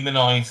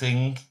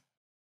humanizing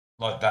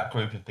like that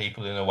group of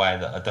people in a way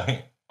that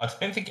I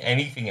don't think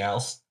anything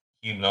else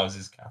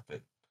humanizes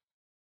Catholic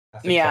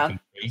Yeah. fucking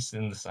priests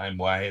in the same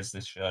way as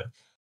this show,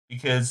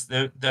 because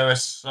there are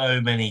so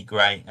many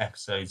great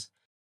episodes,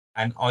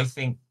 and I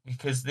think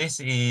because this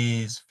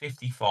is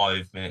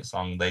 55 minutes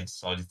long, they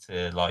decided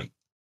to like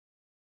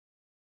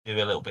do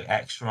a little bit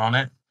extra on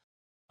it.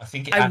 I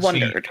think it I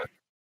actually wondered.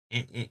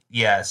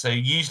 yeah. So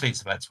usually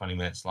it's about 20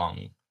 minutes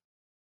long,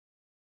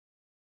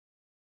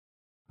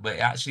 but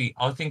actually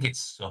I think it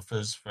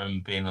suffers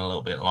from being a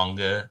little bit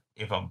longer,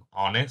 if I'm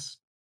honest.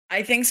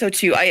 I think so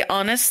too. I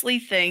honestly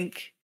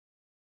think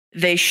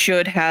they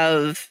should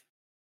have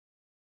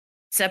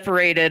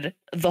separated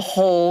the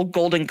whole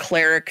golden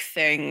cleric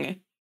thing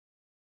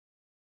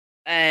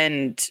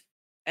and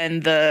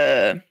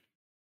the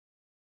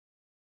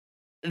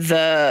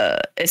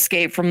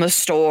escape from the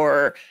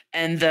store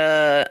and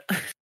the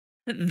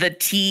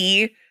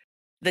tea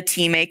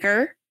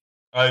maker.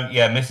 Oh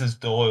yeah, Mrs.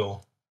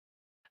 Doyle.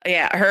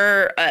 Yeah,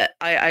 her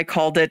I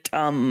called it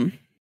oh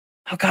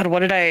god, what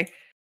did I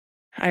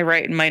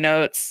write in my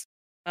notes?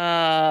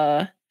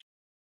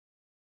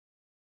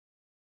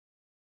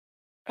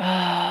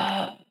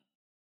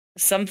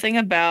 Something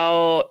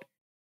about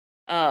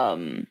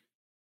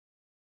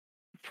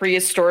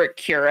prehistoric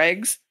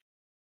Keurigs.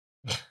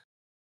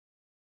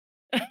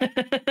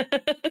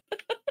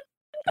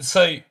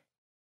 So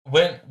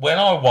when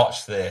I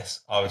watched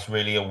this, I was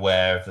really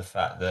aware of the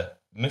fact that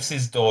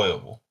Mrs.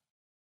 Doyle,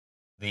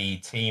 the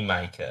tea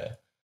maker,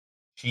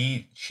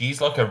 she's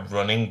like a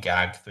running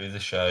gag through the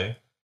show.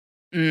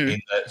 Mm.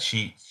 in that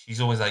she's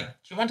always like,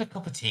 "Do you want a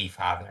cup of tea,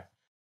 Father?"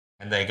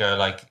 And they go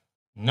like,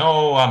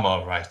 "No, I'm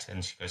all right."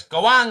 And she goes,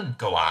 "Go on,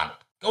 go on,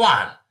 go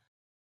on."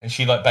 And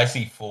she like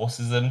basically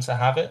forces them to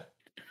have it.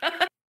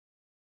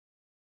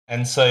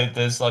 And so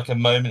there's like a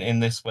moment in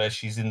this where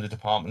she's in the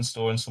department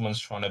store and someone's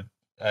trying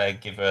to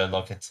give her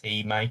like a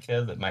tea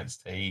maker that makes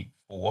tea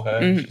for her.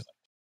 And Mhm. she's like,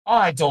 "Oh,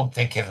 I don't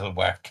think it'll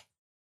work."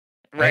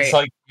 And it's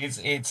Right. like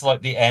it's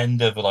like the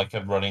end of like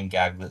a running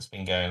gag that's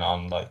been going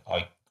on like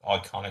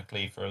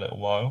iconically for a little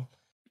while.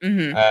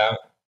 Hmm. Uh,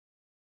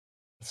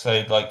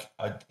 so like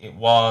it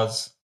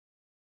was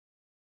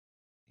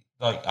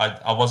like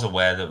I was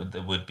aware that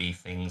there would be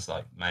things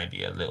like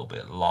maybe a little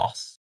bit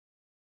lost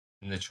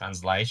in the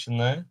translation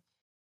there,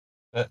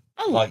 but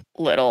A like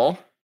little.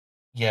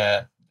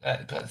 yeah,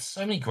 but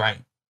so many great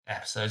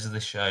episodes of the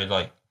show.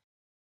 Like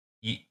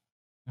you,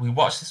 we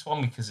watched this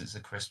one because it's a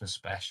Christmas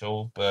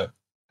special, but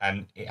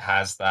and it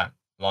has that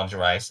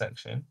lingerie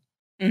section.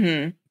 Hmm.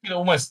 You can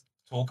almost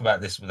talk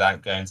about this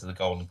without going to the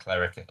Golden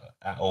Cleric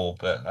at all,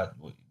 but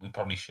we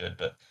probably should.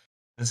 But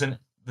there's an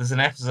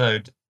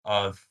episode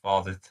of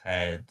Father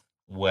Ted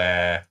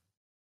where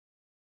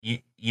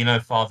you know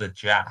Father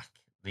Jack,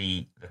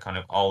 the kind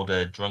of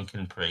older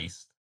drunken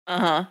priest.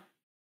 Uh-huh.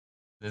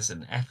 There's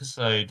an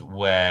episode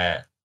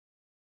where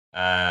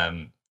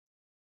um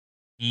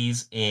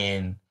he's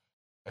in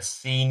a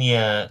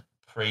senior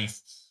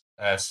priest's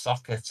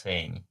soccer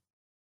team,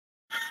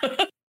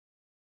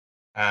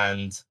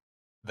 and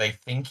they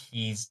think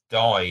he's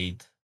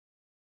died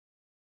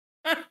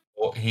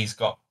or he's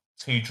got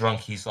too drunk.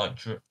 He's like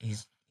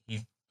he's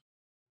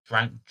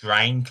drank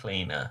drain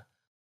cleaner,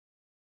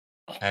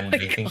 Oh and my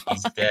they think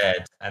he's God.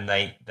 dead. And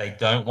they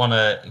don't want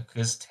to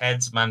because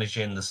Ted's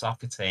managing the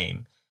soccer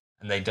team,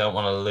 and they don't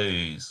want to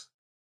lose.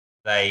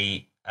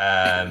 They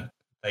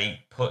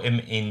put him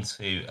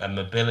into a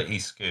mobility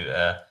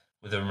scooter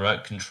with a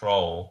remote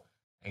control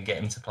and get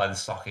him to play the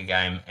soccer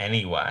game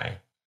anyway.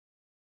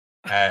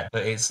 But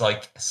it's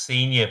like a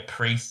senior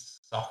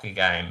priest soccer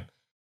game,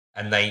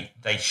 and they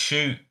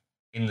shoot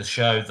in the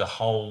show the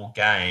whole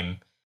game,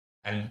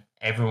 and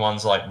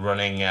everyone's like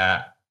running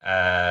at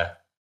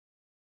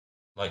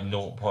like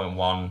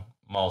 0.1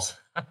 miles.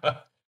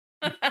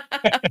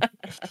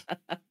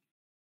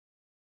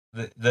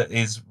 That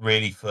is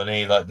really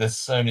funny. Like, there's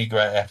so many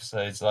great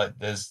episodes. Like,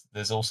 there's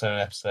also an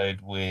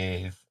episode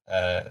with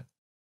the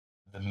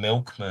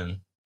milkman,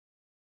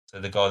 so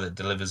the guy that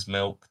delivers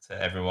milk to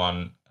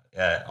everyone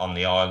on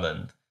the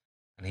island,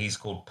 and he's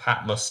called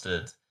Pat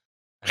Mustard,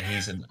 and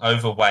he's an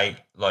overweight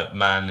like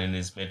man in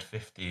his mid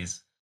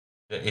 50s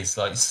that is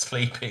like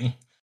sleeping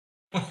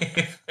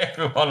with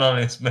everyone on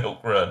his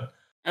milk run.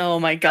 Oh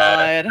my Uh,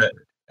 God. that-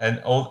 and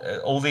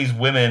all these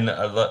women that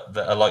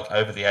are like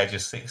over the age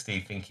of 60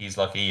 think he's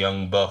like a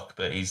young buck,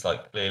 but he's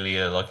like clearly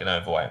like an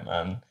overweight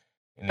man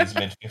in his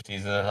mid 50s,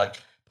 and they're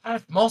like,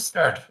 "Pat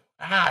Mustard,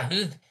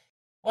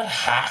 what a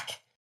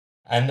hack!"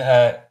 And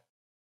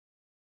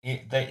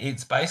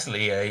it's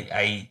basically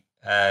a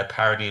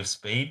parody of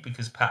Speed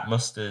because Pat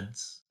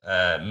Mustard's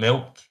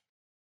milk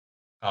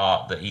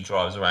cart that he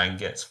drives around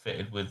gets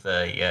fitted with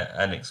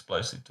an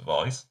explosive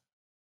device,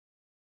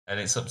 and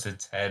it's up to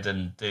Ted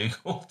and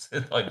Dougal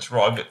to like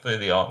drive it through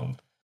the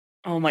island.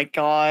 Oh my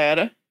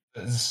God.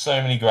 There's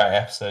so many great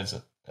episodes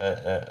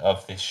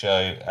of this show,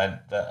 and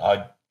that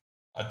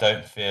I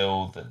don't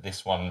feel that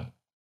this one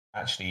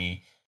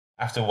actually,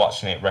 after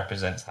watching it,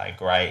 represents how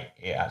great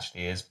it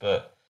actually is.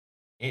 But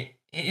it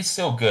is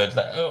still good.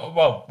 Like,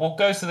 well, we'll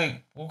go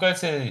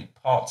to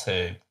part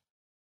two,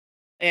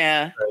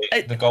 Yeah.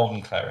 I, the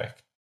Golden Cleric.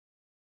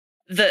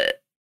 the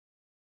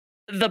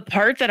the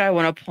part that I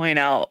want to point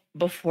out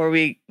before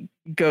we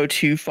go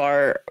too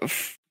far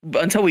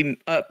until we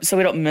so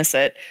we don't miss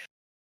it.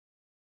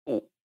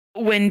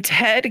 When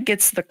Ted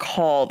gets the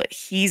call that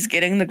he's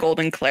getting the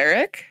Golden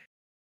Cleric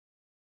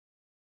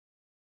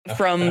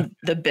from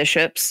the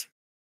bishops.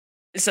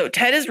 So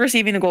Ted is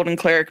receiving the Golden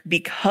Cleric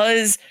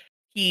because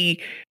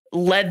he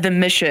led the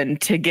mission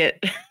to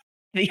get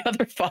the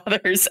other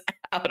fathers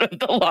out of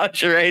the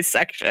lingerie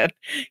section.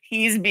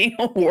 He's being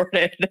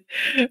awarded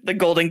the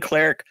Golden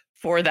Cleric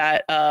for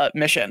that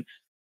mission.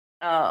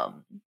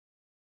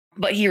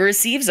 But he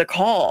receives a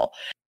call,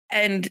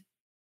 and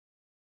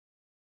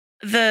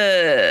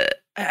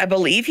I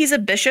believe he's a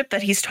bishop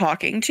that he's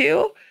talking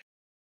to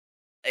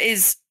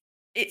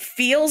it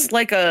feels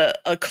like a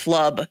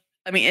club.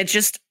 I mean,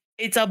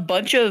 it's a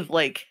bunch of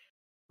like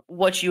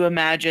what you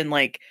imagine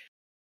like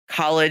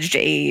college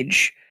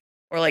age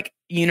or like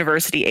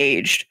university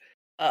aged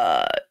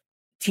uh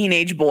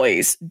teenage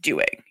boys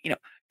doing,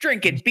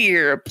 drinking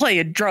beer,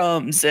 playing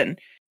drums, and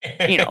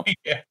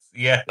Yes,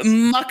 yes.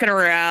 mucking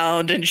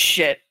around and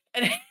shit.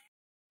 And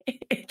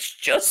it's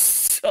just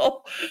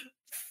so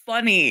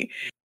funny.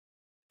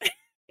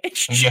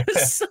 It's Yeah.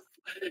 just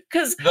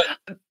because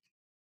But,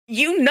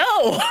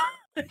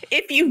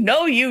 if you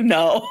know, you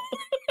know.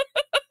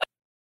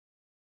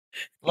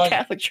 The like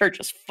Catholic Church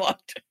is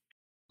fucked.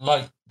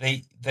 like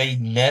they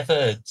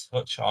never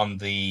touch on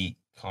the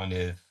kind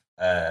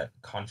of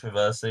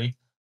controversy,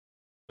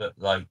 but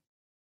like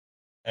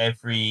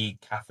every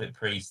Catholic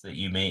priest that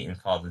you meet in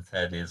Father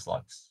Ted is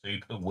like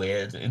super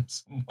weird in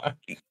some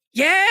way.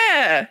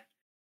 Yeah.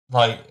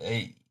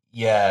 Like,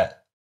 yeah,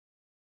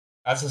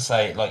 as I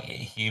say, like it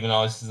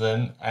humanizes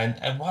them,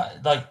 and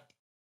what like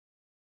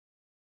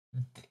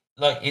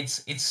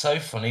it's so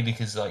funny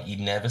because like you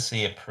never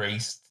see a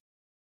priest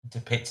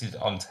depicted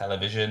on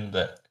television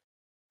that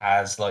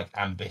has like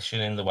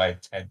ambition in the way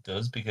Ted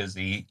does, because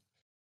it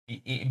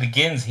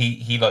begins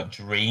he like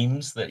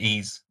dreams that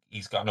he's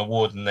got an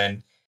award, and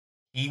then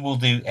he will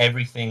do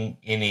everything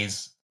in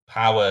his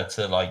power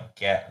to like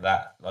get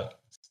that like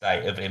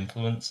state of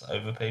influence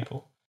over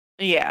people.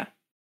 Yeah.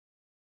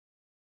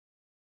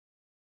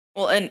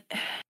 Well, and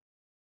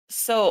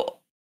so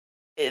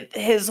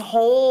the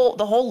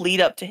whole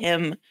lead up to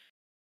him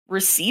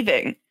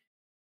receiving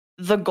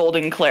the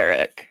Golden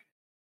Cleric,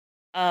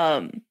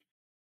 he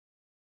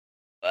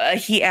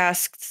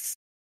asks,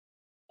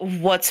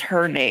 "What's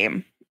her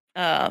name?"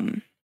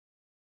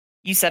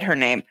 You said her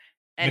name,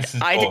 and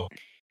Mrs.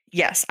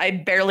 yes, I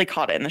barely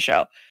caught it in the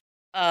show.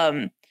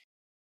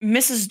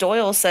 Mrs.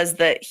 Doyle says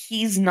that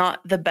he's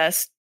not the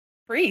best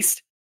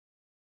priest.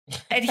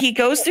 And he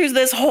goes through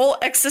this whole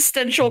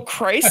existential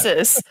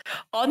crisis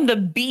on the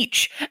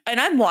beach.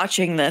 And I'm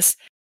watching this,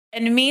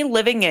 and me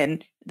living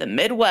in the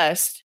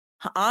Midwest,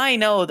 I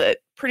know that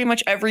pretty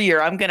much every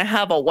year I'm going to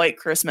have a white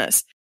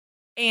Christmas.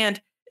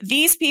 And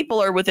these people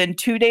are within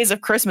 2 days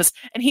of Christmas,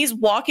 and he's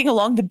walking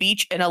along the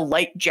beach in a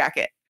light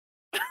jacket.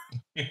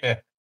 Yeah.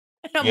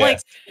 And I'm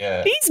like,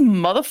 these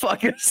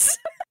motherfuckers.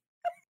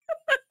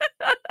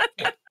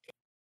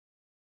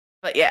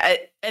 But yeah,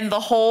 and the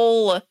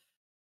whole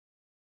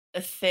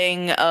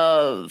thing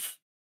of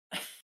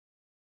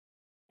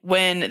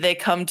when they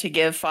come to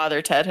give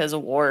Father Ted his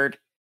award,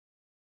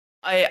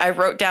 I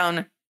wrote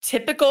down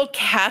typical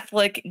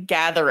Catholic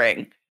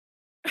gathering.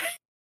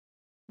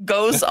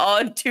 Goes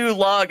on too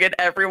long and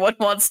everyone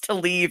wants to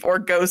leave or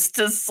goes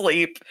to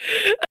sleep.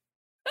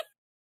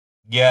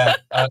 Yeah.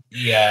 I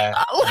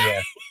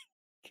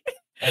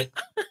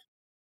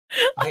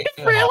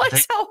didn't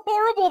realize how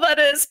horrible that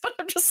is, but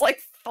I'm just like,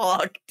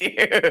 fuck,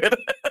 dude.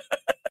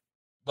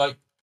 Like,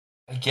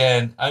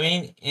 again, I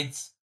mean,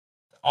 it's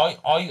I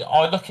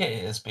look at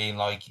it as being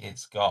like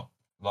it's got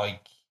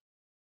like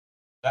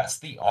that's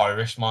the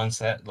Irish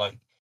mindset. Like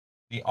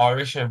the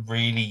Irish are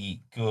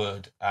really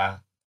good at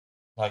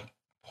like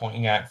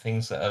pointing out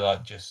things that are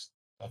like just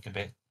like a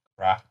bit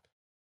crap.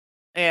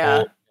 Yeah.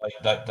 Or like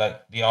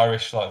the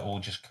Irish like will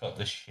just cut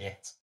the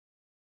shit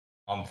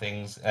on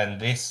things, and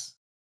this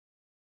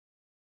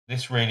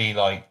really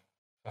like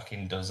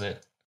fucking does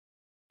it.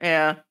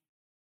 Yeah.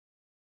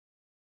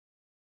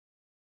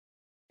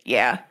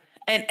 Yeah.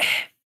 And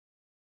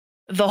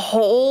there's a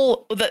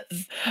whole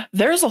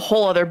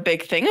other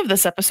big thing of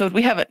this episode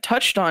we haven't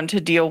touched on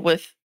to deal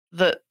with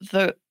the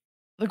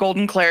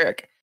Golden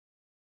Cleric.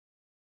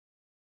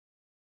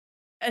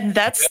 And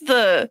that's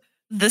the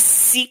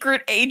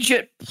secret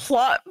agent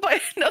plot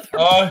by another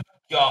God.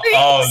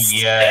 Oh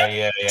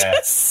yeah.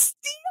 to steal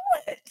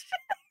it.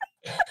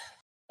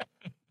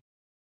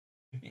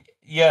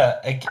 Yeah,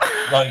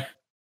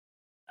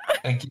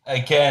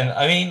 again,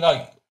 I mean,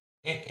 like,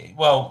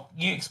 well,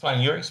 you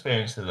explain your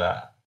experience of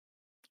that.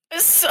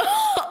 So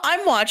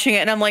I'm watching it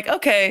and I'm like,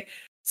 okay,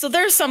 so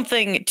there's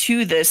something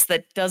to this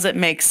that doesn't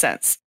make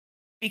sense,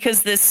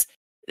 because this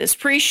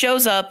priest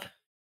shows up,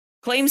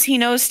 claims he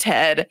knows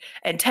Ted,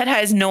 and Ted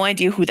has no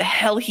idea who the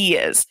hell he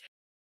is.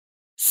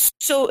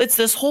 So it's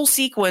this whole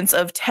sequence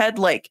of Ted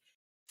like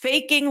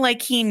faking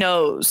like he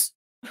knows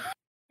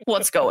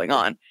what's going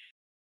on,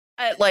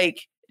 at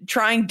like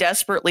trying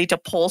desperately to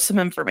pull some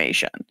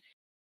information.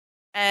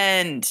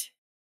 And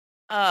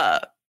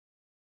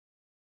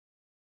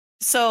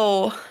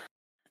so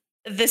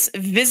this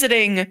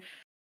visiting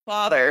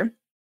father,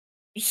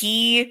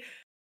 he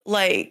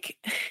like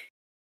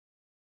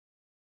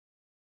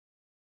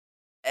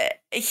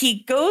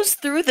he goes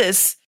through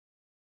this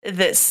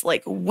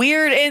like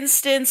weird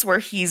instance where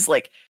he's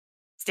like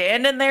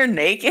standing there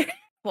naked.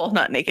 Well,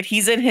 not naked.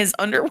 He's in his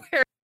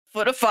underwear,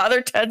 foot of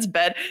Father Ted's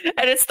bed,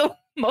 and it's the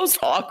most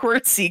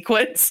awkward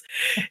sequence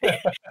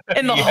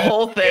in the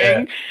whole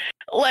thing. Yeah.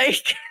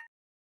 Like,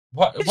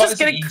 what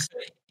is it?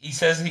 He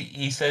says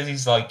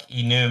he's like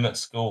he knew him at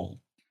school.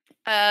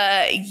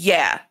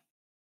 Yeah.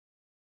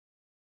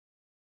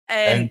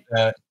 And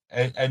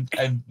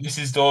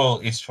Mrs. Doyle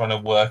is trying to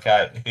work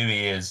out who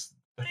he is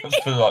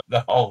for like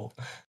the whole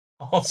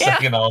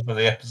second half of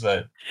the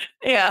episode.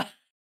 Yeah.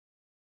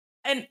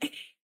 And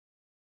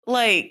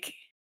like,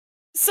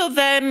 so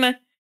then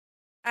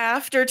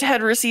after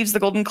Ted receives the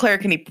Golden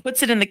Cleric and he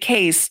puts it in the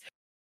case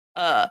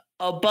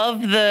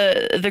above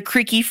the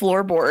creaky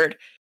floorboard,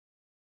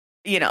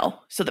 you know,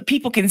 so that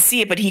people can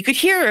see it, but he could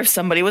hear if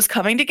somebody was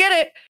coming to get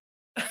it.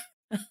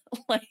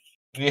 Like,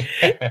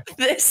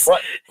 this.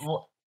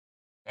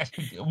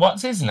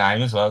 What's his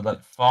name as well?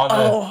 Like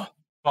Father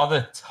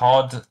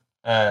Todd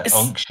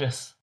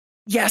Unctious.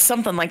 Yeah,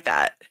 something like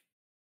that.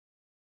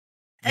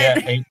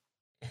 Yeah.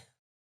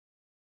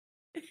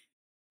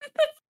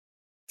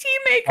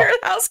 Maker,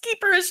 the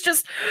housekeeper, is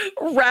just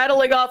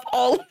rattling off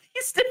all of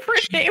these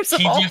different names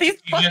of all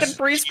these fucking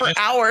priests for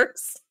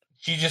hours.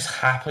 She just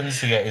happens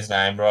to get his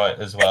name right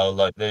as well.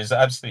 Like, there's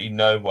absolutely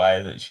no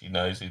way that she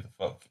knows who the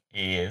fuck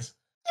he is.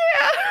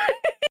 Yeah.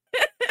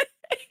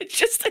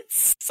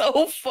 It's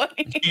so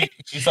funny.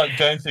 She's like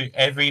going through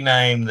every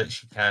name that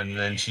she can, and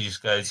then she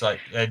just goes like,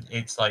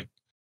 it's like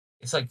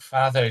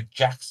Father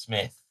Jack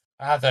Smith,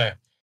 Father,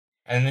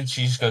 and then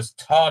she just goes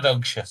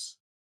Tardogshus.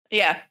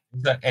 Yeah.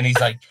 And he's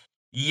like,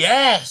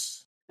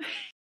 yes.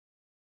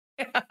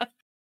 Yeah.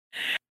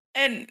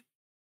 And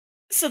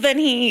so then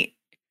he,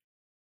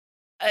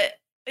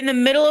 in the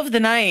middle of the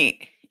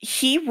night,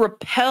 he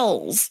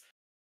rappels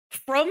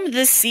from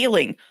the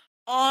ceiling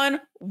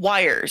on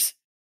wires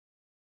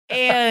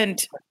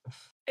and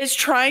is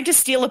trying to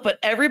steal it, but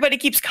everybody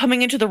keeps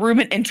coming into the room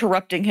and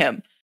interrupting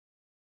him.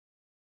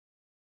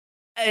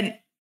 And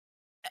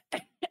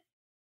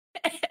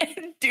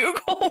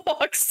Dougal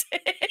walks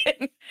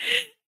in,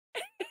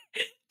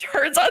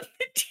 turns on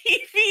the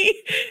TV,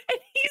 and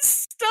he's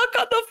stuck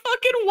on the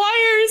fucking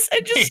wires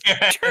and just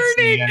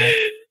turning. Yeah.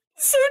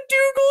 So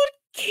Dougal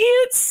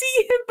can't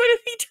see him, but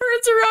if he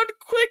turns around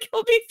quick,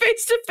 he'll be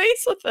face to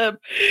face with him.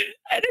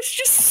 And it's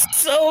just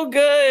so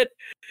good.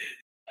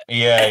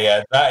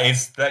 Yeah, that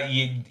is that.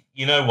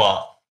 You know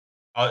what?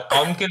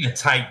 I'm gonna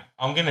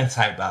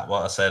take back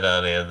what I said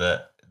earlier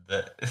that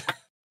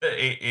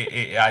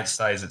it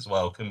outstays its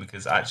welcome,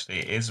 because actually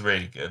it is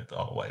really good the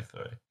whole way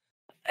through.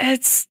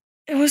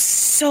 It was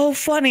so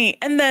funny,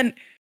 and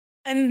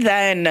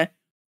then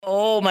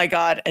oh my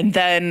god, and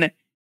then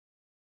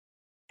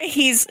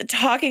he's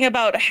talking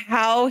about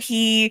how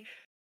he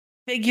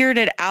figured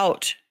it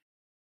out,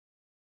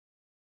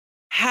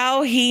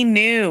 how he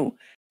knew,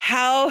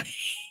 how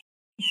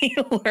he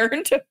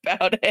learned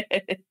about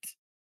it.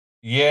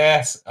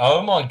 Yes.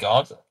 Oh my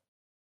god.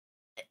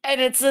 And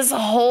it's this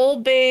whole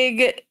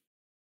big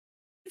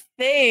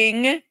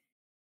thing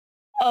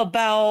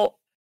about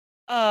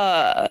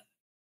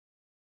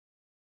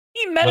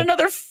he met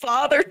another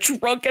father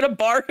drunk at a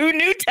bar who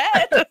knew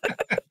Ted.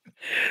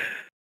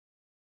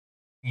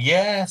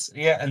 Yes,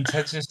 yeah, and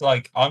Ted's just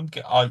like,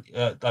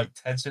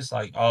 Ted's just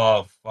like,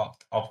 oh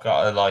fuck, I've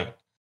got to, like,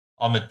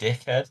 I'm a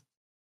dickhead.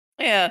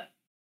 Yeah.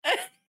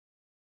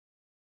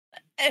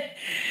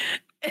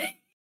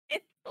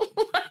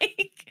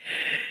 Like,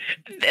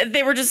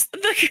 they were just,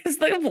 because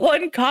the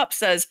one cop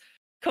says,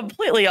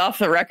 completely off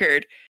the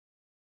record,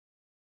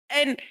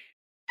 and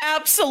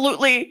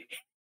absolutely,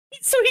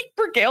 so he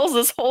regales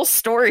this whole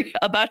story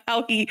about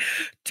how he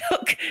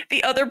took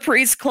the other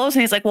priest's clothes,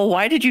 and he's like, well,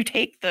 why did you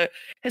take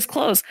his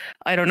clothes?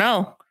 I don't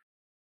know.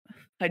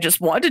 I just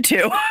wanted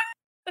to.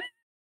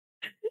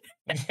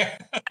 And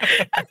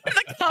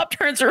the cop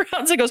turns around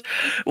and goes,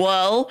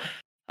 well,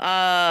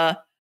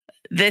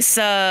 this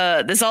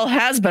all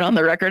has been on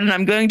the record, and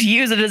I'm going to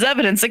use it as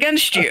evidence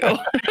against you.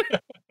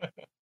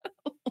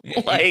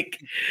 Like,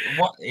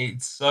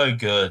 it's so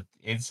good.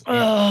 It's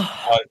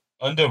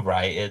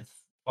underrated.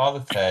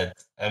 Father Ted.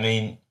 I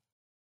mean,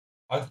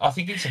 I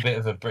think it's a bit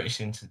of a British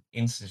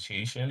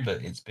institution,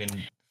 but it's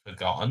been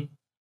forgotten.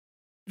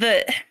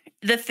 The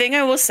thing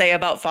I will say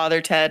about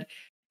Father Ted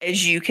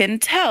is you can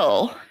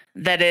tell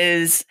that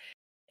is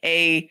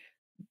a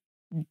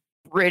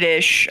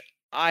British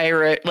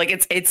Irish,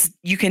 like it's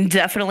you can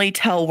definitely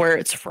tell where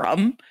it's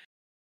from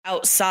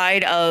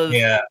outside of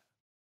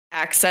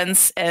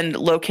accents and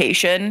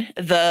location.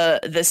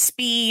 The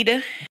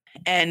speed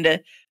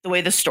and the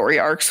way the story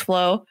arcs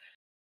flow,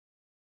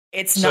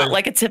 it's not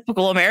like a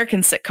typical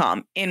American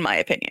sitcom, in my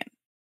opinion.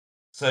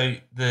 So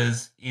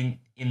there's in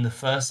the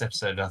first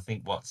episode, I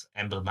think what's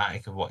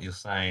emblematic of what you're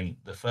saying,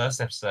 the first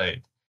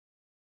episode,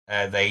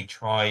 they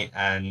try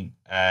and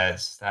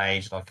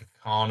stage like a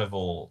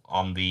carnival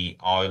on the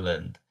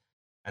island,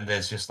 and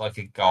there's just like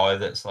a guy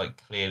that's like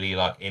clearly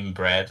like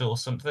inbred or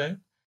something.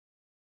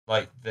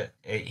 Like that,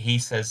 he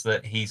says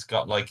that he's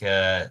got like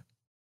a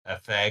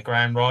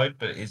fairground ride,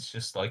 but it's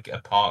just like a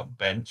park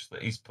bench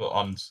that he's put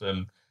on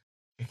some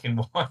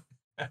chicken wine.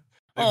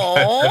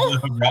 Oh,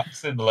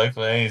 rocks in the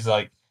local area. He's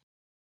like,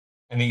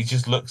 and he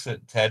just looks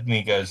at Ted and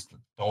he goes,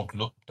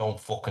 don't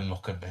fucking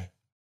look at me.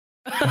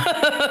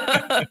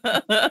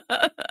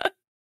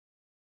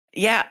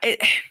 Yeah,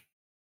 it,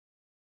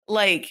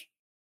 like,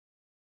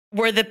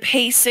 where the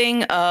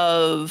pacing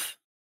of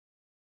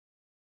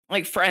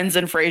like Friends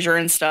and Frasier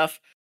and stuff,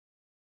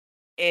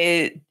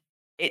 it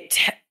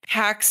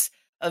packs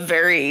a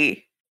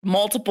very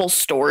multiple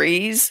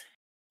stories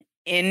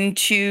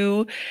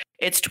into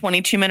its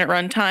 22-minute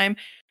runtime.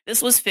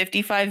 This was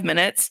 55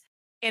 minutes,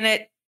 and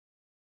it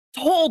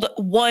told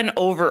one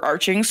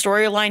overarching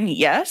storyline,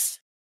 yes,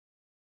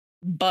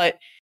 but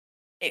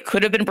it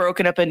could have been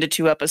broken up into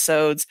 2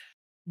 episodes.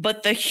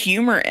 But the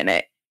humor in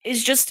it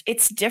is just,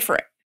 it's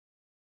different.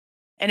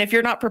 And if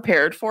you're not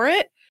prepared for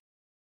it,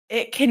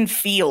 it can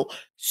feel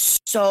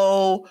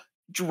so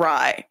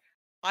dry.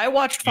 I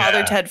watched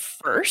Father Ted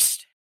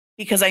first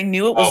because I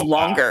knew it was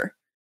longer.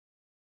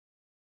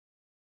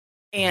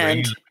 Wow.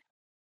 And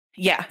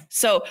yeah,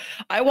 so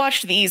I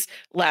watched these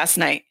last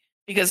night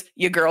because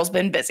your girl's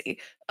been busy.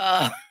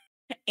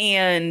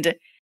 And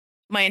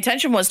my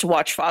intention was to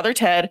watch Father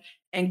Ted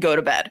and go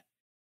to bed.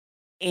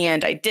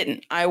 And I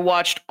didn't. I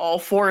watched all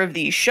 4 of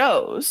these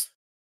shows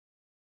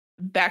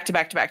back to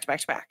back to back to back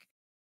to back.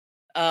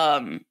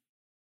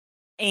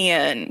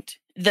 And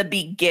the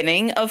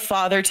beginning of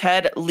Father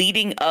Ted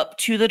leading up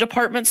to the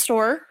department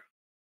store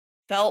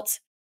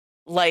felt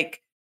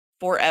like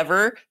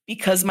forever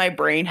because my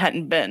brain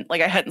hadn't been,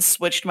 like, I hadn't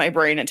switched my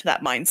brain into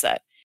that mindset.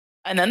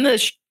 And then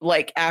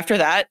after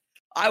that,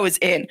 I was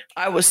in.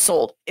 I was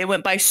sold. It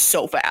went by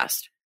so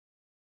fast.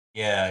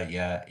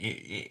 Yeah.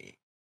 It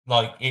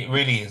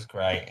really is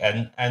great,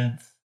 and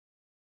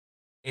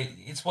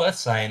it's worth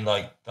saying,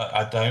 like, that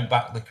I don't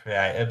back the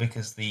creator,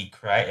 because the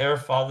creator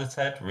of Father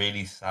Ted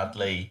really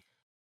sadly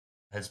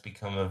has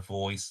become a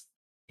voice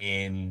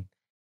in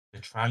the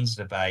trans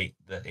debate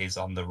that is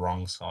on the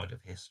wrong side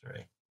of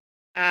history.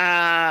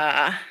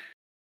 That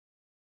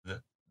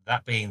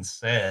being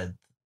said,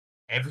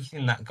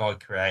 everything that guy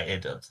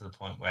created up to the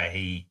point where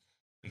he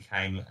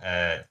became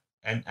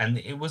and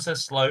it was a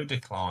slow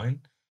decline,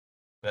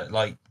 but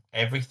like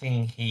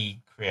everything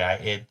he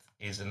created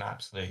is an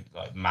absolute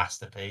like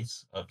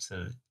masterpiece up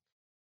to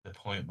the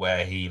point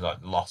where he like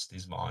lost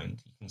his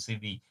mind.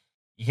 You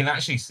can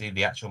actually see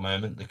the actual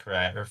moment the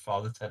creator of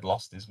Father Ted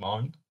lost his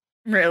mind.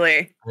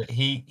 Really?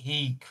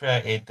 He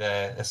created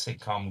a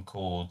sitcom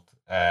called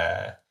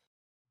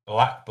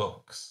Black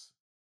Books,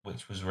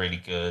 which was really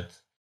good,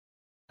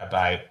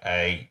 about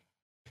a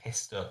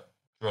pissed up,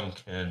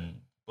 drunken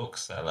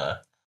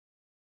bookseller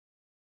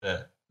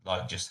that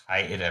like just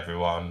hated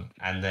everyone.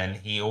 And then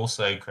he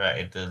also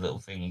created the little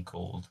thing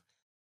called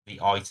the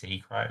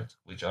IT Crowd,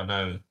 which I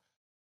know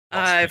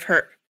I've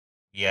heard.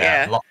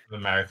 Yeah, lots of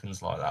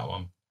Americans like that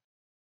one.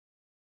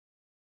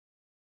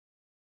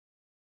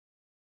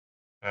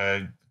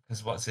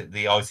 Because what's it?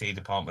 The IT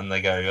department,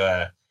 they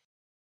go,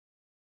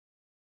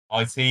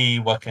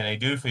 IT, what can I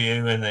do for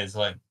you? And it's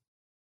like,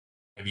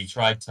 have you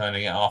tried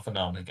turning it off and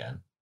on again?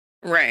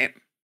 Right.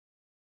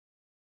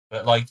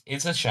 But like,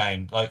 it's a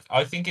shame. Like,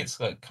 I think it's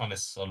like kind of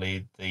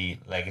sullied the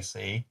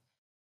legacy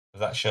of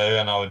that show,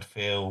 and I would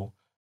feel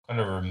kind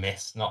of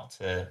remiss not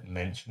to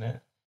mention it.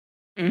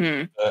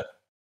 Mm-hmm. But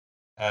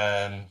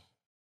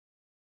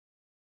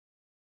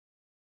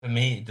for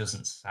me, it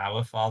doesn't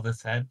sour Father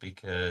Ted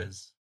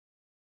because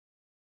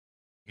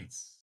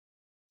it's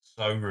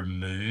so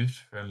removed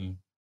from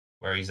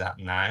where he's at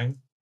now.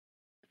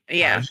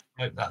 Yeah. I just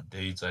hope that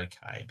dude's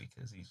okay,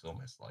 because he's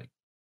almost like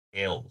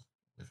ill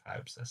with how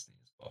obsessed he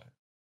is by it.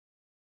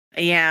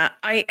 Yeah,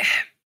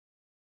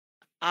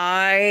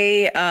 I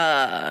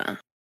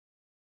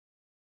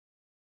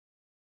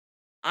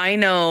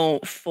know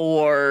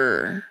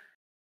for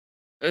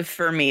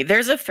me,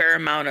 there's a fair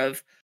amount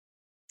of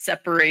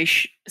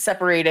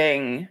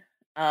separating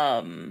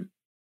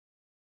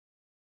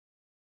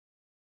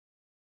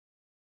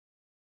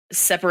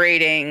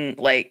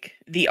like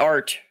the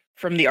art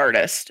from the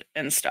artist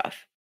and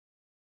stuff.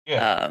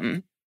 Yeah.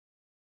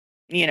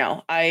 You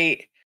know,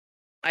 I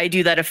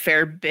do that a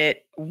fair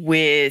bit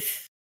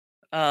with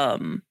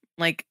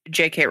like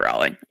J.K.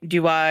 Rowling.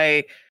 Do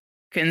I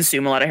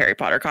consume a lot of Harry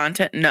Potter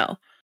content? No.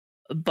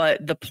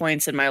 But the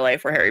points in my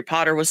life where Harry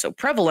Potter was so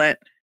prevalent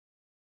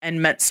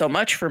and meant so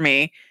much for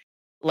me,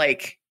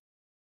 like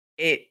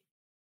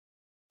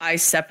I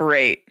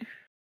separate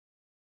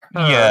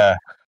her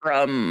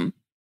from,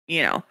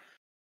 you know.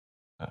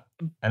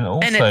 And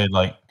also,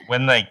 like,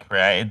 when they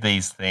created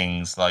these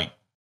things, like,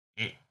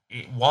 it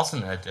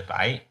wasn't a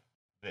debate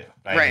that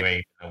they were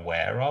even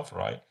aware of,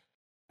 right?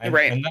 And,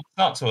 and that's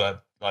not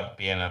to like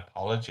be an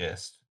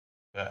apologist,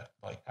 but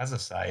like, as I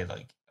say,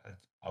 like,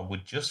 I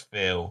would just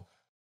feel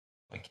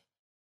like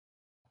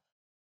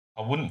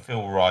I wouldn't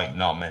feel right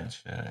not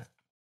mentioning it.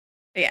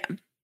 Yeah.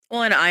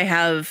 Well, and I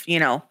have,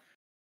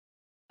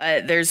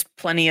 there's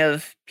plenty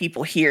of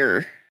people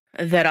here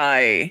that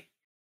I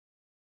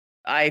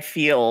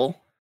feel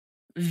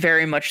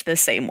very much the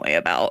same way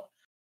about.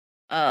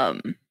 A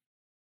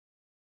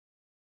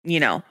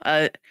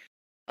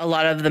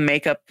lot of the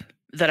makeup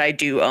that I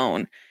do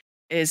own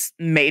is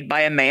made by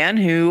a man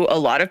who a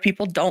lot of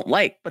people don't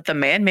like, but the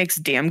man makes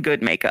damn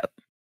good makeup.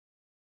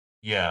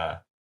 Yeah.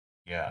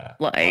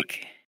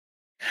 Like,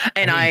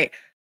 and I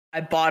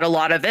bought a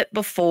lot of it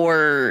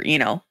before,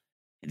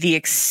 the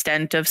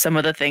extent of some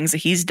of the things that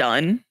he's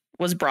done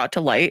was brought to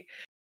light.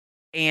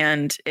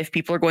 And if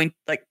people are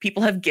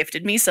people have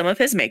gifted me some of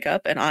his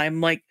makeup, and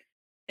I'm like,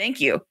 thank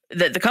you.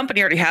 The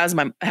company already has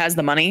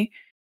the money.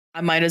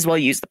 I might as well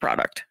use the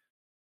product.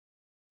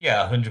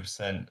 Yeah,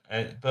 100%.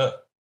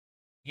 But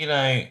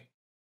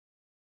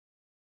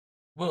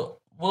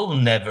we'll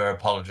never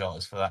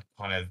apologize for that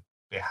kind of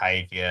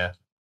behavior.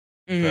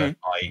 Mm-hmm. But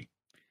like,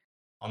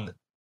 on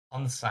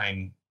the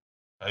same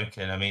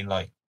token, I mean,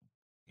 like,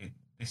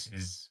 this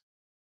is,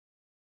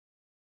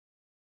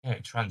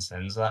 it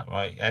transcends that,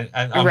 right? And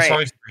I'm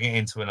sorry to bring it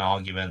into an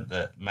argument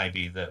that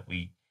maybe that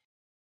we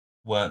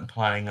weren't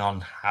planning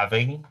on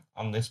having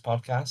on this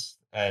podcast,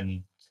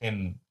 and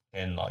Tim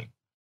can like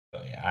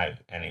put it out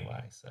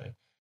anyway, so it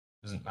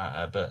doesn't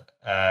matter. But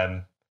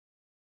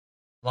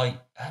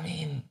like, I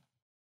mean,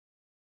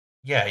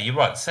 yeah, you're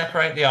right.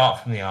 Separate the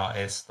art from the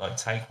artist. Like,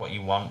 take what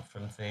you want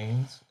from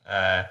things.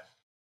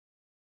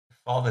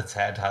 Father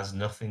Ted has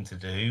nothing to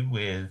do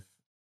with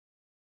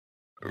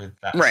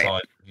that Right.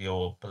 side of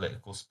your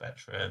political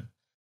spectrum.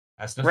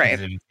 Has nothing to Right.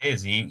 do with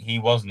his. He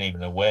wasn't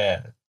even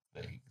aware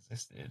that he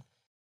existed.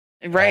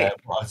 Right.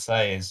 What I'd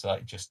say is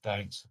like, just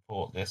don't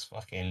support this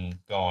fucking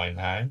guy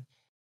now.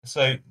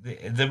 So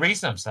the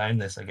reason I'm saying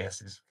this, I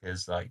guess, is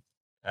because like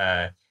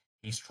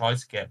he's tried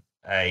to get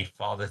a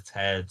Father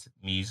Ted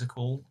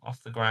musical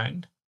off the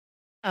ground.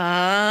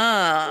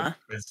 Ah,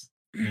 It's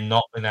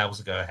not been able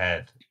to go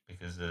ahead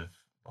because of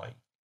like,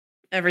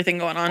 everything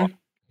going on.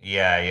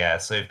 yeah.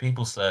 So if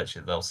people search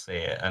it, they'll see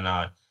it, and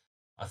I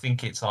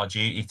think it's our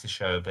duty to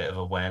show a bit of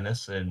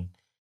awareness. And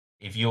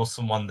if you're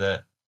someone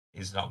that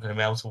is not going to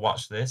be able to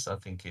watch this, I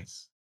think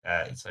it's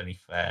only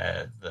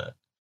fair that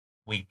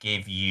we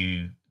give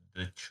you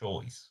the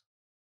choice.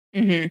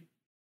 Mm-hmm.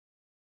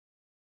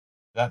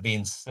 That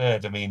being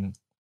said, I mean,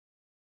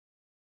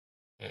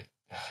 it,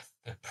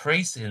 the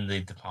priest in the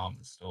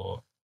department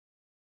store,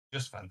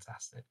 just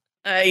fantastic.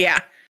 Yeah.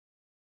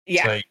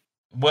 Yeah. So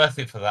worth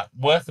it for that.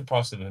 Worth the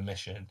price of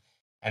admission.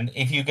 And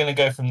if you're going to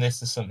go from this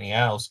to something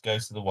else, go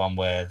to the one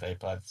where they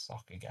play the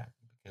soccer game,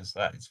 because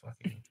that is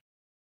fucking.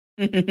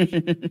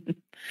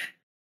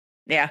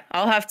 Yeah,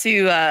 I'll have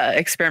to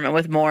experiment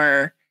with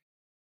more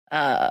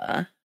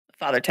Father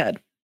Ted.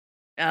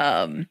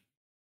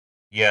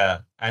 Yeah,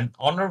 and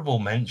honorable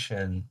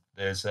mention.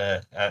 There's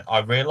I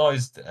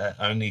realized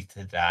only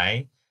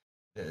today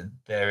that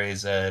there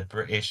is a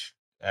British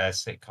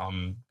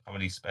sitcom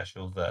comedy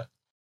special that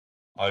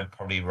I'd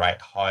probably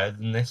rate higher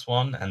than this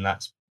one, and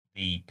that's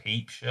the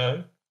Peep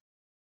Show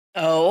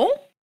Oh?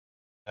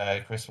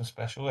 Christmas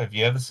special. Have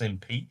you ever seen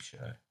Peep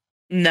Show?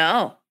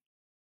 No.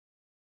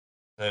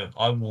 So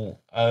I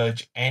will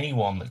urge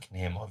anyone that can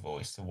hear my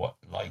voice to what,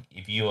 like,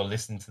 if you are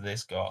listening to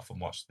this, go off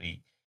and watch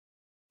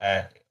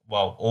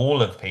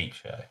all of Peep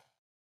Show.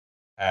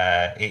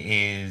 It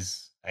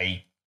is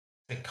a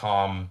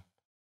sitcom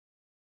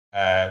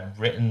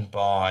written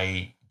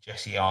by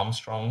Jesse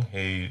Armstrong,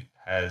 who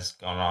has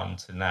gone on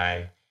to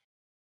now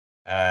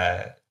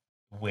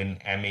win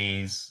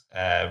Emmys,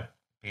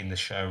 being the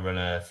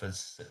showrunner for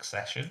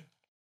Succession.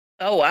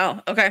 Oh,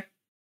 wow. Okay.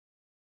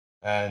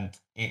 And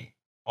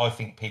I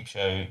think Peep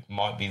Show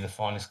might be the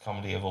finest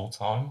comedy of all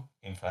time.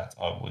 In fact,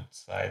 I would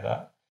say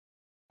that.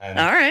 And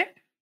all right.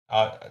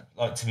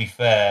 like, to be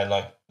fair,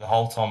 like the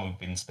whole time we've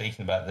been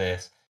speaking about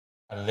this,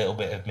 a little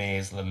bit of me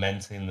is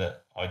lamenting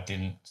that I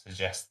didn't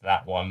suggest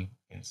that one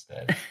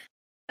instead.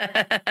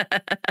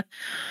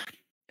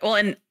 Well,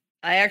 and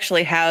I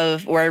actually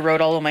have where I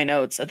wrote all of my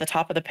notes at the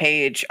top of the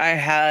page. I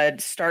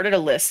had started a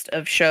list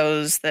of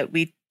shows that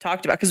we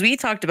talked about, because we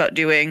talked about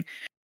doing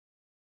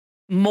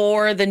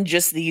more than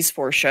just these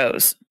 4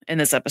 shows in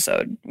this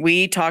episode.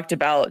 We talked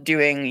about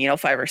doing,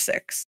 5 or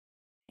 6.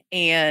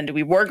 And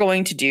we were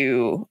going to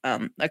do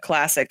a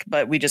classic,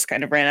 but we just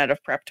kind of ran out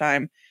of prep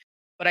time.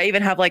 But I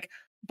even have like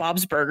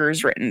Bob's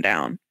Burgers written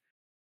down.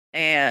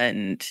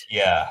 And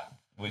yeah,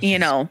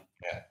 yeah.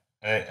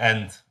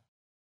 And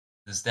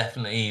there's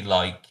definitely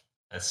like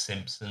a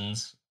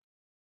Simpsons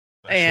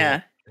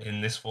Yeah.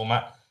 in this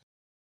format.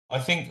 I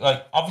think,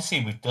 like,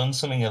 obviously we've done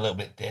something a little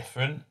bit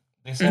different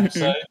this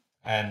episode,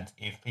 and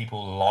if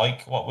people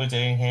like what we're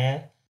doing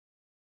here,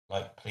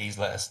 like, please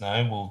let us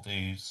know. We'll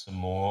do some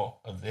more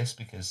of this,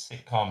 because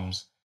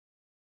sitcoms,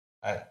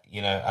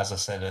 as I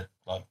said,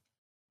 like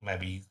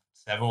maybe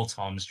several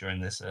times during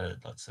this,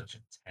 like such a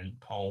tent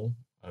pole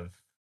of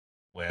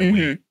where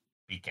we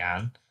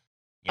began.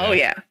 Oh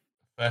yeah.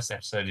 First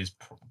episode is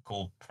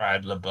called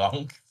Proud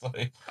LeBlanc. So,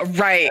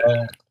 right.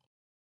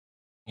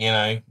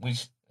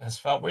 Which has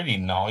felt really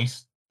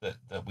nice that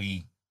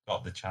we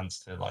got the chance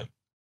to, like,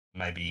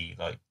 maybe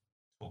like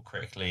talk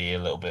critically a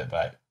little bit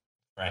about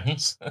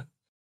Friends.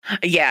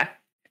 Yeah.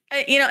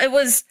 It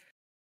was.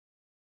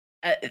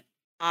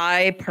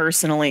 I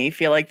personally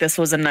feel like this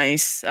was a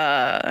nice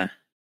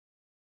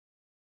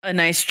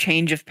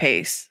change of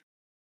pace.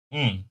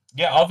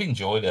 Yeah, I've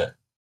enjoyed it.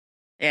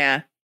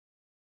 Yeah.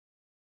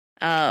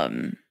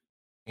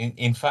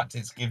 In fact,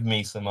 it's given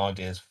me some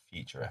ideas for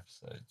future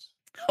episodes.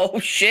 Oh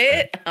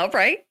shit! All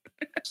right.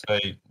 So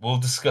we'll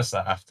discuss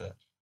that after.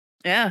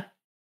 Yeah.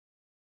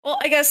 Well,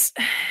 I guess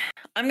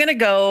I'm gonna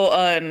go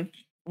on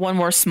one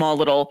more small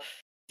little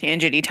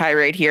tangent-y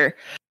tirade here.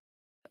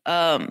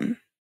 As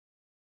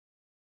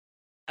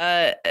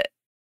I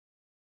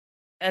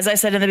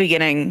said in the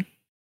beginning,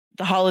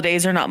 the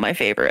holidays are not my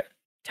favorite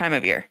time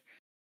of year.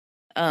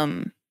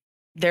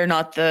 They're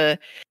not the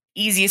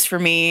easiest for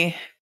me.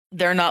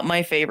 They're not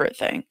my favorite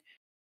thing.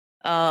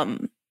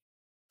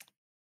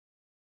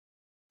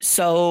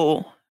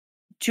 So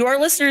to our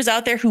listeners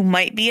out there who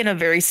might be in a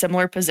very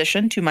similar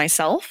position to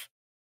myself,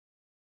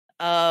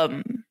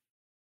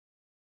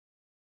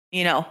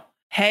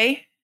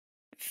 hey,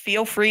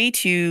 feel free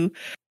to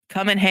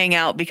come and hang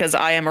out, because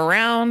I am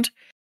around,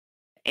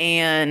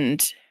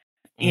 and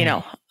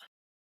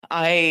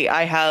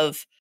I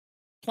have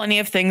plenty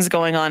of things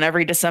going on.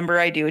 Every December,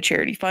 I do a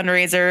charity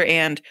fundraiser,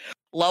 and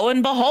lo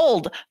and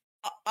behold,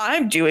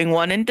 I'm doing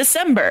one in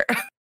December.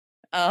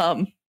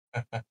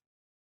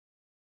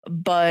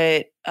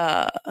 But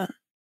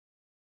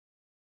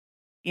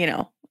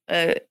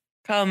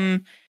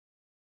come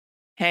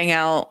hang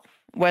out,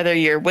 whether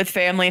you're with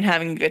family and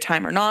having a good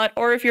time or not,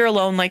 or if you're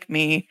alone like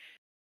me.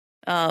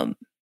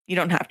 You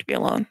don't have to be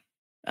alone.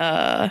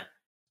 I'm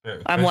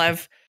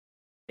live.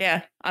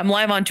 Yeah, I'm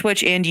live on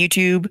Twitch and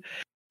YouTube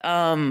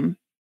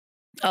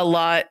a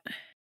lot,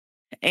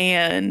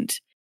 and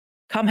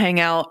come hang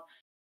out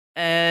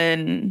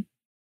and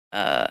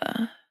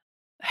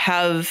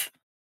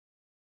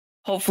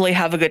hopefully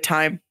have a good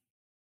time,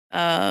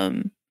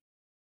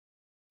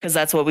 because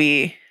that's what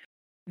we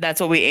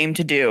aim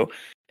to do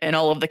in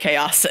all of the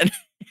chaos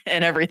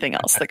and everything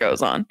else that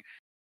goes on.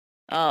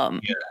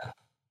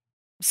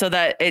 So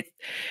that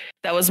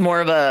was more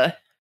of a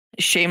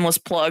shameless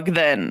plug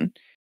than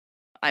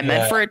I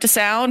meant for it to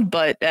sound,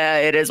 but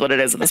it is what it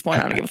is at this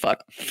point. I don't give a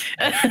fuck.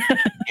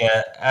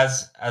 Yeah,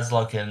 as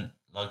like an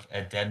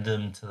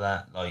addendum to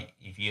that, like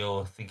if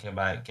you're thinking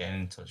about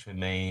getting in touch with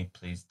me,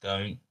 please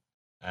don't.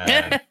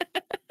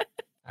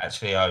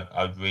 Actually,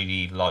 I'd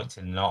really like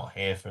to not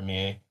hear from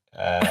you.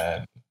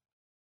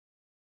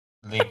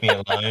 Leave me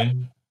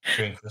alone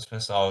during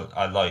Christmas.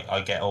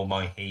 I get all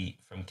my heat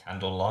from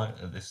candlelight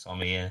at this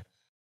time of year.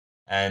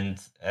 And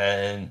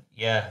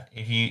yeah,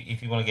 if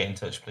you want to get in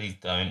touch, please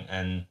don't.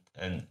 And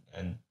in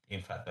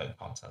fact, don't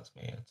contact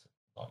me. It's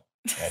like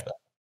ever.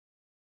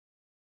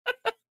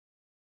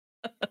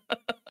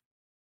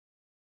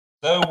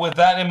 So with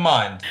that in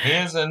mind,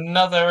 here's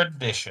another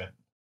edition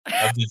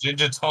of the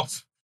Ginger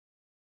Talks.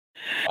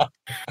 I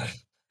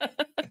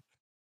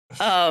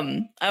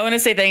want to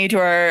say thank you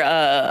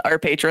to our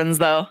patrons,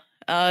 though.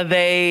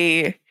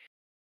 They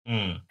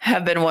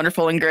have been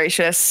wonderful and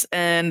gracious,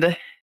 and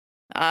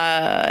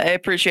I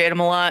appreciate them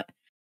a lot.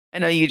 I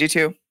know you do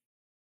too.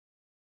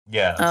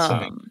 Yeah,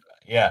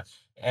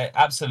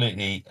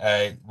 absolutely.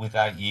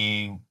 Without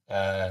you,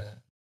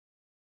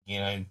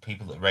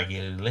 people that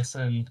regularly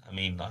listen, I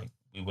mean, like,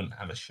 we wouldn't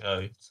have a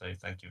show. So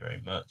thank you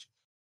very much.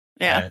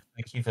 Yeah.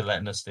 Thank you for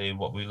letting us do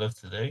what we love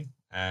to do,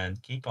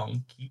 and keep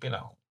on keeping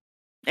on.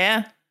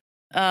 Yeah.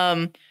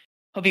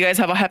 Hope you guys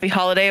have a happy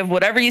holiday of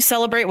whatever you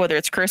celebrate, whether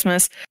it's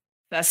Christmas,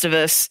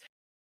 Festivus,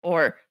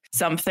 or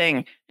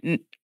something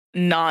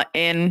not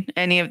in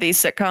any of these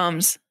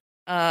sitcoms.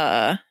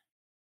 But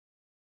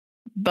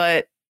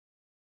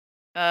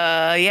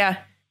yeah,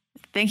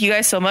 thank you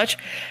guys so much.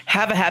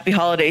 Have a happy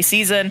holiday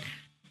season.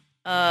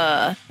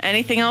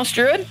 Anything else,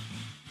 Druid?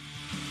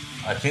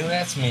 I think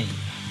that's me.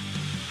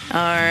 All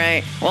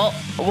right. Well,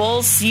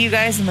 we'll see you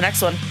guys in the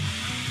next one.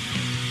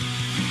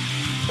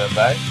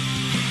 Bye-bye.